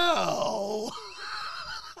 No.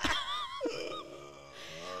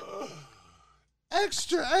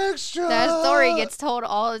 Extra. That story gets told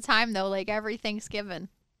all the time, though, like every Thanksgiving.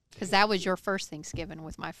 Because that was your first Thanksgiving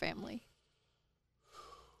with my family.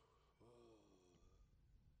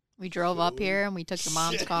 We drove up here and we took your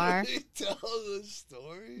mom's car. Should we tell the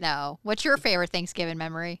story? No. What's your favorite Thanksgiving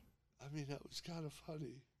memory? I mean, that was kind of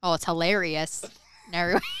funny. Oh, it's hilarious.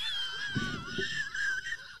 No.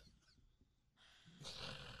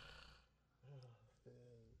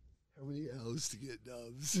 How many L's to get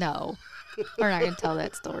dubs? No. We're not going to tell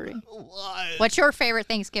that story. What? What's your favorite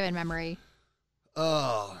Thanksgiving memory?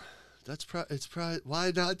 Oh, it's probably,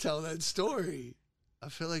 why not tell that story? I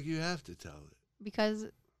feel like you have to tell it. Because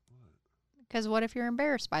what if you're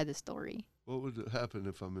embarrassed by the story? What would happen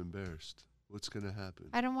if I'm embarrassed? What's going to happen?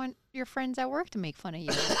 I don't want your friends at work to make fun of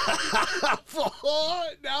you.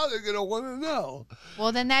 Now they're going to want to know.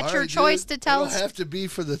 Well, then that's All your right, choice dude, to tell. It'll have to be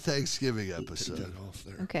for the Thanksgiving episode. Off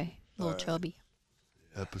there. Okay, a little chubby.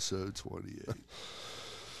 Episode 28.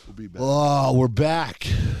 We'll be back. Oh, we're back.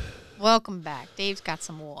 Welcome back. Dave's got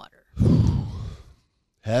some water.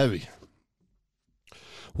 Heavy.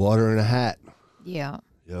 Water in a hat. Yeah.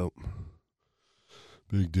 Yep.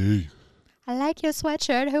 Big D. I like your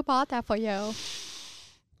sweatshirt. Who bought that for you?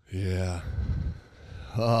 Yeah.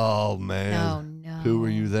 Oh, man. No. Who were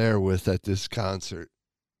you there with at this concert?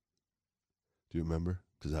 Do you remember?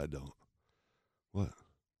 Because I don't. What?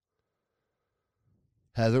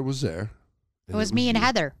 Heather was there. It was me and you.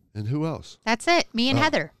 Heather. And who else? That's it. Me and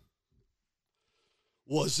Heather.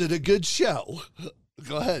 Was it a good show?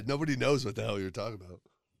 Go ahead. Nobody knows what the hell you're talking about.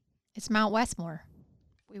 It's Mount Westmore.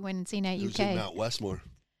 We went and seen at It was UK. in Mount Westmore.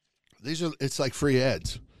 It's like free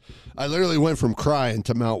ads. I literally went from crying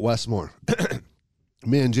to Mount Westmore.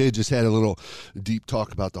 Me and Jay just had a little deep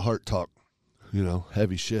talk about the heart talk. You know,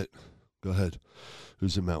 heavy shit. Go ahead.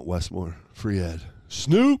 Who's in Mount Westmore? Free ad.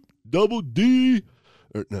 Snoop, Double D.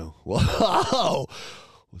 Or no. Wow.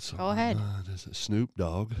 What's Go ahead. There's a Snoop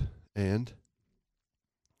Dogg and.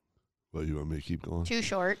 Well, you want me to keep going? Too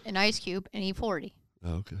Short, an Ice Cube, and E40.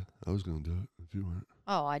 Oh, okay. I was going to do it if you weren't.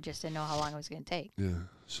 Oh, I just didn't know how long it was going to take. Yeah,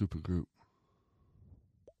 super group.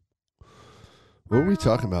 What were we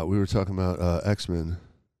talking about? We were talking about X-Men.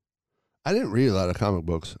 I didn't read a lot of comic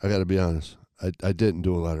books. I got to be honest. I didn't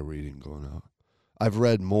do a lot of reading going out. I've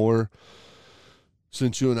read more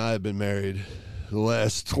since you and I have been married the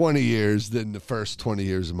last 20 years than the first 20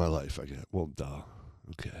 years of my life, I guess. Well, duh.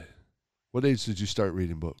 Okay. What age did you start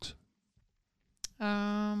reading books?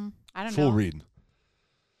 I don't know. Full reading.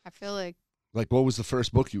 I feel like What was the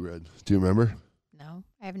first book you read? Do you remember? no,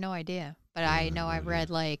 I have no idea. But I know I've read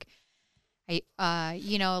like, like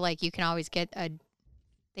you can always get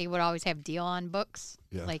they would always have deal on books.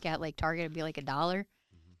 Yeah. Like at like Target, it'd be like $1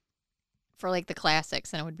 for like the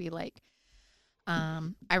classics, and it would be like,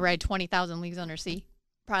 I read 20,000 Leagues Under Sea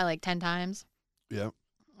probably like 10 times. Yeah.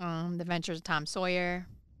 The Adventures of Tom Sawyer.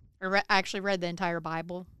 I actually read the entire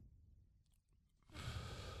Bible.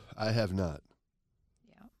 I have not.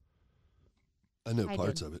 Yeah. I know I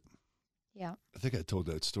parts did. of it. Yeah. I think I told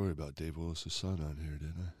that story about Dave Willis' son on here,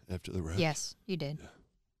 didn't I? After the wreck. Yes, you did.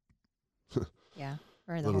 Yeah. Yeah.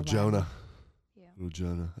 Read the Little whole Bible. Jonah. Yeah. Little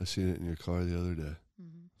Jonah. I seen it in your car the other day.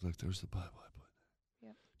 Mm-hmm. I was like, there's the Bible I put in there.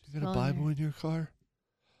 Yep. You got a Well in Bible there. in your car?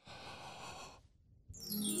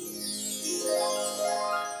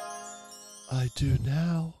 I do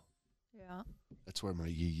now. Yeah. That's where my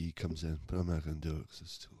yee comes in, but I'm not going to do it because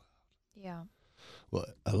it's too loud. Yeah. Well,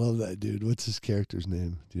 I love that dude. What's his character's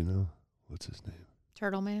name? Do you know? What's his name?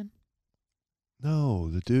 Turtle Man. No,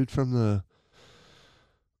 the dude from the.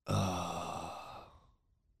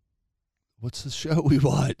 What's the show we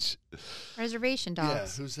watch? Reservation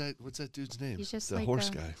Dogs. Yeah, who's that? What's that dude's name? He's just the like horse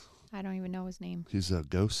a- guy. I don't even know his name. He's a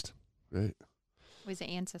ghost, right? He's an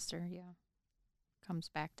ancestor. Yeah. Comes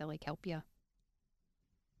back to like help you.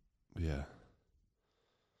 Yeah.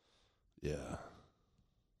 Yeah.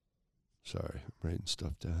 Sorry, I'm writing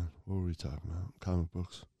stuff down. What were we talking about? Comic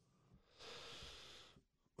books.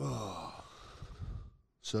 Oh.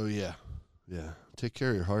 So yeah. Take care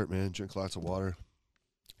of your heart, man. Drink lots of water.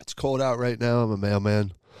 It's cold out right now. I'm a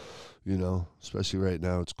mailman. You know, especially right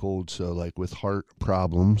now it's cold. So like with heart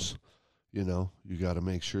problems, you know, you got to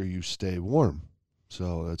make sure you stay warm.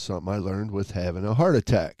 So that's something I learned with having a heart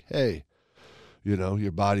attack. Hey, you know,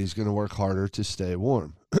 your body's going to work harder to stay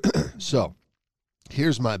warm. So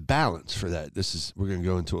here's my balance for that. We're going to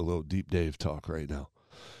go into a little deep Dave talk right now.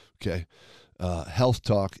 Okay. Health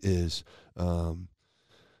talk is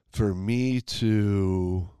for me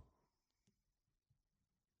to,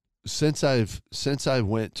 since I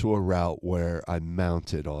went to a route where I'm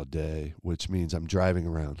mounted all day, which means I'm driving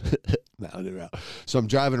around, mounted around. So I'm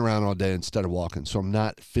driving around all day instead of walking. So I'm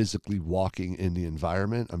not physically walking in the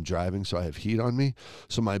environment. I'm driving, so I have heat on me.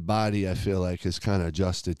 So my body, I feel like, is kind of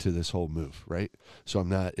adjusted to this whole move, right? So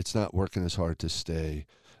it's not working as hard to stay,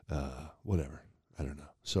 whatever. I don't know.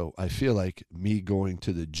 So I feel like me going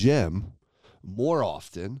to the gym more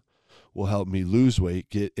often will help me lose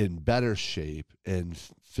weight, get in better shape, and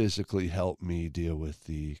physically help me deal with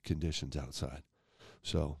the conditions outside.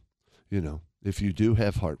 So, you know, if you do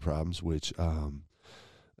have heart problems, which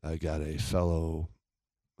I got a fellow,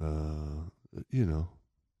 you know,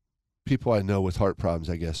 people I know with heart problems,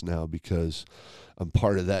 I guess now, because I'm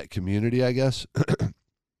part of that community, I guess,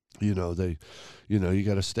 you know, you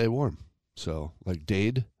got to stay warm. So like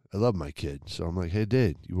Dade, I love my kid. So I'm like, hey,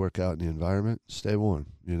 Dade, you work out in the environment, stay warm,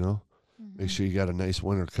 you know? Make sure you got a nice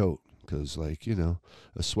winter coat because, like, you know,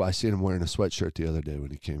 I seen him wearing a sweatshirt the other day when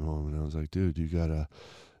he came home, and I was like, dude, you got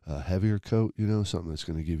a heavier coat, you know, something that's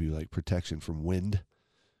going to give you, like, protection from wind.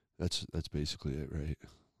 That's basically it, right?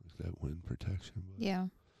 Like that wind protection. But Yeah.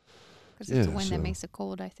 Because it's the Yeah, wind so- that makes it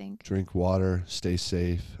cold, I think. drink water, stay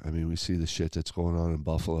safe. I mean, we see the shit that's going on in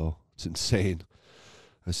Buffalo. It's insane.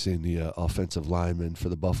 I seen the offensive lineman for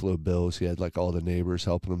the Buffalo Bills. He had, like, all the neighbors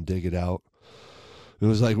helping him dig it out. It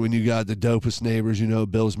was like when you got the dopest neighbors, you know,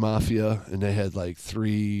 Bill's Mafia, and they had like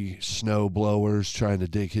 3 snow blowers trying to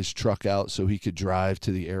dig his truck out so he could drive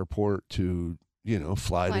to the airport to, you know,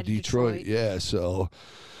 fly to Detroit. Yeah, so,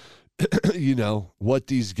 you know, what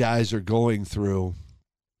these guys are going through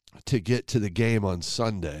to get to the game on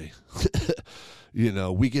Sunday, you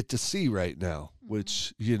know, we get to see right now,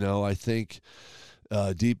 which, you know, I think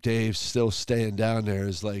Deep Dave still staying down there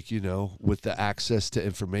is like, you know, with the access to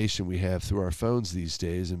information we have through our phones these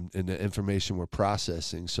days and the information we're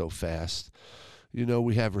processing so fast, you know,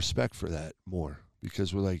 we have respect for that more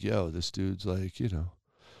because we're like, yo, this dude's like, you know,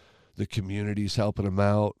 the community's helping him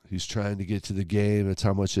out. He's trying to get to the game. That's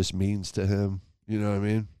how much this means to him. You know what I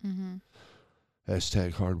mean? Mm-hmm.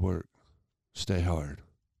 Hashtag hard work. Stay hard.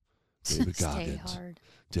 David Stay Goggins. hard.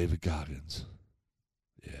 David Goggins.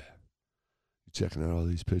 Yeah. You checking out all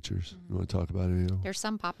these pictures? You want to talk about any of them? There's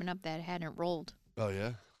some popping up that hadn't rolled. Oh,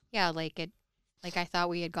 yeah? Yeah, like I thought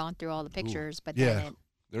we had gone through all the pictures, but Yeah. then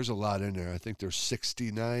There's a lot in there. I think there's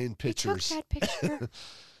 69 you took pictures. that picture.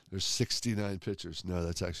 There's 69 pictures. No,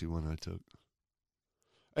 that's actually one I took.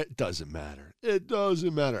 It doesn't matter. It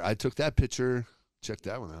doesn't matter. I took that picture. Check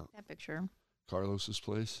that one out. That picture. Carlos's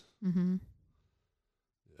place. Mm-hmm.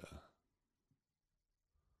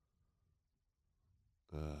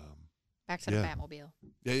 Yeah. Back to the Batmobile.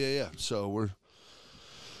 Yeah. So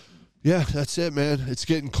that's it, man. It's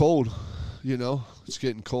getting cold. It's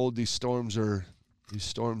getting cold. These storms are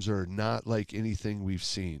not like anything we've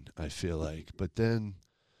seen, I feel like. But then,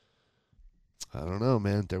 I don't know,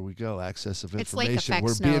 man. There we go. Access of information. It's like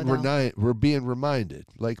snow, we're being reminded.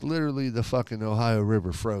 Like literally, the fucking Ohio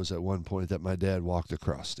River froze at one point that my dad walked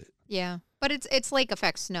across it. Yeah, but it's lake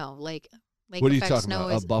effect snow. Like what are you talking snow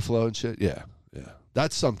about? Buffalo and shit. Yeah.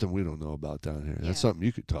 That's something we don't know about down here. Yeah. That's something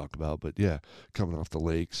you could talk about. But yeah, coming off the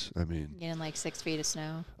lakes. I mean, getting like 6 feet of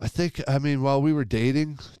snow. I mean, while we were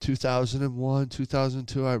dating, 2001,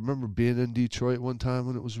 2002, I remember being in Detroit one time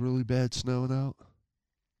when it was really bad snowing out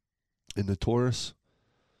in the Taurus.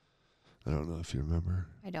 I don't know if you remember.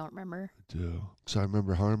 I don't remember. I do. So I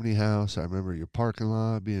remember Harmony House. I remember your parking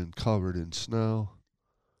lot being covered in snow.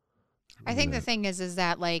 I think the thing is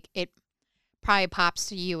that like it probably pops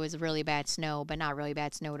to you as really bad snow, but not really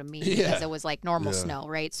bad snow to me because it was like normal snow,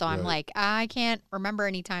 right? So I'm like, I can't remember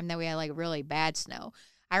any time that we had like really bad snow.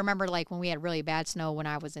 I remember like when we had really bad snow when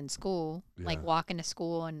I was in school, like walking to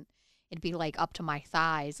school and it'd be like up to my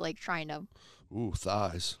thighs, like trying to. Ooh,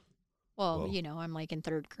 thighs. Well, I'm like in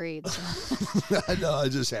 3rd grade. So. I know. I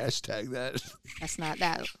just hashtag that. That's not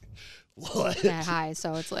that. What? That high.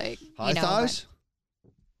 So it's like high thighs.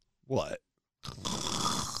 What?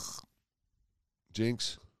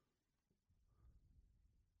 Jinx.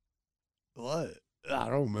 What? I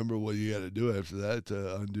don't remember what you got to do after that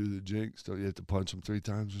to undo the jinx. Don't you have to punch them 3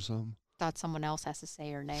 times or something? Thought someone else has to say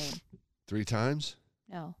your name. 3 times?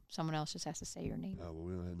 No, someone else just has to say your name. Oh, well,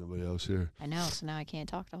 we don't have nobody else here. I know, so now I can't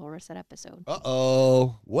talk the whole rest of that episode.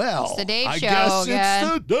 Uh-oh. Well, it's the Dave I Show guess again.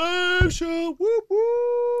 It's the Dave Show. Whoop,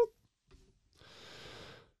 whoop.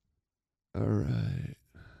 All right.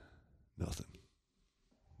 Nothing.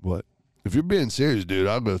 What? If you're being serious, dude,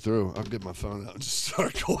 I'll go through. I'll get my phone out and just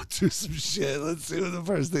start going through some shit. Let's see what the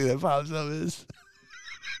first thing that pops up is.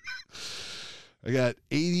 I got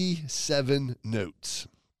 87 notes.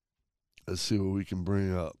 Let's see what we can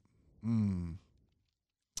bring up.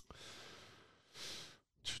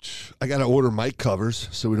 I got to order mic covers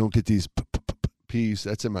so we don't get these P's.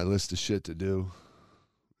 That's in my list of shit to do.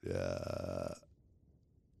 Yeah.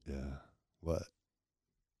 What?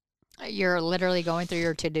 You're literally going through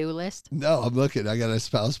your to-do list? No, I'm looking. I got a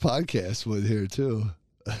spouse podcast one here, too.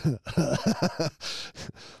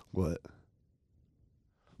 What?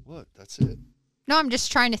 That's it. No, I'm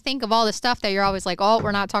just trying to think of all the stuff that you're always like, oh,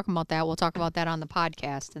 we're not talking about that. We'll talk about that on the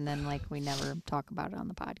podcast. And then, like, we never talk about it on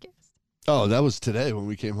the podcast. Oh, that was today when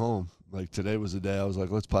we came home. Like, today was the day I was like,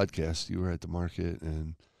 let's podcast. You were at the market,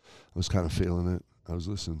 and I was kind of feeling it. I was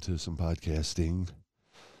listening to some podcasting.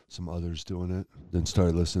 Some others doing it, then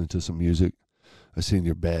started listening to some music. I seen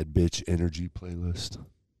your Bad Bitch Energy playlist.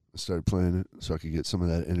 I started playing it so I could get some of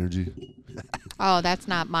that energy. Oh, that's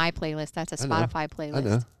not my playlist. That's a Spotify playlist. I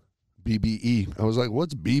know. BBE. I was like,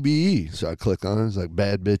 what's BBE? So I clicked on it. It's like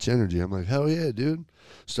Bad Bitch Energy. I'm like, hell yeah, dude.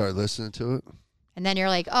 Started listening to it. And then you're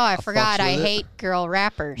like, oh, I forgot I hate girl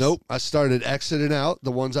rappers. Nope. I started exiting out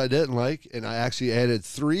the ones I didn't like, and I actually added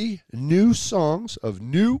 3 new songs of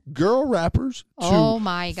new girl rappers oh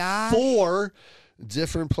my gosh. 4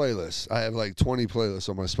 different playlists. I have like 20 playlists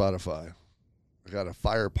on my Spotify. I got a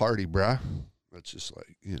fire party, bruh. That's just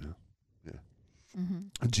like, yeah.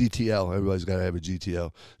 A GTL. Everybody's got to have a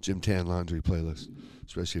GTL, Gym Tan Laundry playlist,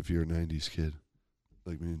 especially if you're a 90s kid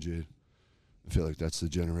like me and Jade. I feel like that's the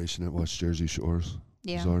generation that watched Jersey Shores.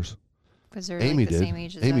 Yeah. Ours. Because they're Amy like the did. same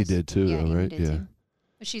age as Amy us. did too, yeah, though, Amy right? did Yeah. Too.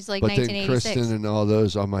 But she's like but 1986. then Kristen and all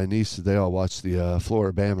those, all my nieces, they all watched the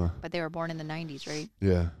Floribama. But they were born in the 90s, right?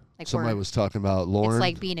 Yeah. Like Somebody was talking about Lauren it's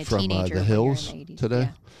like being a from teenager the when you're in Hills the 80s. today.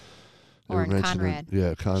 Yeah. They were Lauren mentioning- Conrad.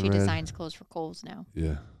 Yeah, Conrad. She designs clothes for Kohl's now.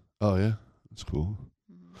 Yeah. Oh, yeah. That's cool.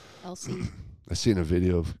 LC. I seen a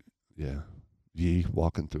video of, Yee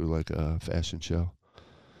walking through like a fashion show.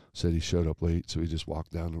 Said he showed up late, so he just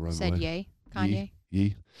walked down the runway. Said yay. Kanye.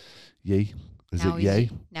 Yee. Is now it yay?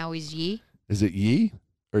 Now he's Yee. Is it Yee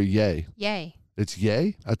or yay? Yay. It's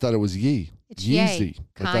yay? I thought it was Yee. It's Yeezy. yay.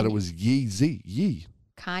 I thought it Kanye. was Yeezy. Yee.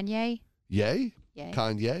 Kanye. Yay? Yay.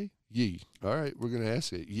 Kanye? Yee. All right, we're going to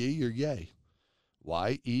ask it. Yee or yay?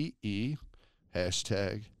 YEE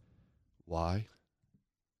hashtag YAY.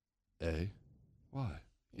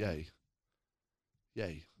 Yay.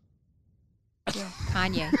 Yay. Yeah.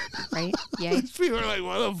 Kanye. Right? Yay. People are like,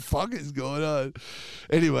 what the fuck is going on?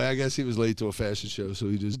 Anyway, I guess he was late to a fashion show, so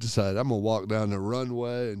he just decided, I'm going to walk down the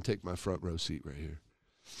runway and take my front row seat right here.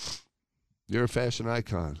 You're a fashion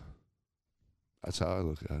icon. That's how I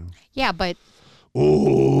look at him. Yeah, but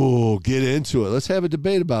Oh, get into it. Let's have a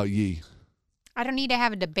debate about Ye. I don't need to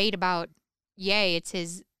have a debate about Ye. It's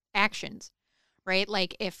his actions, right?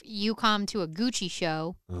 Like if you come to a Gucci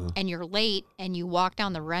show and you're late and you walk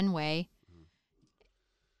down the runway,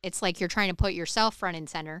 it's like you're trying to put yourself front and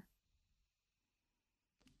center.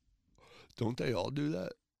 Don't they all do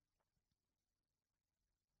that?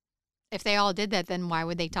 If they all did that, then why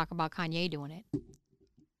would they talk about Kanye doing it?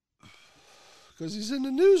 Because he's in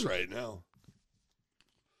the news right now.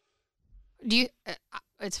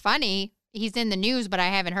 It's funny. He's in the news, but I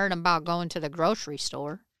haven't heard him about going to the grocery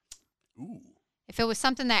store. Ooh. If it was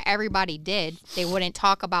something that everybody did, they wouldn't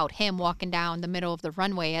talk about him walking down the middle of the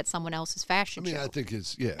runway at someone else's fashion show. I think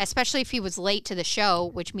it's, yeah. Especially if he was late to the show,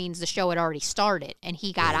 which means the show had already started, and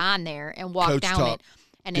he got on there and walked Coach down talk. it.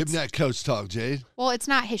 And Give him that coach talk, Jade. Well, it's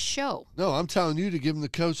not his show. No, I'm telling you to give him the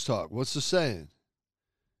coach talk. What's the saying?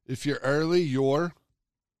 If you're early, you're...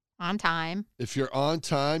 On time. If you're on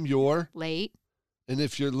time, you're... Late. And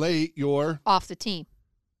if you're late, you're... Off the team.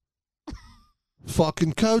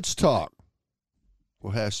 Fucking coach talk.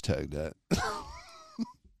 We'll hashtag that.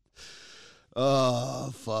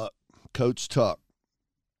 Oh, fuck. Coach talk.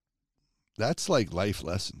 That's like life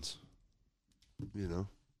lessons. You know?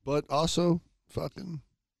 But also, fucking...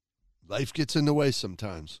 life gets in the way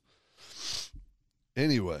sometimes.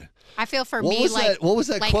 Anyway. I feel for me, what was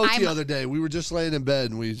that like quote the other day? We were just laying in bed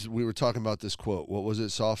and we were talking about this quote. What was it?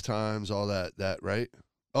 Soft times, all that, right?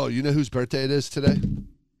 Oh, you know whose birthday it is today?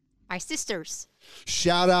 My sister's.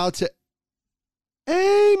 Shout out to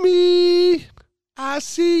Amy. I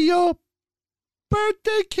see your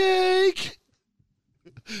birthday cake.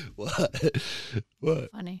 What?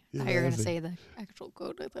 What? Funny. I thought you were going to say the actual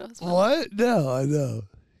quote. I thought it was funny. What? No, I know.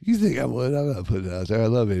 You think I would? I'm not putting it out there. I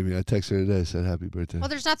love Amy. I texted her today, said happy birthday. Well,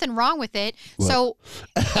 there's nothing wrong with it. What? So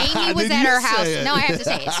Amy was at our house. No, I have to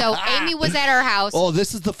say it. So Amy was at our house. Oh,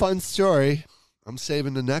 this is the fun story. I'm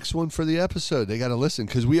saving the next one for the episode. They got to listen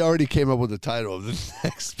because we already came up with the title of the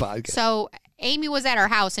next podcast. So Amy was at our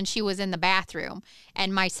house and she was in the bathroom,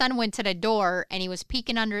 and my son went to the door and he was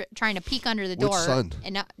trying to peek under the door. Which son?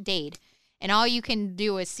 And Dade. And all you can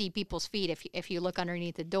do is see people's feet if you look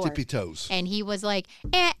underneath the door. Tippy toes. And he was like,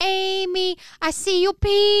 Aunt Amy, I see your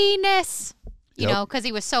penis. You Yep. know, because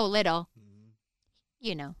he was so little.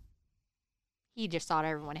 You know. He just thought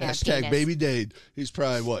everyone had a penis. Baby Dade. He's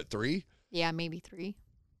probably, what, 3? Yeah, maybe 3.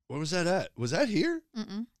 Where was that at? Was that here?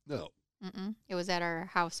 Mm-mm. No. Mm-mm. It was at our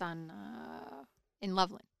house in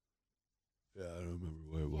Loveland. Yeah, I don't remember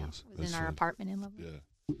where it was. Yeah, it was in our apartment in Loveland.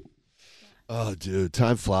 Yeah. Oh, dude,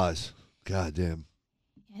 time flies. God damn.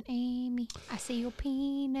 And Amy, I see your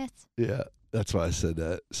penis. Yeah, that's why I said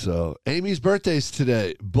that. So, Amy's birthday's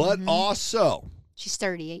today, but also, she's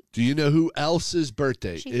 38. do you know who else's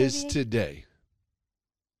birthday She's is 38? today?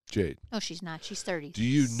 Jade. No, she's not. She's 30. Do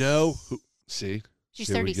you know who? See? She's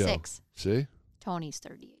Here we go. 36. See? Tony's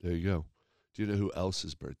 38. There you go. Do you know who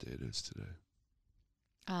else's birthday it is today?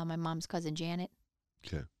 My mom's cousin Janet.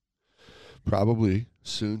 Okay. Probably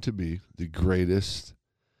soon to be the greatest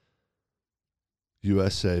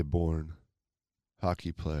USA-born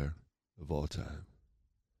hockey player of all time,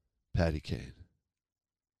 Patty Kane.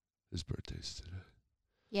 His birthday's today.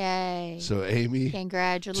 Yay. So, Amy,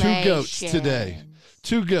 Congratulations. 2 goats today.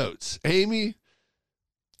 2 goats. Amy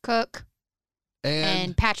Cook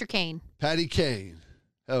and Patrick Kane. Patty Kane.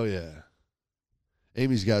 Hell yeah.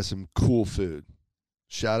 Amy's got some cool food.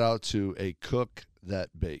 Shout out to a cook that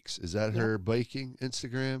bakes. Is that her baking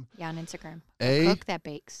Instagram? Yeah, on Instagram. A Cook that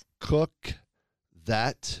bakes. Cook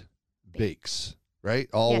that bakes. Right?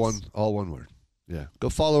 All Yes. one word. Yeah. Go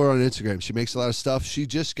follow her on Instagram. She makes a lot of stuff. She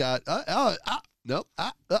just got we'll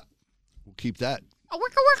keep that.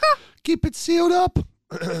 Worka. Keep it sealed up.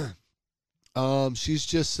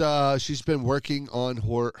 She's been working on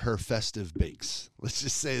her festive bakes. Let's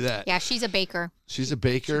just say that. Yeah, she's a baker. She's a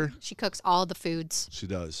baker. She cooks all the foods. She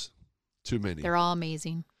does. Too many. They're all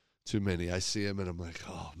amazing. Too many. I see them and I'm like,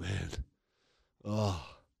 oh man. Oh.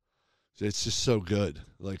 It's just so good.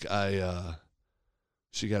 Like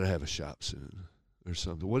she got to have a shop soon or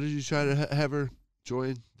something. What did you try to have her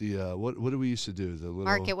join? The what do we used to do? The little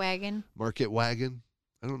Market wagon. Market wagon.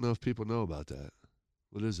 I don't know if people know about that.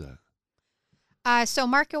 What is that? So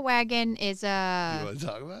Market Wagon is You want to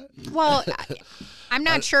talk about it? well, I'm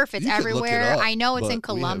not sure if it's you can look it everywhere. up, I know it's but in we have it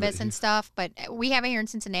Columbus here. and stuff, but we have it here in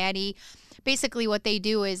Cincinnati. Basically, what they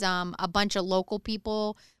do is a bunch of local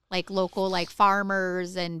people, like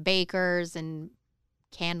farmers and bakers and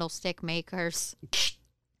candlestick makers.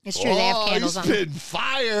 It's true, they have candles on. Spitting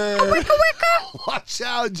fire. Watch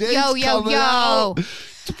out, James. Yo. coming out.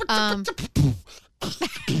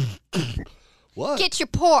 What? Get your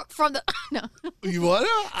pork from the no You want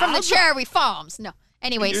from the Cherry Farms. No.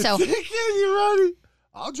 Anyway, so you ready?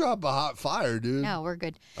 I'll drop a hot fire, dude. no, we're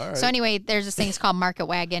good. All right. So anyway, there's this thing it's called Market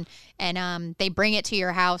Wagon, and they bring it to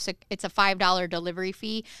your house. It's a $5 delivery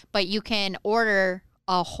fee, but you can order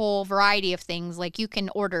a whole variety of things. Like you can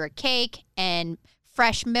order a cake and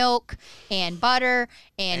fresh milk and butter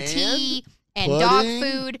and tea and dog pudding?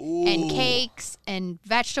 food and Ooh. cakes and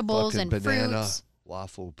vegetables Fucking and banana fruits,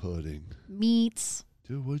 waffle pudding. meats.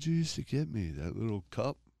 Dude, what'd you used to get me? That little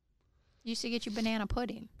cup? Used to get you banana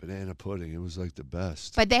pudding. Banana pudding. It was like the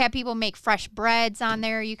best. But they have people make fresh breads on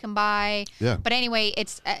there you can buy. Yeah. But anyway,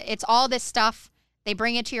 it's all this stuff. They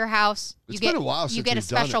bring it to your house. It's been a while you since get a we've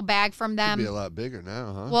done special it. bag from Could them. be a lot bigger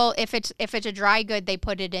now, huh? Well, if it's a dry good, they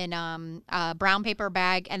put it in a brown paper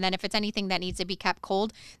bag, and then if it's anything that needs to be kept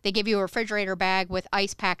cold, they give you a refrigerator bag with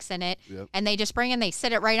ice packs in it, Yep. and they just bring in. They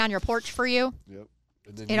sit it right on your porch for you. Yep.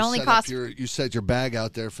 And then It you only set up costs- you set your bag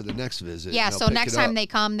out there for the next visit. Yeah. and they'll So pick next it time up. they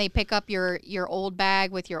come, they pick up your old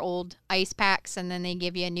bag with your old ice packs, and then they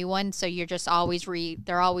give you a new one. So you're just always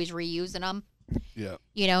they're always reusing them. Yeah.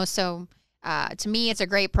 You know, so to me, it's a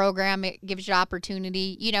great program. It gives you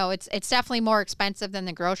opportunity. You know, it's definitely more expensive than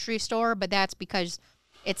the grocery store, but that's because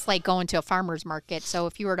it's like going to a farmer's market. So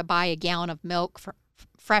if you were to buy a gallon of milk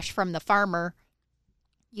fresh from the farmer,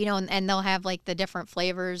 you know, and they'll have like the different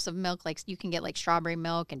flavors of milk. Like you can get like strawberry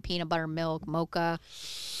milk and peanut butter milk, mocha.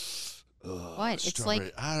 Ugh, What? It's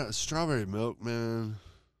like- strawberry milk, man.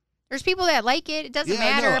 There's people that like it. It doesn't Yeah, I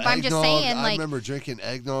matter. know, But I'm just eggnog. saying, I like, remember drinking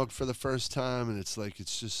eggnog for the first time, and it's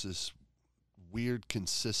just this weird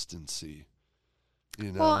consistency.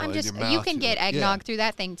 You know, well, I'm in just your you mouth, can you're get like, eggnog yeah. through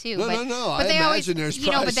that thing too. No, but, no. But I they imagine always, there's you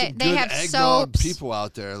know, probably but some they good have eggnog soaps. people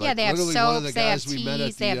out there. Like Yeah, they have literally one of the soaps, they have guys we met at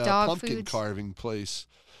teas, they the have dog pumpkin foods. carving place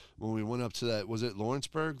when we went up to that. Was it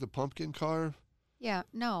Lawrenceburg, the pumpkin carve? Yeah,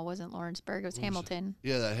 no, it wasn't Lawrenceburg. It was What was it? Hamilton.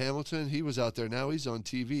 Yeah, that Hamilton. He was out there. Now he's on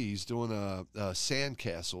TV. He's doing a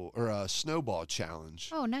sandcastle or a snowball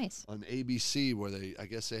challenge Oh, nice. on ABC, where I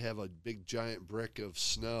guess they have a big giant brick of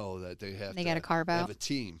snow that they have. They gotta carve They out. have a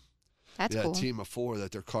team. That's yeah, cool. a team of 4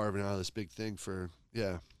 that they're carving out of this big thing for.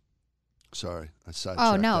 Yeah. Sorry, I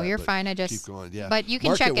sidetracked. Oh no, that, you're but fine. I Keep just. going. Yeah. But you can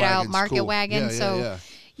Market check it out, Wagon's Market cool. Wagon. Yeah, so yeah.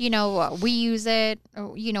 you know we use it.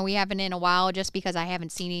 You know we haven't in a while just because I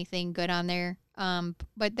haven't seen anything good on there.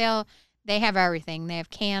 But they have everything. They have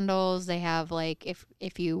candles. They have like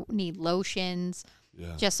if you need lotions,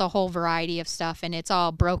 Yeah. just a whole variety of stuff, and it's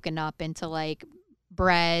all broken up into like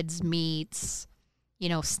breads, meats, you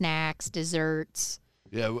know, snacks, desserts.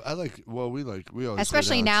 Yeah, I like. Well, we always go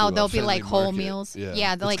Especially down now, to, they'll be Findlay like whole Market. meals. Yeah,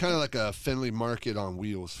 Yeah, it's they're like- kind of like a Findlay Market on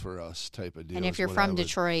wheels for us type of deal. And if is you're what I from would-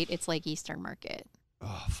 Detroit, it's like Eastern Market.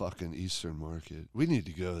 Oh, fucking Eastern Market. We need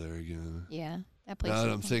to go there again. Yeah, that place. Now that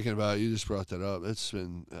is I'm cool. thinking about it, you just brought that up. It's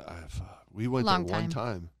been we went Long there one time.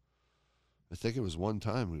 time. I think it was one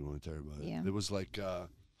time we went there, but Yeah. it was like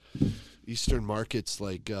Eastern Market's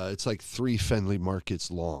like it's like 3 Findlay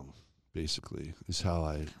Markets long, basically. Is how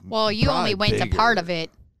I. Well, you only probably went to part bigger. of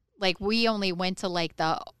it. Like we only went to like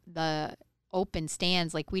the open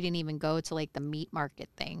stands. Like we didn't even go to like the meat market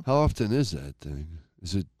thing How often is that thing?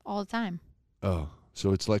 Is it? all the time. Oh,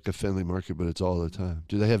 so it's like a Findlay Market, but it's all the time.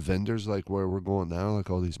 Do they have vendors like where we're going now, like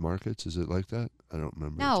all these markets? Is it like that? I don't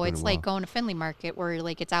remember. No, been it's a like while. going to Findlay Market where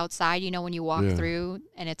like it's outside. You know, when you walk Yeah. through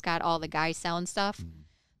and it's got all the guys selling stuff. Mm.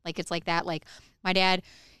 Like it's like that. Like my dad,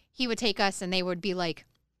 he would take us and they would be like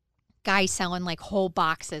guys selling like whole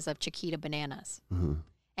boxes of Chiquita bananas. Uh-huh.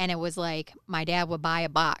 And it was like my dad would buy a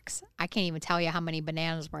box. I can't even tell you how many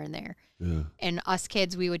bananas were in there. Yeah. And us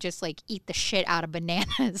kids, we would just like eat the shit out of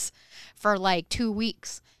bananas for like 2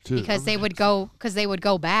 weeks Dude, because they would go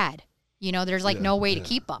bad. You know, there's like Yeah, no way yeah. to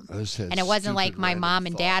keep them. I just had And it wasn't like stupid my random mom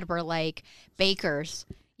and thought. dad were like bakers,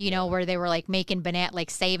 you know, where they were like making like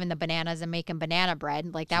saving the bananas and making banana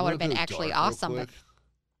bread. Like Do that you would have wanna been go actually dark real awesome. But quick?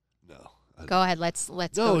 No. go ahead, let's No, go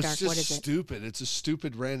it's dark. just What is it? stupid. It's a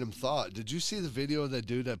stupid random thought. Did you see the video of that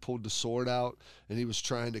dude that pulled the sword out and he was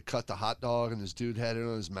trying to cut the hot dog and this dude had it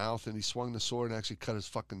on his mouth and he swung the sword and actually cut his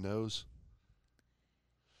fucking nose?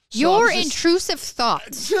 So Your I'm just- intrusive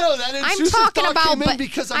thoughts. No, that I'm intrusive talking thought about came in ba-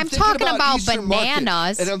 because I'm thinking talking about Eastern Market,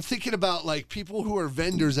 bananas. and I'm thinking about like people who are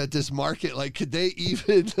vendors at this market. Like, could they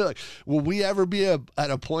even? Like, will we ever be at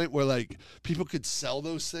a point where like people could sell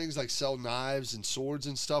those things, like sell knives and swords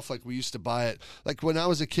and stuff, like we used to buy it? Like when I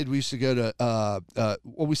was a kid, we used to go to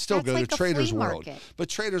well, we still That's go like to a Trader's flea World, market. but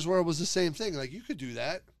Trader's World was the same thing. Like you could do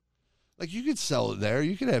that. Like you could sell it there.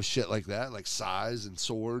 You could have shit like that, like sais and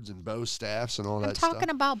swords and bow staffs and all I'm that stuff.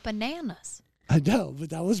 talking about bananas. I know, but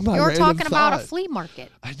that was my You were random talking about a thought. flea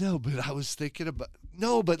market. I know, but I was thinking about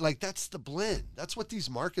no, but like that's the blend. That's what these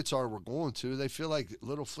markets are. We're going to. They feel like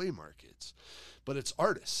little flea markets, but it's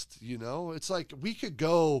artists. You know, it's like we could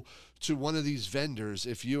go to one of these vendors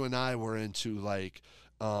if you and I were into like.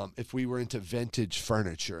 If we were into vintage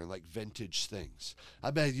furniture and like vintage things,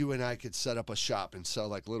 I bet you and I could set up a shop and sell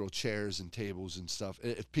like little chairs and tables and stuff.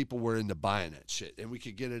 If people were into buying that shit, and we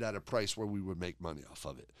could get it at a price where we would make money off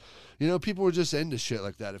of it. You know, people were just into shit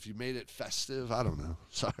like that. If you made it festive, I don't know.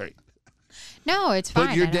 Sorry. No, it's fine.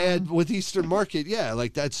 But your I don't- dad with Eastern Market, yeah,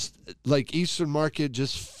 like that's like Eastern Market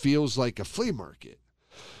just feels like a flea market.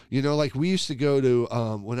 You know, like we used to go to,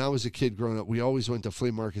 when I was a kid growing up, we always went to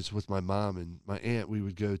flea markets with my mom and my aunt. We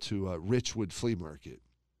would go to Richwood Flea Market.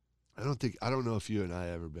 I don't know if you and I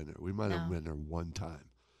ever been there. We might have No. been there one time.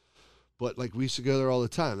 But like we used to go there all the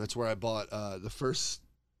time. That's where I bought the first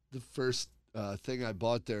thing I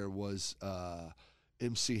bought there was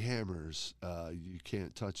MC Hammer's You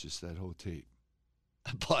Can't Touch Us, that whole tape.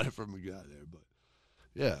 I bought it from a guy there, but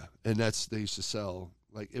yeah. And they used to sell,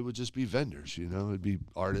 like, it would just be vendors, you know? It'd be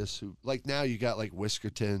artists who, like now you got like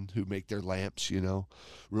Whiskerton who make their lamps, you know?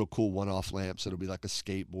 Real cool one-off lamps. It'll be like a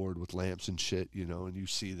skateboard with lamps and shit, you know? And you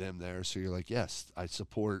see them there. So you're like, yes, I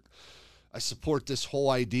support this whole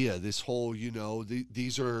idea, this whole, you know,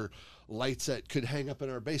 these are lights that could hang up in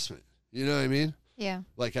our basement. You know what I mean? Yeah.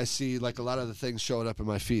 Like I see like a lot of the things showing up in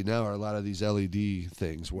my feed now are a lot of these LED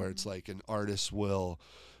things where it's like an artist will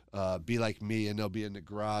be like me and they'll be in the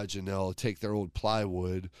garage and they'll take their old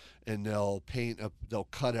plywood and they'll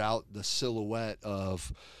cut out the silhouette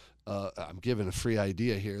of, I'm giving a free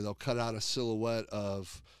idea here. They'll cut out a silhouette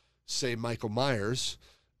of, say, Michael Myers,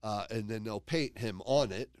 and then they'll paint him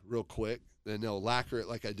on it real quick. Then they'll lacquer it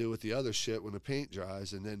like I do with the other shit when the paint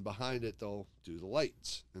dries. And then behind it, they'll do the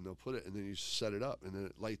lights and they'll put it, and then you set it up and then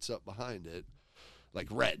it lights up behind it like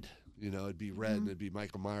red. You know, it'd be red and it'd be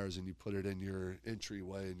Michael Myers, and you put it in your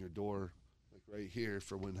entryway in your door, like right here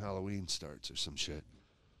for when Halloween starts or some shit.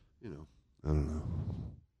 You know, I don't know.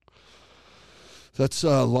 That's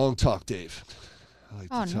long talk, Dave. I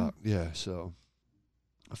like to talk. Yeah, so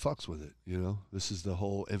I fucks with it, you know. This is the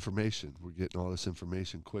whole information. We're getting all this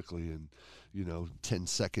information quickly and, you know,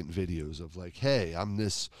 10-second videos of like, hey, I'm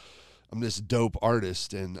this dope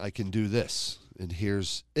artist and I can do this and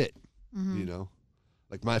here's it, you know.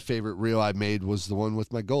 Like my favorite reel I made was the one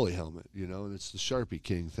with my goalie helmet, you know, and it's the Sharpie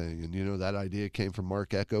King thing. And, you know, that idea came from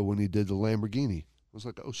Mark Echo when he did the Lamborghini. I was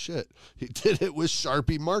like, oh, shit. He did it with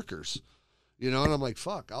Sharpie markers, you know, and I'm like,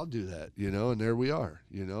 fuck, I'll do that, you know, and there we are,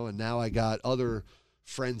 you know. And now I got other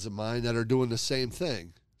friends of mine that are doing the same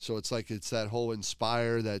thing. So it's like it's that whole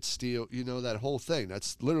inspire, that steal, you know, that whole thing.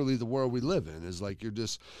 That's literally the world we live in is like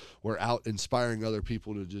we're out inspiring other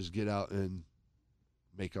people to just get out and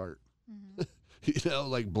make art. Mm-hmm. You know,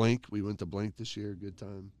 like Blink. We went to Blink this year. Good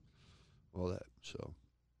time. All that. So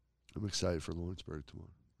I'm excited for Lawrenceburg tomorrow.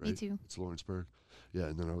 Right? Me too. It's Lawrenceburg. Yeah,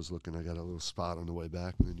 and then I was looking. I got a little spot on the way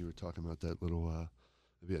back, and then you were talking about that little,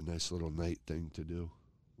 maybe a nice little night thing to do.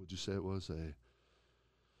 What'd you say it was?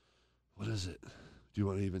 What is it? Do you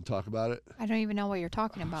want to even talk about it? I don't even know what you're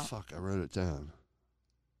talking about. Fuck, I wrote it down.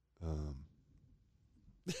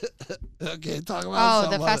 Okay, talk about Oh,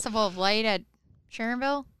 something. the Festival of Light at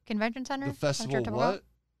Sharonville Convention Center? The festival what?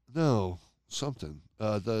 No, something.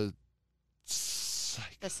 The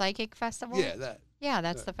Psychic Festival? Yeah, that. Yeah,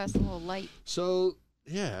 that's the Festival of Light. So,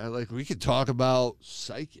 yeah, like we could talk about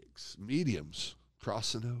psychics, mediums,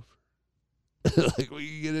 crossing over. Like we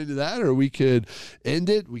could get into that, or we could end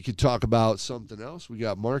it. We could talk about something else. We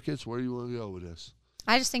got markets. Where do you want to go with this?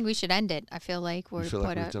 I just think we should end it. I feel like we're feel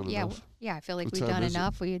like we've done enough? Yeah, I feel like What we've time done is it?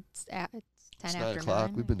 enough. It's 10 It's after 9 o'clock.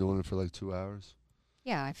 9. We've been doing it for like 2 hours.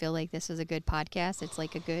 Yeah, I feel like this is a good podcast. It's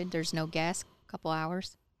like there's no guest, couple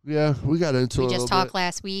hours. Yeah, we got into We it a just little talked bit.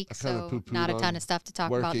 last week, I kinda so poo-pooed not a ton on of stuff to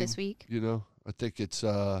talk about this working, week. You know, I think it's,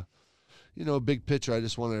 you know, big picture. I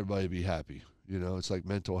just want everybody to be happy. You know, it's like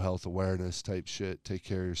mental health awareness type shit. Take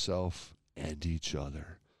care of yourself and each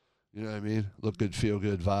other. You know what I mean? Look good, feel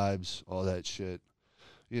good vibes, all that shit.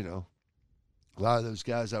 You know, a lot of those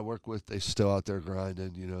guys I work with, they still out there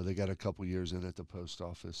grinding. You know, they got a couple years in at the post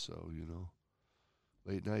office. So, you know,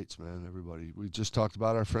 late nights, man, everybody. We just talked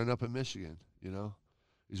about our friend up in Michigan, you know.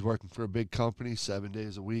 He's working for a big company 7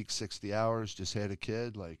 days a week, 60 hours, just had a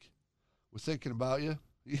kid. Like, we're thinking about you,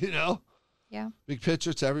 you know? Yeah. Big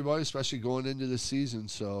picture to everybody, especially going into the season.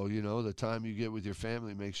 So, you know, the time you get with your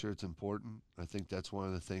family, make sure it's important. I think that's one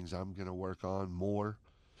of the things I'm going to work on more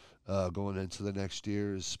going into the next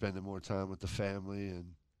year is spending more time with the family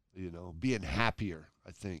and, you know, being happier,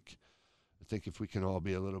 I think. I think if we can all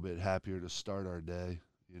be a little bit happier to start our day,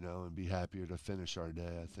 and be happier to finish our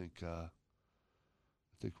day. I think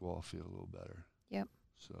we'll all feel a little better. Yep.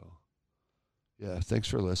 So, yeah, thanks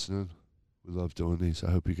for listening. We love doing these.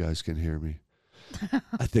 I hope you guys can hear me.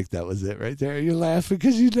 I think that was it right there. You're laughing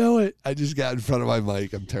because you know it. I just got in front of my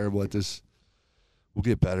mic. I'm terrible at this. We'll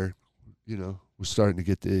get better. We're starting to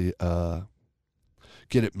get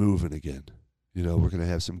get it moving again. We're going to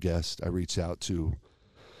have some guests. I reached out to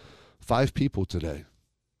 5 people today.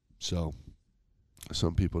 So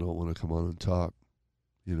some people don't want to come on and talk,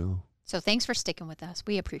 So thanks for sticking with us.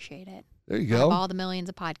 We appreciate it. There you Out of go. all the millions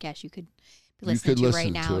of podcasts you could be listening to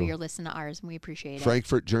right now, you're listening to ours, and we appreciate it.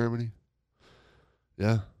 Frankfurt, Germany.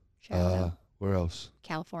 Yeah. Shout out. Where else?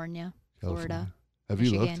 California, Florida, Have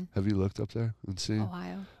Michigan. you looked? Have you looked up there and seen?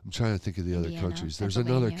 Ohio, I'm trying to think of the Indiana, other countries. There's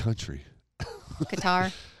another Pennsylvania. country.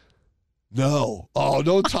 Qatar. No. Oh,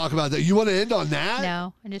 don't talk about that. You want to end on that?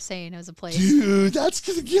 No, I'm just saying it was a place. Dude, that's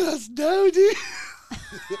going to get us no, dude.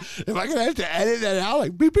 Am I going to have to edit that out?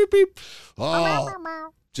 Like, beep, beep, beep. Oh,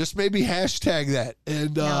 just maybe hashtag that.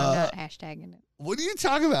 And No, I'm not hashtagging it. what are you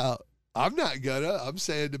talking about? I'm not going to. I'm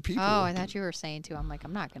saying to people. Oh, I thought you were saying too. I'm like,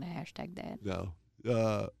 I'm not going to hashtag that.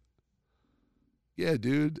 No. Yeah,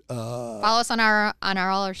 dude. Follow us on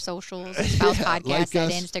all our socials. Spouse Yeah, Podcast like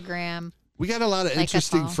at us. Instagram. We got a lot of Like us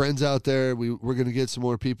interesting all. friends out there. We're going to get some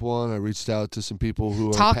more people on. I reached out to some people who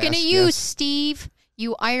are Talking past to you, guests. Steve,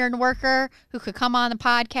 you iron worker who could come on the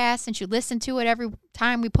podcast and you listen to it every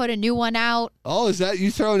time we put a new one out. Oh, is that you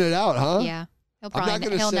throwing it out, huh? Yeah. He'll I'm not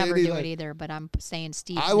gonna he'll say never any, do like- it either, but I'm saying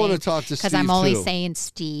Steve. I want to talk to Steve, because I'm only too. saying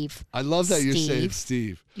Steve. I love that you're saying Steve.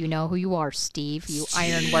 Steve. You know who you are, Steve. You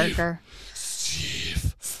iron Steve. worker.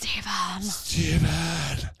 Steve. Steven. Steven.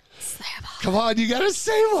 Steven. Come on, you got to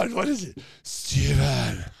say one. What is it?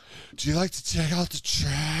 Steven, do you like to take out the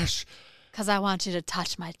trash? Because I want you to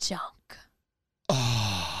touch my junk.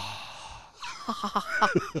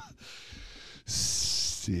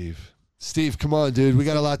 Steve, come on, dude. We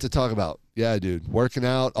got a lot to talk about. Yeah, dude. Working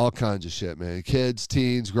out, all kinds of shit, man. Kids,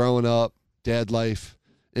 teens, growing up, dad life,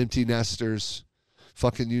 empty nesters,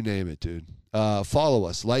 fucking you name it, dude. Follow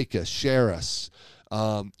us, like us, share us.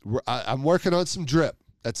 I'm working on some drip.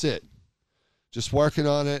 That's it. Just working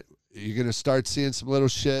on it. You're going to start seeing some little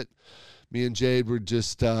shit. Me and Jade, we're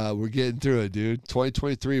just, we're getting through it, dude.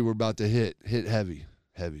 2023, we're about to hit heavy.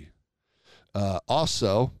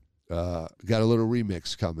 Also, got a little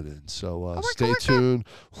remix coming in. So stay tuned.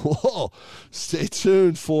 Whoa. Stay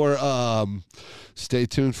tuned for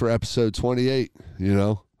episode 28,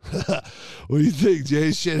 What do you think,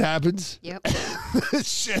 Jay? Shit happens? Yep.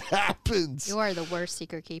 Shit happens. You are the worst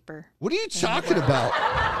secret keeper. What are you talking about?